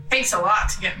 Takes a lot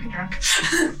to get me drunk.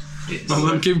 Yes. Well,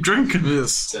 then keep drinking.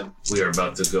 Yes. We are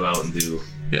about to go out and do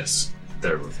Yes.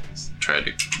 terrible things. Try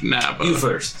to nab You a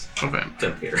first. vamp.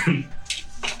 Come here.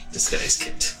 Disguise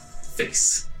kit.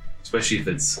 Face. Especially if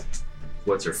it's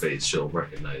what's her face, she'll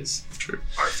recognize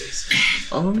our face.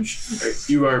 Oh, shit.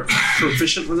 You are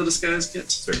proficient with a disguise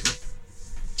kit? Certainly.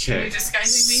 Are you Okay.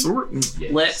 disguising me? Sorting.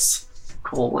 Yes. Let's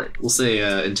We'll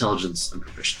say intelligence and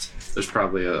proficiency. There's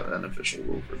probably an official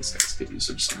rule for this guy's kid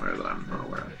usage somewhere that I'm not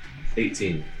aware of.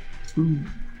 18.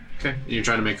 Okay. And you're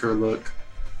trying to make her look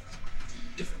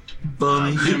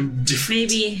Bunny.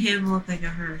 Maybe him look like a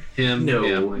her. him. No.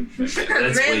 Yeah.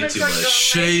 That's way too much.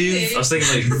 Shave. I was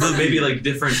thinking like maybe like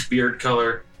different beard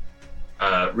color,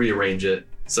 rearrange it,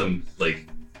 some like,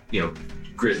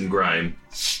 grit and grime.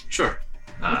 Sure.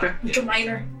 Okay. Like a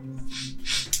minor.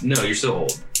 No, you're still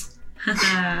old.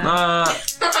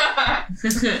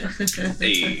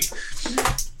 Hey.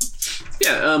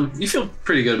 Yeah. You feel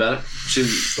pretty good about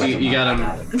it. You got him.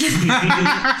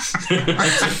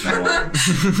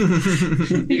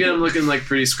 You got him looking like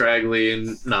pretty scraggly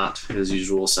and not his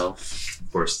usual self.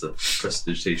 Of course, the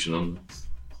prestidigitation on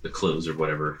the clothes or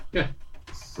whatever. Yeah.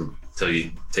 Tell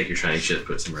you take your shiny shit,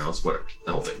 put it somewhere else. Whatever.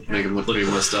 The whole thing. Make him look pretty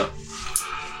messed up.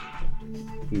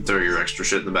 And throw your extra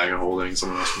shit in the bag of holding.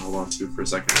 Someone else can hold on to for a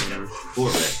second or whatever.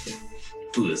 Format.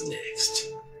 Who is next?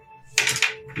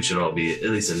 We should all be at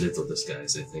least a little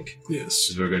disguised, I think. Yes.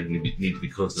 Because we're going to need to be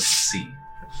close enough to see.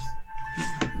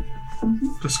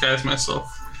 Disguise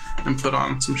myself and put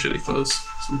on some shitty clothes.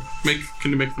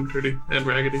 Can you make them dirty and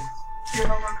raggedy? Your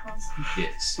homework clothes.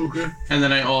 Yes. Okay. And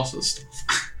then I also stealth.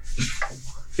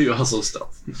 You also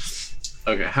stealth.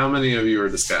 Okay, how many of you are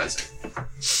disguising?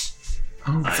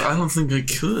 I don't think I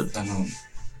could. I don't.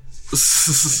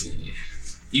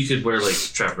 You could wear like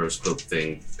trapper's cloak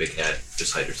thing, big hat,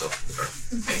 just hide yourself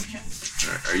in the dark. Okay, yeah.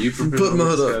 Alright, are you Put proficient my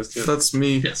with hood up. disguise too? That's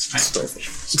me. Yes. Stealth.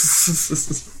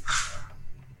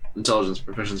 Intelligence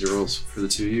proficiency rolls for the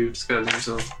two of you disguising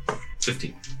yourself.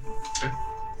 15.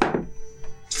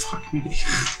 Fuck me.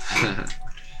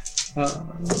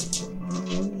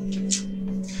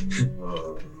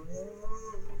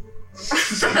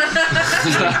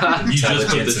 You just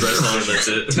put the dress on and that's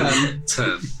it.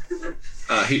 10.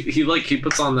 He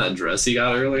puts on that dress he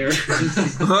got earlier,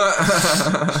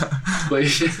 but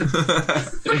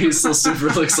he still super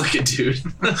looks like a dude.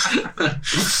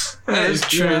 That's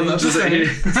true. Just like,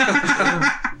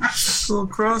 Little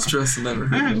cross dressing never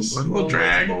hurt Just a nobody. little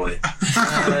drag. Boy.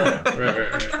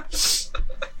 right.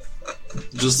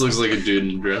 Just looks like a dude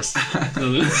in a dress.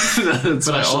 That's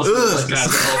But I also Ugh.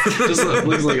 just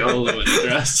looks like Olu in a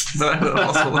dress. But I would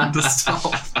also like to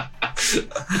stealth.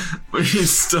 Were you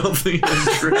stealthing in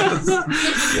dress?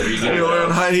 Yeah, You're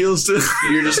wearing high heels too?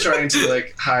 You're just trying to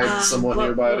like hide somewhat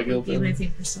nearby to What would be Gilpin. my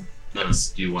thing for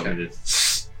stealth? Do you want me to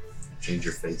change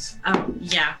your face? Oh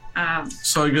yeah.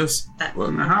 So I guess, That. what,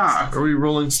 Aha. are we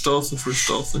rolling stealth if we're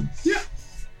stealthing?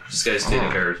 This guy's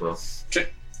taking care as well.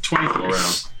 23. All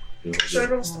around. Would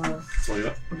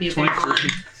be a big 23. one.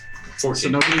 14. So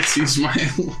nobody sees my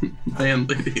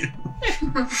landlady.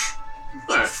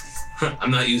 Alright. I'm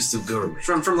not used to government.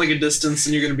 From like a distance,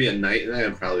 and you're gonna be at night.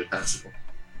 That'd probably be passable.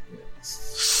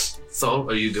 Thal,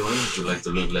 are you going? Would you like to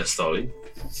look less thally?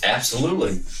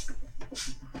 Absolutely.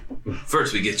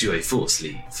 First, we get you a full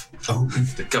sleeve Oh.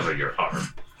 to cover your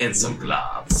arm and some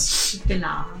gloves.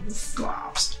 Gloves.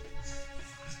 Globs.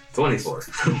 24.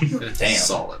 Damn.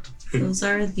 Solid. Those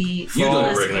are the. You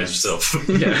don't fullest recognize gloves.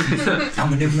 yourself. Yeah.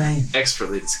 I'm a new man.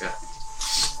 Expertly disguised.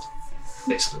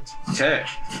 Excellent. Okay.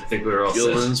 I think we're all set.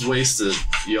 Gilvin's wasted.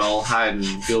 Y'all hiding.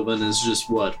 Gilvin is just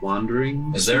what,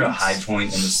 wandering? Is there a high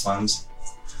point in the slums?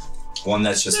 One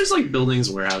that's just There's like buildings,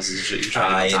 warehouses, and shit. You're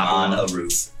I trying to am top on them. a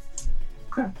roof.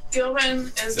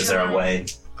 Gilvin is Is there a gonna- way?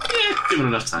 Yeah, give him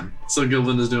enough time. So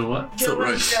Gilvin is doing what?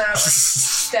 Gilvin's gonna like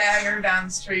stagger down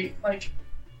the street, like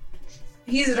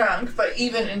he's drunk, but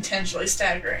even intentionally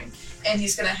staggering, and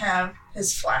he's gonna have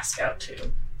his flask out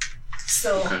too.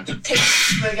 Still Okay. take a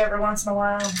swig every once in a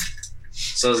while.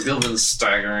 So as Gilvin's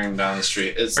staggering down the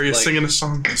street, it's Are you like singing a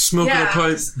song? Smoking a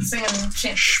pipe. Singing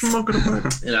shanties. Smoking a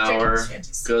pipe. an hour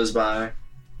Shanties. goes by.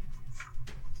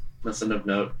 Nothing of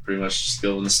note. Pretty much just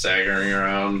Gilvin staggering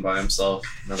around by himself.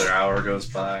 Another hour goes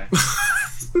by.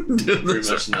 Pretty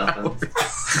much nothing.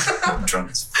 I'm drunk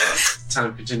as fuck.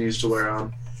 Time continues to wear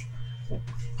on.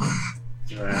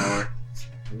 Another hour.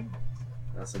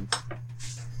 Nothing.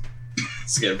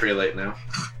 It's getting pretty late now.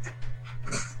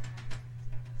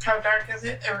 How dark is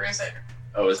it, or is it?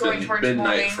 Oh, it's Going been towards midnight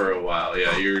morning. for a while.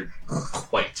 Yeah, you're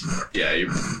quite. Yeah,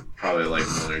 you're probably like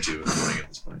 1 or 2 in the morning at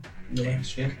this point. Damn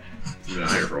shit. You've been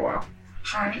out here for a while.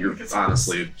 Alright, You're because-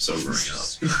 honestly sobering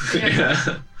up. Yeah.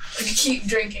 Yeah. Like, keep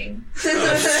drinking.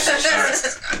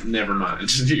 Alright, never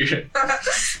mind. You're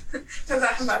Because I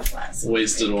have my flask.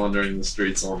 wasted wandering the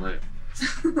streets all night.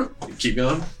 You keep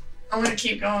going? I'm gonna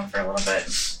keep going for a little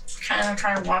bit. Kind of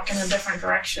try and walk in a different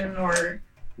direction, or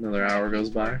Another hour goes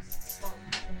by.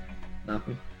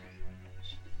 Nothing.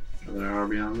 Another hour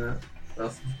beyond that.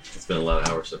 Nothing. It's been a lot of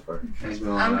hours so far. It's been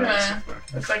a lot I'm of hours so gonna far.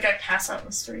 look like I pass out in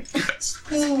the street.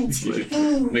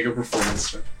 Make a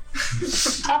performance check.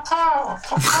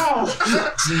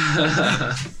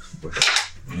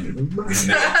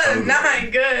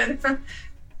 Not good.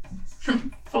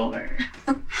 4.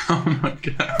 Oh my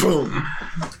god. Boom.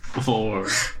 4.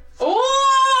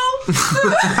 Oh!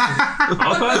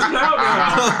 I'll pass it out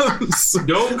now.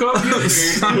 Don't come get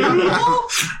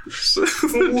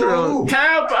me.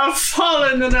 Help! I'm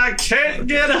falling and I can't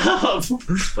get up.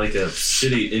 Like a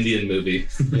shitty Indian movie.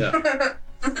 Yeah.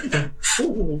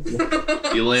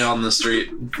 You lay on the street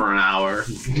for an hour.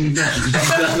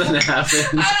 Nothing happens.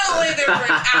 I don't lay there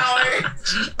for an hour.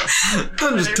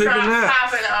 Then just Lay take there a for nap.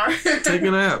 half an hour. Take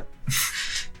a nap.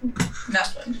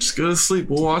 Nothing. Just go to sleep.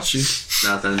 We'll watch you.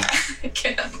 Nothing. I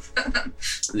can't.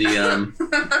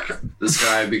 The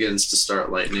sky begins to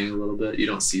start lightening a little bit. You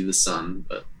don't see the sun,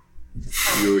 but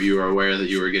you are aware that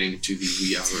you are getting to the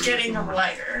wee hours. of Getting the morning.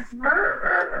 lighter.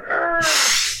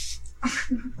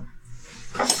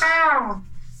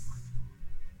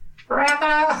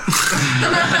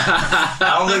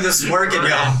 I don't think this is working, y'all.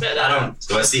 I don't.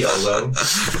 Do I see Olo?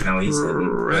 No, he's.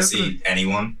 Do I see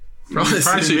anyone? Probably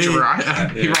see me.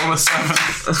 Jiraiya. He rolled a 7.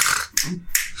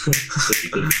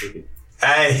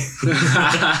 Hey,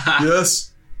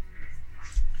 Yes.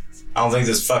 I don't think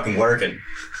this is fucking working.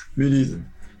 Me neither.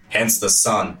 Hence the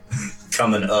sun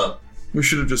coming up. We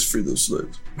should have just freed those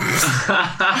slaves.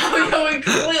 Oh, we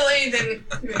completely didn't.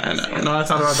 I know. No, I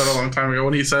thought about that a long time ago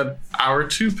when he said hour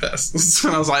 2 passed.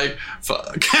 And I was like,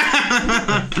 fuck.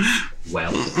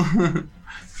 Well,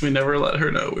 We never let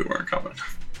her know we weren't coming.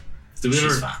 did we She's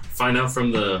ever fine. find out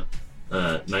from the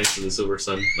Knights of the Silver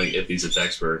Sun, like if these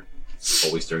attacks were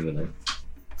always during the night?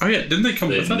 Oh yeah, didn't they come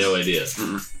They with had us? no idea.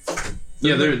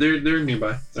 Yeah, they're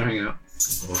nearby. They're hanging out.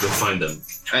 We'll go find them.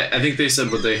 I think they said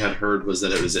what they had heard was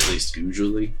that it was at least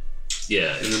usually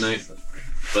Yeah, in the night,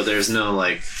 but there's no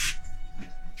like.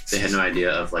 They had no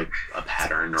idea of like a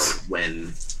pattern or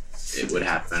when it would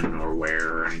happen or where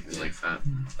or anything like that.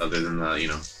 Other than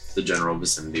the general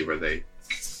vicinity where they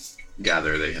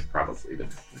gather, they had probably been.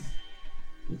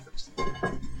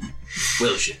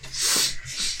 well, shit.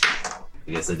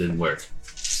 I guess that didn't work.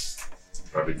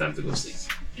 Probably time to go sleep.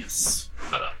 Yes.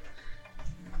 But I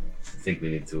think we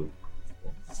need to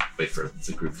wait for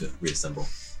the group to reassemble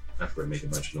after we make a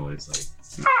bunch of noise. Like,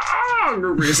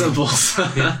 Reassembles.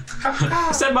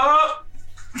 step up!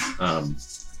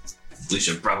 We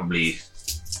should probably,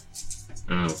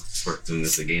 I don't know if we're doing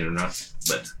this again or not,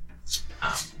 but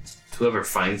whoever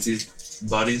finds these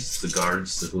bodies, the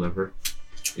guards, the whoever,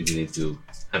 we need to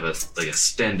have a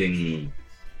standing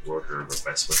order,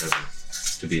 request, whatever,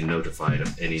 to be notified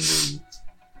of any new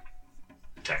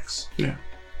attacks. Yeah.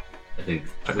 I think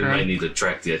we Okay. might need to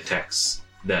track the attacks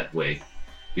that way,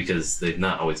 because they've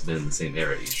not always been in the same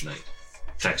area each night.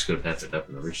 Attacks could have happened up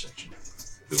in the ridge section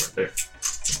if we weren't there.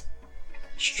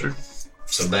 Sure.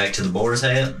 So back to the boar's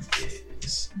head.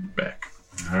 Yes. Back.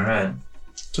 All right.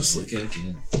 To sleep.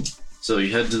 Again. So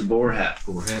you head to the Boar Hat,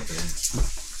 What happened?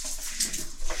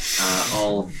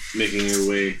 all making your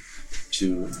way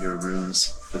to your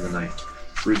rooms for the night.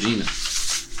 Regina,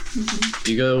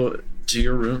 you go to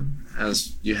your room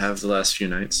as you have the last few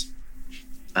nights.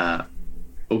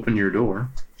 Open your door,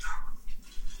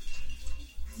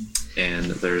 and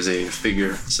there's a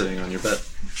figure sitting on your bed.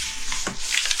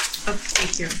 A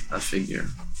figure. A figure.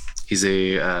 He's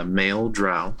a male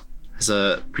drow. Has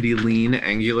a pretty lean,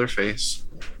 angular face,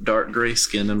 dark gray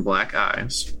skin and black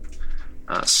eyes.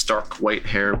 Stark white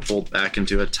hair pulled back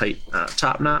into a tight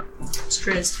top knot.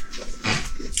 Striz.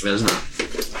 It is not.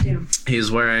 Damn. He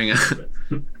is wearing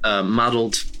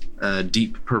mottled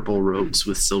deep purple robes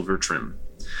with silver trim.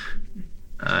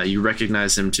 You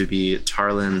recognize him to be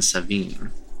Tarlin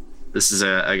Savine. This is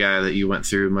a guy that you went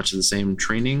through much of the same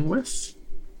training with,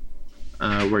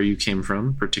 where you came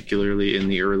from, particularly in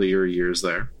the earlier years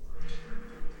there.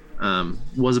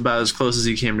 Was about as close as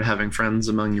he came to having friends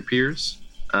among your peers.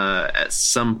 At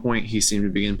some point, he seemed to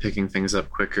begin picking things up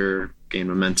quicker, gain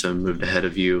momentum, moved ahead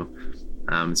of you.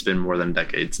 It's been more than a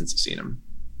decade since you've seen him.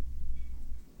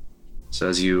 So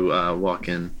as you walk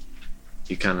in,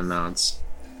 he kind of nods.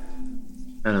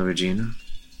 Hello, Regina.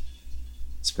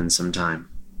 It's been some time.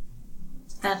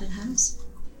 That it has.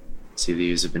 See, the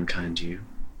years have been kind to you.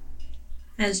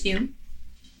 As you.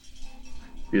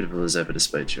 Beautiful as ever,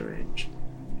 despite your age.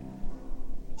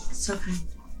 So kind.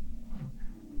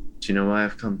 Do you know why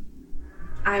I've come?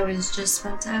 I was just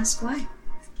about to ask why.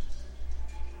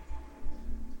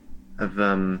 I've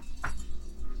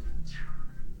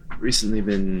recently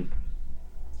been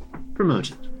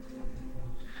promoted.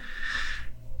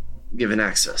 given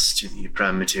access to the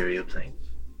prime material plane.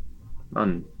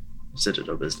 On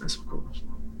Citadel business, of course.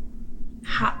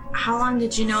 How long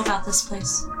did you know about this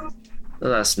place? The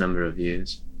last number of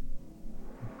years.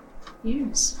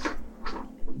 Years.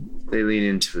 They lean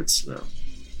into it slow.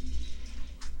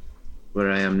 Where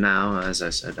I am now, as I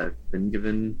said, I've been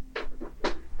given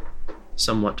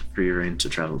somewhat free rein to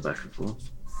travel back and forth.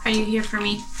 Are you here for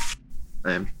me?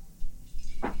 I am.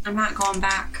 I'm not going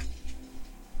back.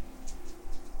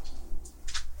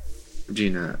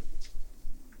 Regina.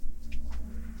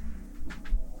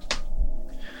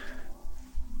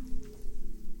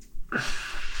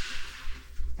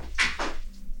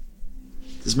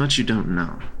 There's much you don't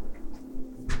know.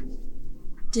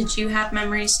 Did you have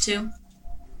memories too?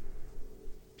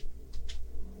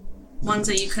 Ones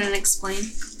that you couldn't explain?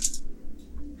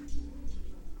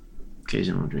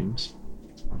 Occasional dreams.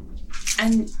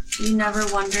 And you never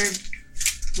wondered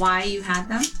why you had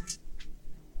them?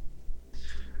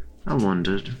 I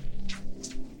wondered.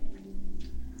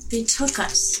 They took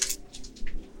us.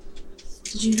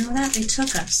 Did you know that? They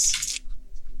took us.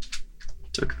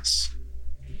 Took us.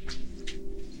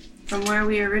 From where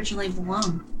we originally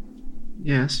belonged.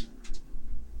 Yes.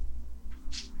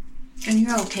 And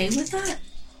you're okay with that?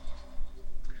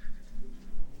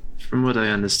 From what I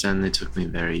understand, they took me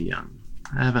very young.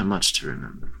 I haven't much to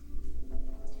remember.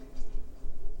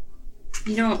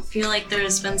 You don't feel like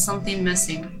there's been something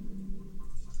missing?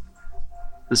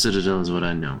 The Citadel is what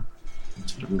I know.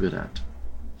 That's what I'm good at.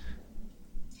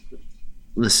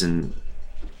 Listen.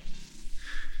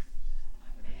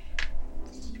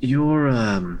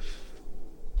 Your,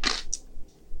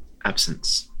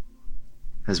 absence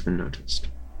has been noticed.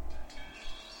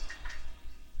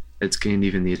 It's gained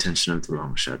even the attention of the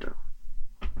Long Shadow.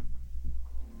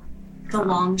 The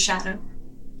Long Shadow?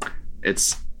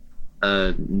 It's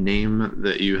a name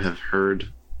that you have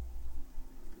heard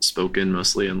spoken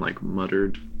mostly in like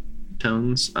muttered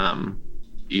tones,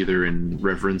 either in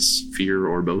reverence, fear,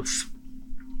 or both.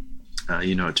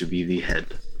 You know it to be the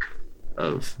head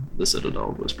of the Citadel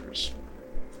of Whispers.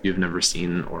 You've never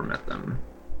seen or met them,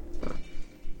 but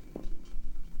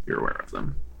you're aware of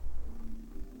them.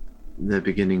 They're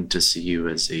beginning to see you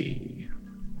as a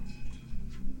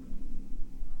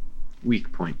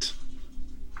weak point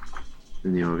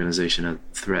in the organization, a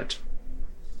threat.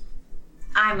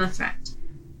 I'm a threat.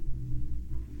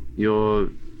 You're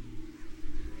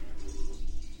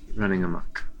running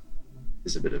amok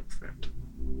is a bit of a threat.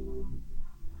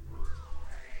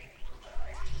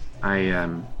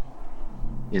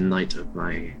 In light of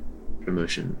my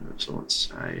promotion of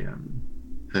sorts, I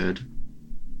heard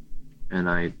and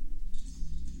I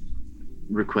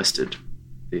requested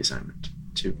the assignment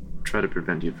to try to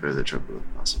prevent you further trouble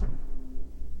if possible.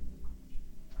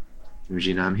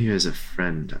 Regina, I'm here as a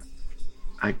friend.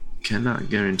 I cannot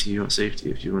guarantee your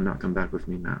safety if you will not come back with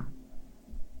me now.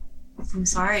 I'm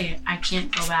sorry, I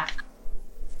can't go back.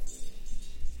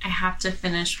 I have to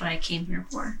finish what I came here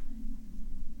for.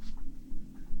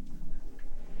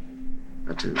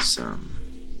 That is,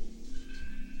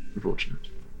 unfortunate.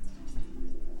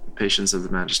 The patience of the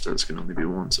Magisters can only be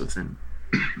worn so thin.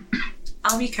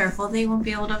 I'll be careful, they won't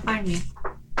be able to find me.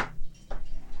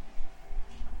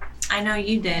 I know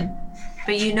you did,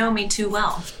 but you know me too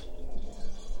well.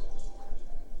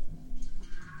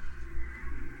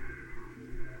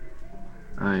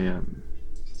 I,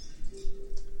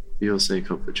 for your sake,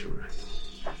 hope that you're right.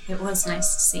 It was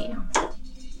nice to see you.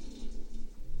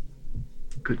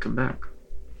 You could come back.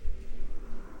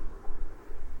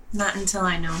 Not until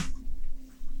I know.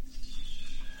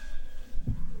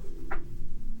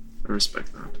 I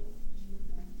respect that. I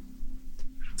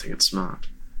don't think it's smart,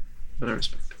 but I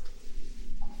respect it.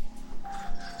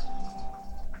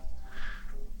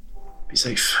 Be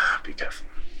safe. Be careful.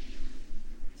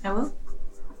 I will.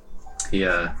 He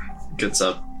gets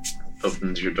up,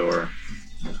 opens your door,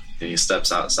 and he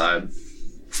steps outside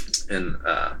and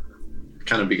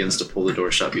kind of begins to pull the door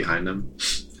shut behind him.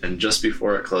 And just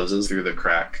before it closes through the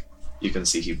crack, you can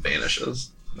see he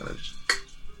vanishes.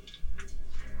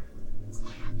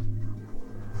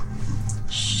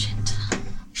 Shit.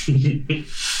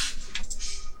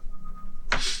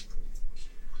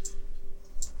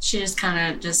 She just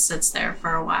kind of just sits there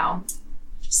for a while,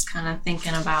 just kind of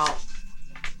thinking about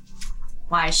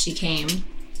why she came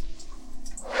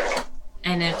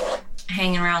and if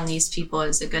hanging around these people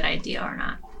is a good idea or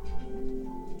not.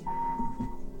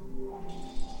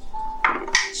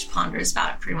 She ponders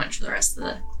about it pretty much for the rest of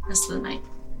the night.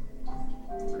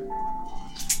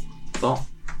 Well,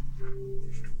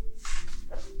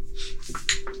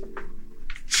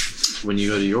 when you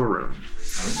go to your room,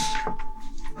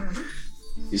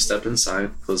 You step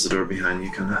inside, close the door behind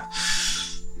you, kind of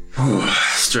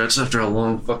stretch after a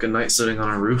long fucking night sitting on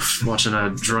a roof, watching a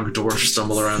drunk dwarf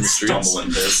stumble around the streets.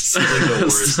 Stumbling this. Like the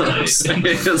worst night.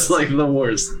 It's like the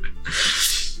worst.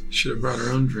 Should have brought our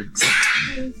own drinks.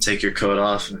 Take your coat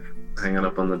off, hang it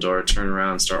up on the door, turn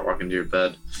around, start walking to your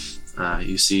bed.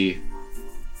 You see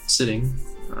sitting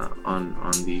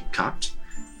on the cot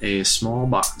a small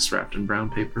box wrapped in brown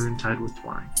paper and tied with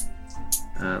twine.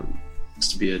 Looks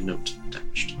to be a note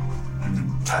attached.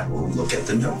 I will look at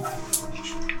the note.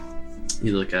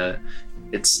 You look at it.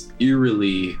 It's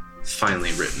eerily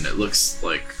finely written. It looks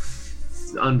like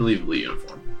unbelievably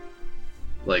uniform.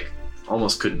 Like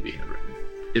almost couldn't be handwritten.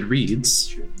 It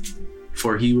reads,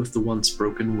 "For he with the once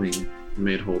broken wing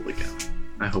made whole again.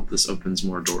 I hope this opens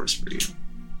more doors for you."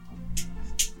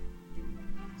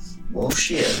 Well,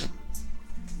 shit.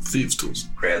 Thieves' tools.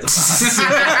 Grab the box.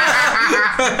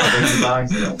 There's the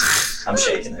box. No. I'm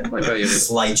shaking it. Like how you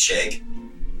Slight shake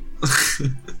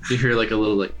You hear like a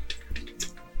little like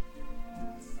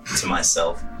to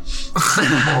myself.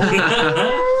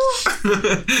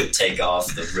 Take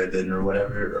off the ribbon or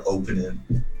whatever, or open it.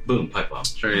 Boom, pipe bomb.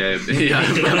 sure, yeah.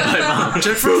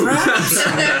 Check for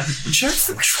traps. Check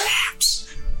for traps.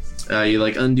 You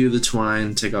like undo the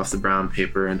twine, take off the brown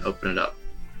paper, and open it up.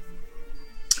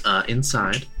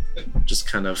 Inside, just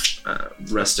kind of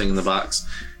resting in the box,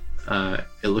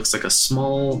 it looks like a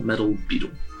small metal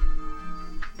beetle.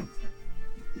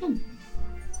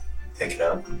 Pick it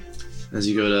up. As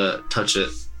you go to touch it,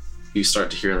 you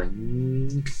start to hear like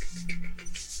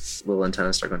little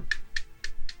antennas start going,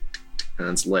 and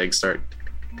its legs starts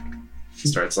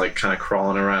like kind of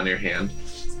crawling around your hand,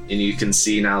 and you can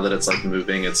see now that it's like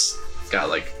moving. It's got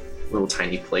like little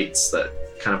tiny plates that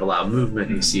kind of allow movement.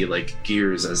 And you see like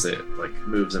gears as it like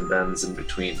moves and bends in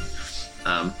between.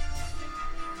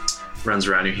 Runs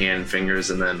around your hand and fingers,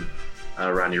 and then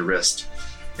around your wrist.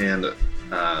 And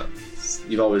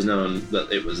you've always known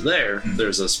that it was there.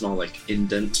 There's a small like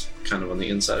indent kind of on the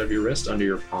inside of your wrist under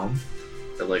your palm.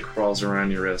 It like crawls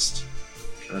around your wrist,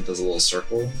 kind of does a little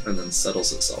circle, and then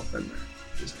settles itself in there.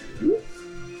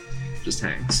 Just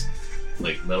hangs.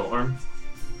 Like metal arm?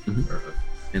 Mhm. Perfect.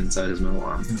 Inside his metal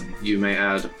arm. You may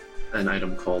add an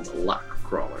item called a lock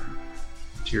crawler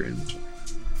to your inventory.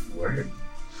 Word.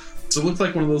 Does it look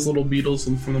like one of those little beetles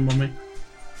from the Mummy?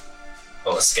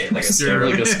 Oh, a scarab. Like a Yeah, scarab.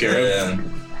 like a scarab. Yeah.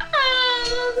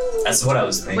 That's what I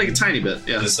was thinking. Like a tiny bit,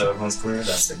 yeah. Just so everyone's clear,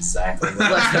 that's exactly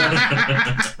what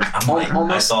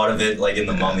I thought of it like in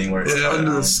the Mummy where it's Yeah, like,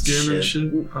 under oh, the skin and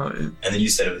shit. Oh, yeah. And then you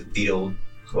said it was beetle.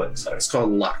 What? Sorry, It's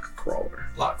called lock crawler.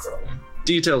 lock crawler.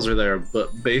 Details are there, but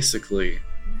basically,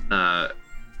 it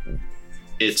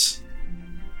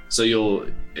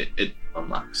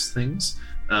unlocks things.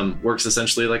 Works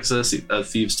essentially like a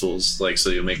thieves' tools, like so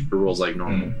you make your rolls like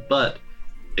normal, but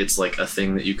it's like a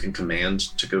thing that you can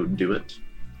command to go do it.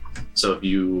 So if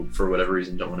you, for whatever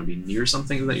reason, don't want to be near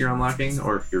something that you're unlocking,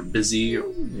 or if you're busy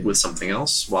with something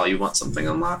else while you want something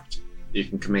unlocked, you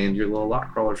can command your little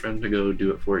lock crawler friend to go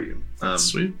do it for you.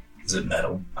 Sweet. Is it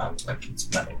metal? Like it's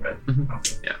metal, right? Mhm.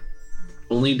 Okay. Yeah.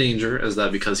 Only danger is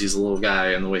that because he's a little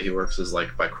guy and the way he works is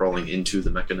like by crawling into the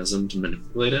mechanism to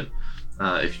manipulate it.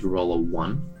 If you roll a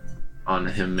 1 on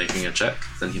him making a check,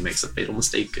 then he makes a fatal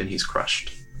mistake and he's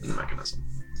crushed in the mechanism.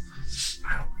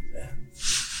 I don't like that.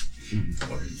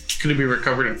 Could it be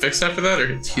recovered and fixed after that, or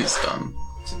he's done?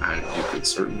 You could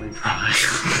certainly try.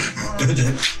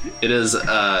 It is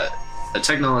a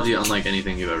technology unlike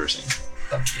anything you've ever seen.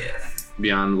 Fuck yeah.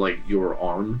 Beyond like your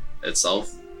arm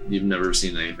itself, you've never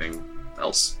seen anything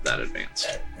else that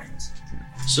advanced.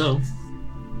 So,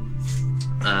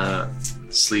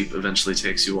 sleep eventually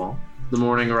takes you all. The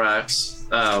morning arrives.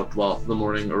 The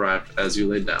morning arrived as you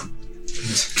laid down.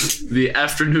 The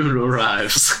afternoon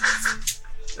arrives,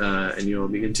 and you all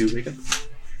begin to wake up.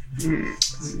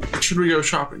 Should we go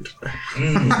shopping today?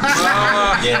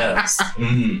 Yes.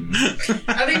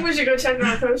 I think we should go check on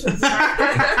our potions.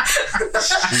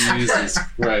 Jesus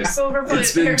Christ. Silver plate.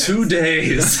 It's been 2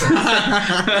 days. Just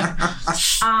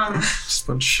a bunch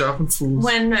of shopping fools.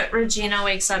 When Regina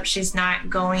wakes up, she's not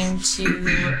going to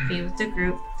be with the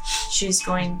group. She's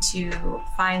going to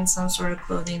find some sort of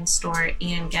clothing store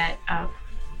and get a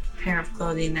pair of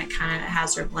clothing that kind of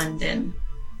has her blend in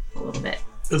a little bit.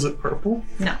 Is it purple?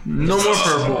 No. No more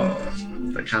purple.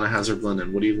 That kind of has her blend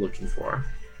in. What are you looking for?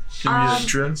 Give me a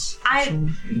dress.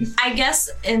 I guess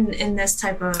in this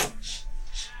type of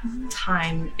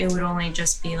time, it would only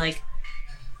just be like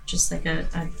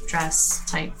a dress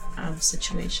type of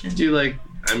situation. Do you like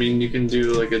I mean, you can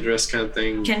do like a dress kind of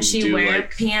thing. Can You she do, wear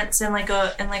like- pants and like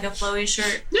a flowy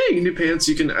shirt? Yeah, you can do pants.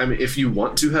 You can. I mean, if you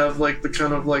want to have like the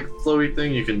kind of like flowy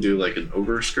thing, you can do like an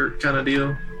overskirt kind of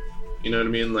deal. You know what I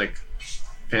mean? Like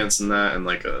pants and that, and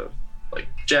like a like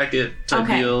jacket type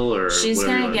Okay. deal, or She's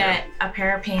whatever you gonna wanna get a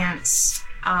pair of pants,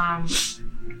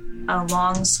 a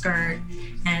long skirt,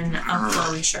 and a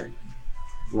flowy shirt.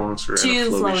 do. Long skirt. and a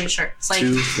Two flowy shirt. shirts, like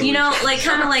Two flowy you know, shirts. like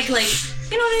kind of like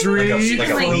you know what I mean? Like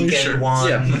a Three weekend shirts. one,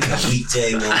 Yeah. a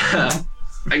weekday one,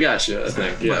 I got you. I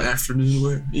think. What, Yeah. afternoon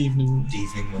wear, evening wear?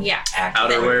 evening one. Yeah.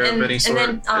 Outerwear And- of any and sort.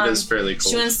 then, It is fairly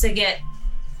cold. She wants to get,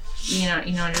 you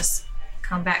know, just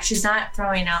come back. She's not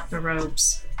throwing out the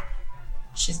robes.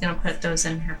 She's gonna put those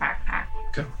in her backpack.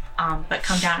 Okay. But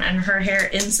come down, and her hair,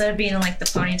 instead of being in like the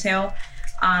ponytail,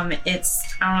 it's,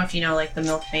 I don't know if you know, like the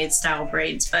milkmaid style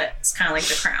braids, but it's kind of like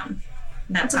the crown.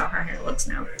 That's how her hair looks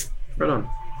now. Right on.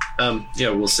 Yeah,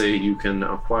 we'll say you can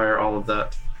acquire all of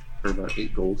that for about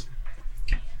 8 gold.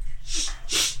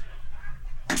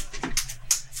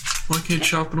 Why can't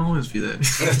shopping always be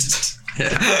that?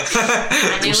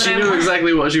 I knew what She I knew wanted.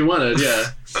 exactly what she wanted. Yeah.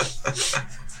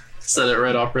 Said it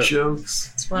right off rip. Jokes.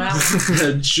 That's what I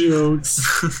wanted.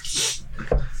 Jokes.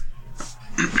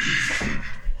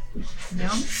 No?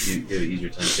 You use your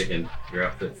time picking your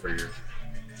outfit for your.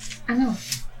 I know.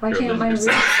 Why can't my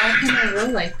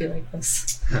real life be like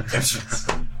this?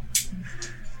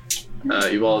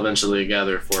 You all eventually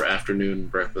gather for afternoon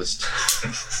breakfast.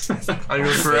 I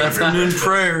go for afternoon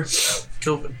prayer.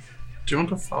 Kilvin, do you want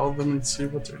to follow them and see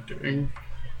what they're doing?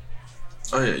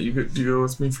 Oh yeah, you go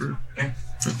with me for.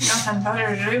 Nothing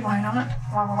better to do, why not?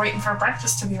 While we're waiting for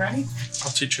breakfast to be ready.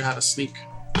 I'll teach you how to sneak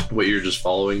Wait, you're just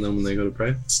following them when they go to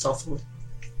pray? stealthily.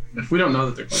 We don't know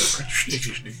that they're going to pray.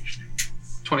 Sneaky, sneaky, sneaky.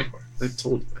 24. I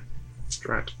told you.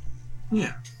 Right.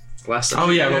 Yeah. Last session. Oh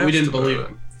yeah, but we have didn't to believe know.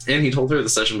 him. And he told her the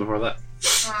session before that.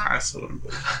 I still don't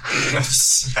believe him.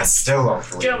 I still don't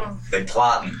believe Kill it. him. They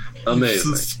plotting.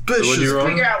 Amazing. So Suspicious. what'd you roll?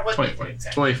 Figure out what 24.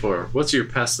 24. What's your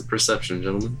passive perception,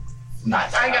 gentlemen?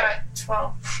 Not I got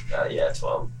 12. yeah,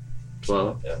 12.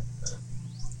 12.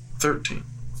 13.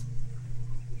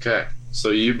 Okay. So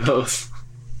you both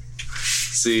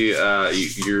see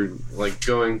you're like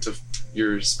going to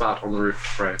your spot on the roof to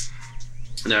pray.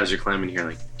 And as you're climbing here,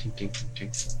 like ting ting ting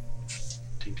ting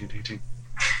ting ting ting ting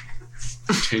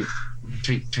ting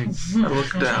ting ting. I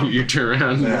look down. You turn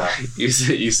around. Yeah. You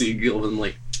see Gilvin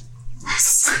like.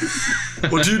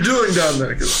 What you doing down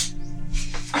there? 'Cause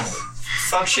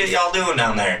Fuck shit y'all doing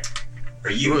down there? Or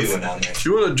you Look. doing down there? if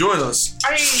you want to join us,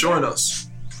 join us.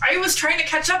 I was trying to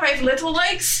catch up. I have little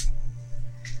legs.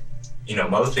 You know,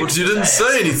 most people But you just didn't ask.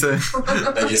 say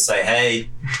anything. They just say, hey,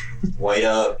 wait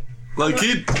up. Like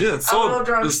he, yeah, I'm a little thought.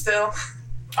 drunk just- still.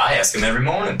 I ask him every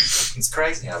morning. It's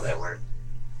crazy how that works.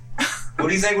 What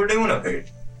do you think we're doing up here?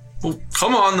 Well,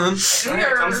 come on then.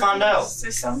 Alright, come find out.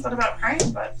 There's something about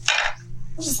praying, but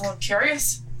I'm just a little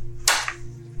curious.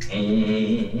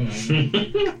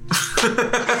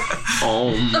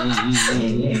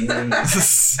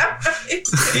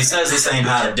 He says this ain't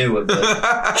how to do it, but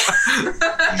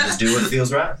you just do what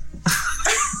feels right.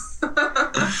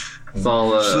 It's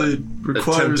all Actually, attempting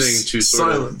requires to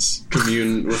sort of silence.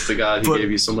 commune with the god he But-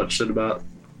 gave you so much shit about.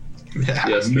 Yeah.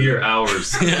 Yes, Mere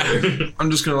hours.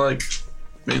 I'm just gonna like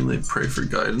mainly pray for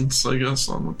guidance, I guess,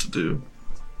 on what to do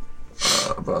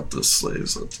about the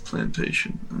slaves at the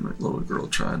plantation and that little girl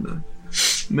trying to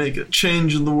make a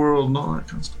change in the world and all that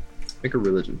kind of stuff. Make a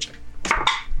religion check.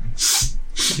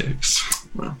 Yikes.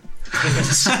 Well,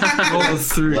 roll a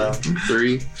 3. Well.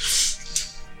 3.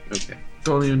 Okay.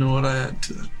 Don't even know what I add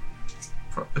to that.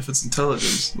 If it's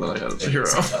intelligence, then I got a 0.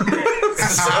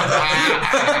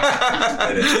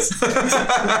 It is.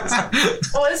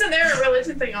 Well, isn't there a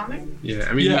religion thing on there? Yeah,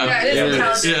 I mean, Yeah. Yeah, it is Yeah,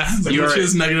 intelligence. Yeah, but You're which right.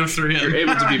 is -3. you're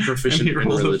able to be And proficient he in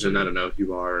rolled a religion. I don't know if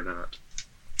you are or not.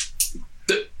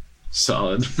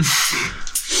 Solid.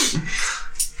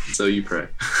 So you pray.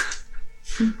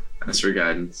 Ask for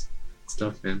guidance.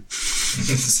 Stuff, man.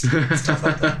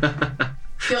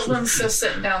 Gilman's still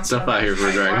sitting down. Stuff out here for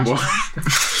a Dragon Ball.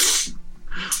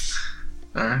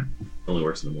 Alright. Only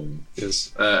works in the morning.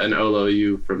 Yes. And Olo,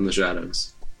 you from the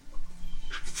shadows.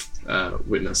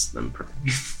 Witness them pray.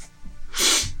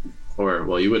 Or,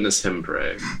 well, you witness him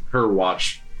pray.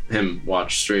 Him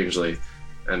watch strangely,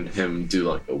 and him do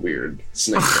like a weird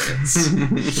snake dance.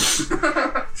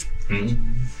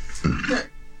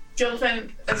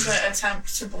 Gilman is going to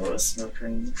attempt to blow a smoke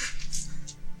ring.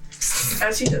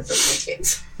 As he does the snake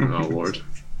Oh, Lord.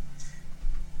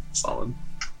 Solid.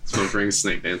 Smoke rings,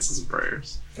 snake dances, and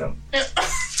prayers.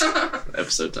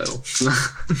 Episode title.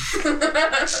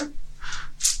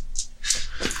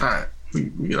 Alright.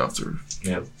 We get off to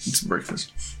Yeah. eat some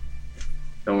breakfast.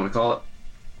 Don't want to call it.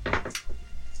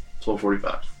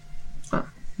 12:45. Ah.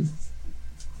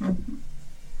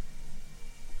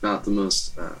 Not the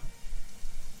most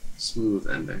smooth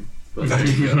ending, but there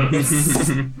you go.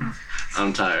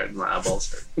 I'm tired. My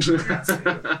eyeballs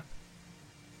hurt.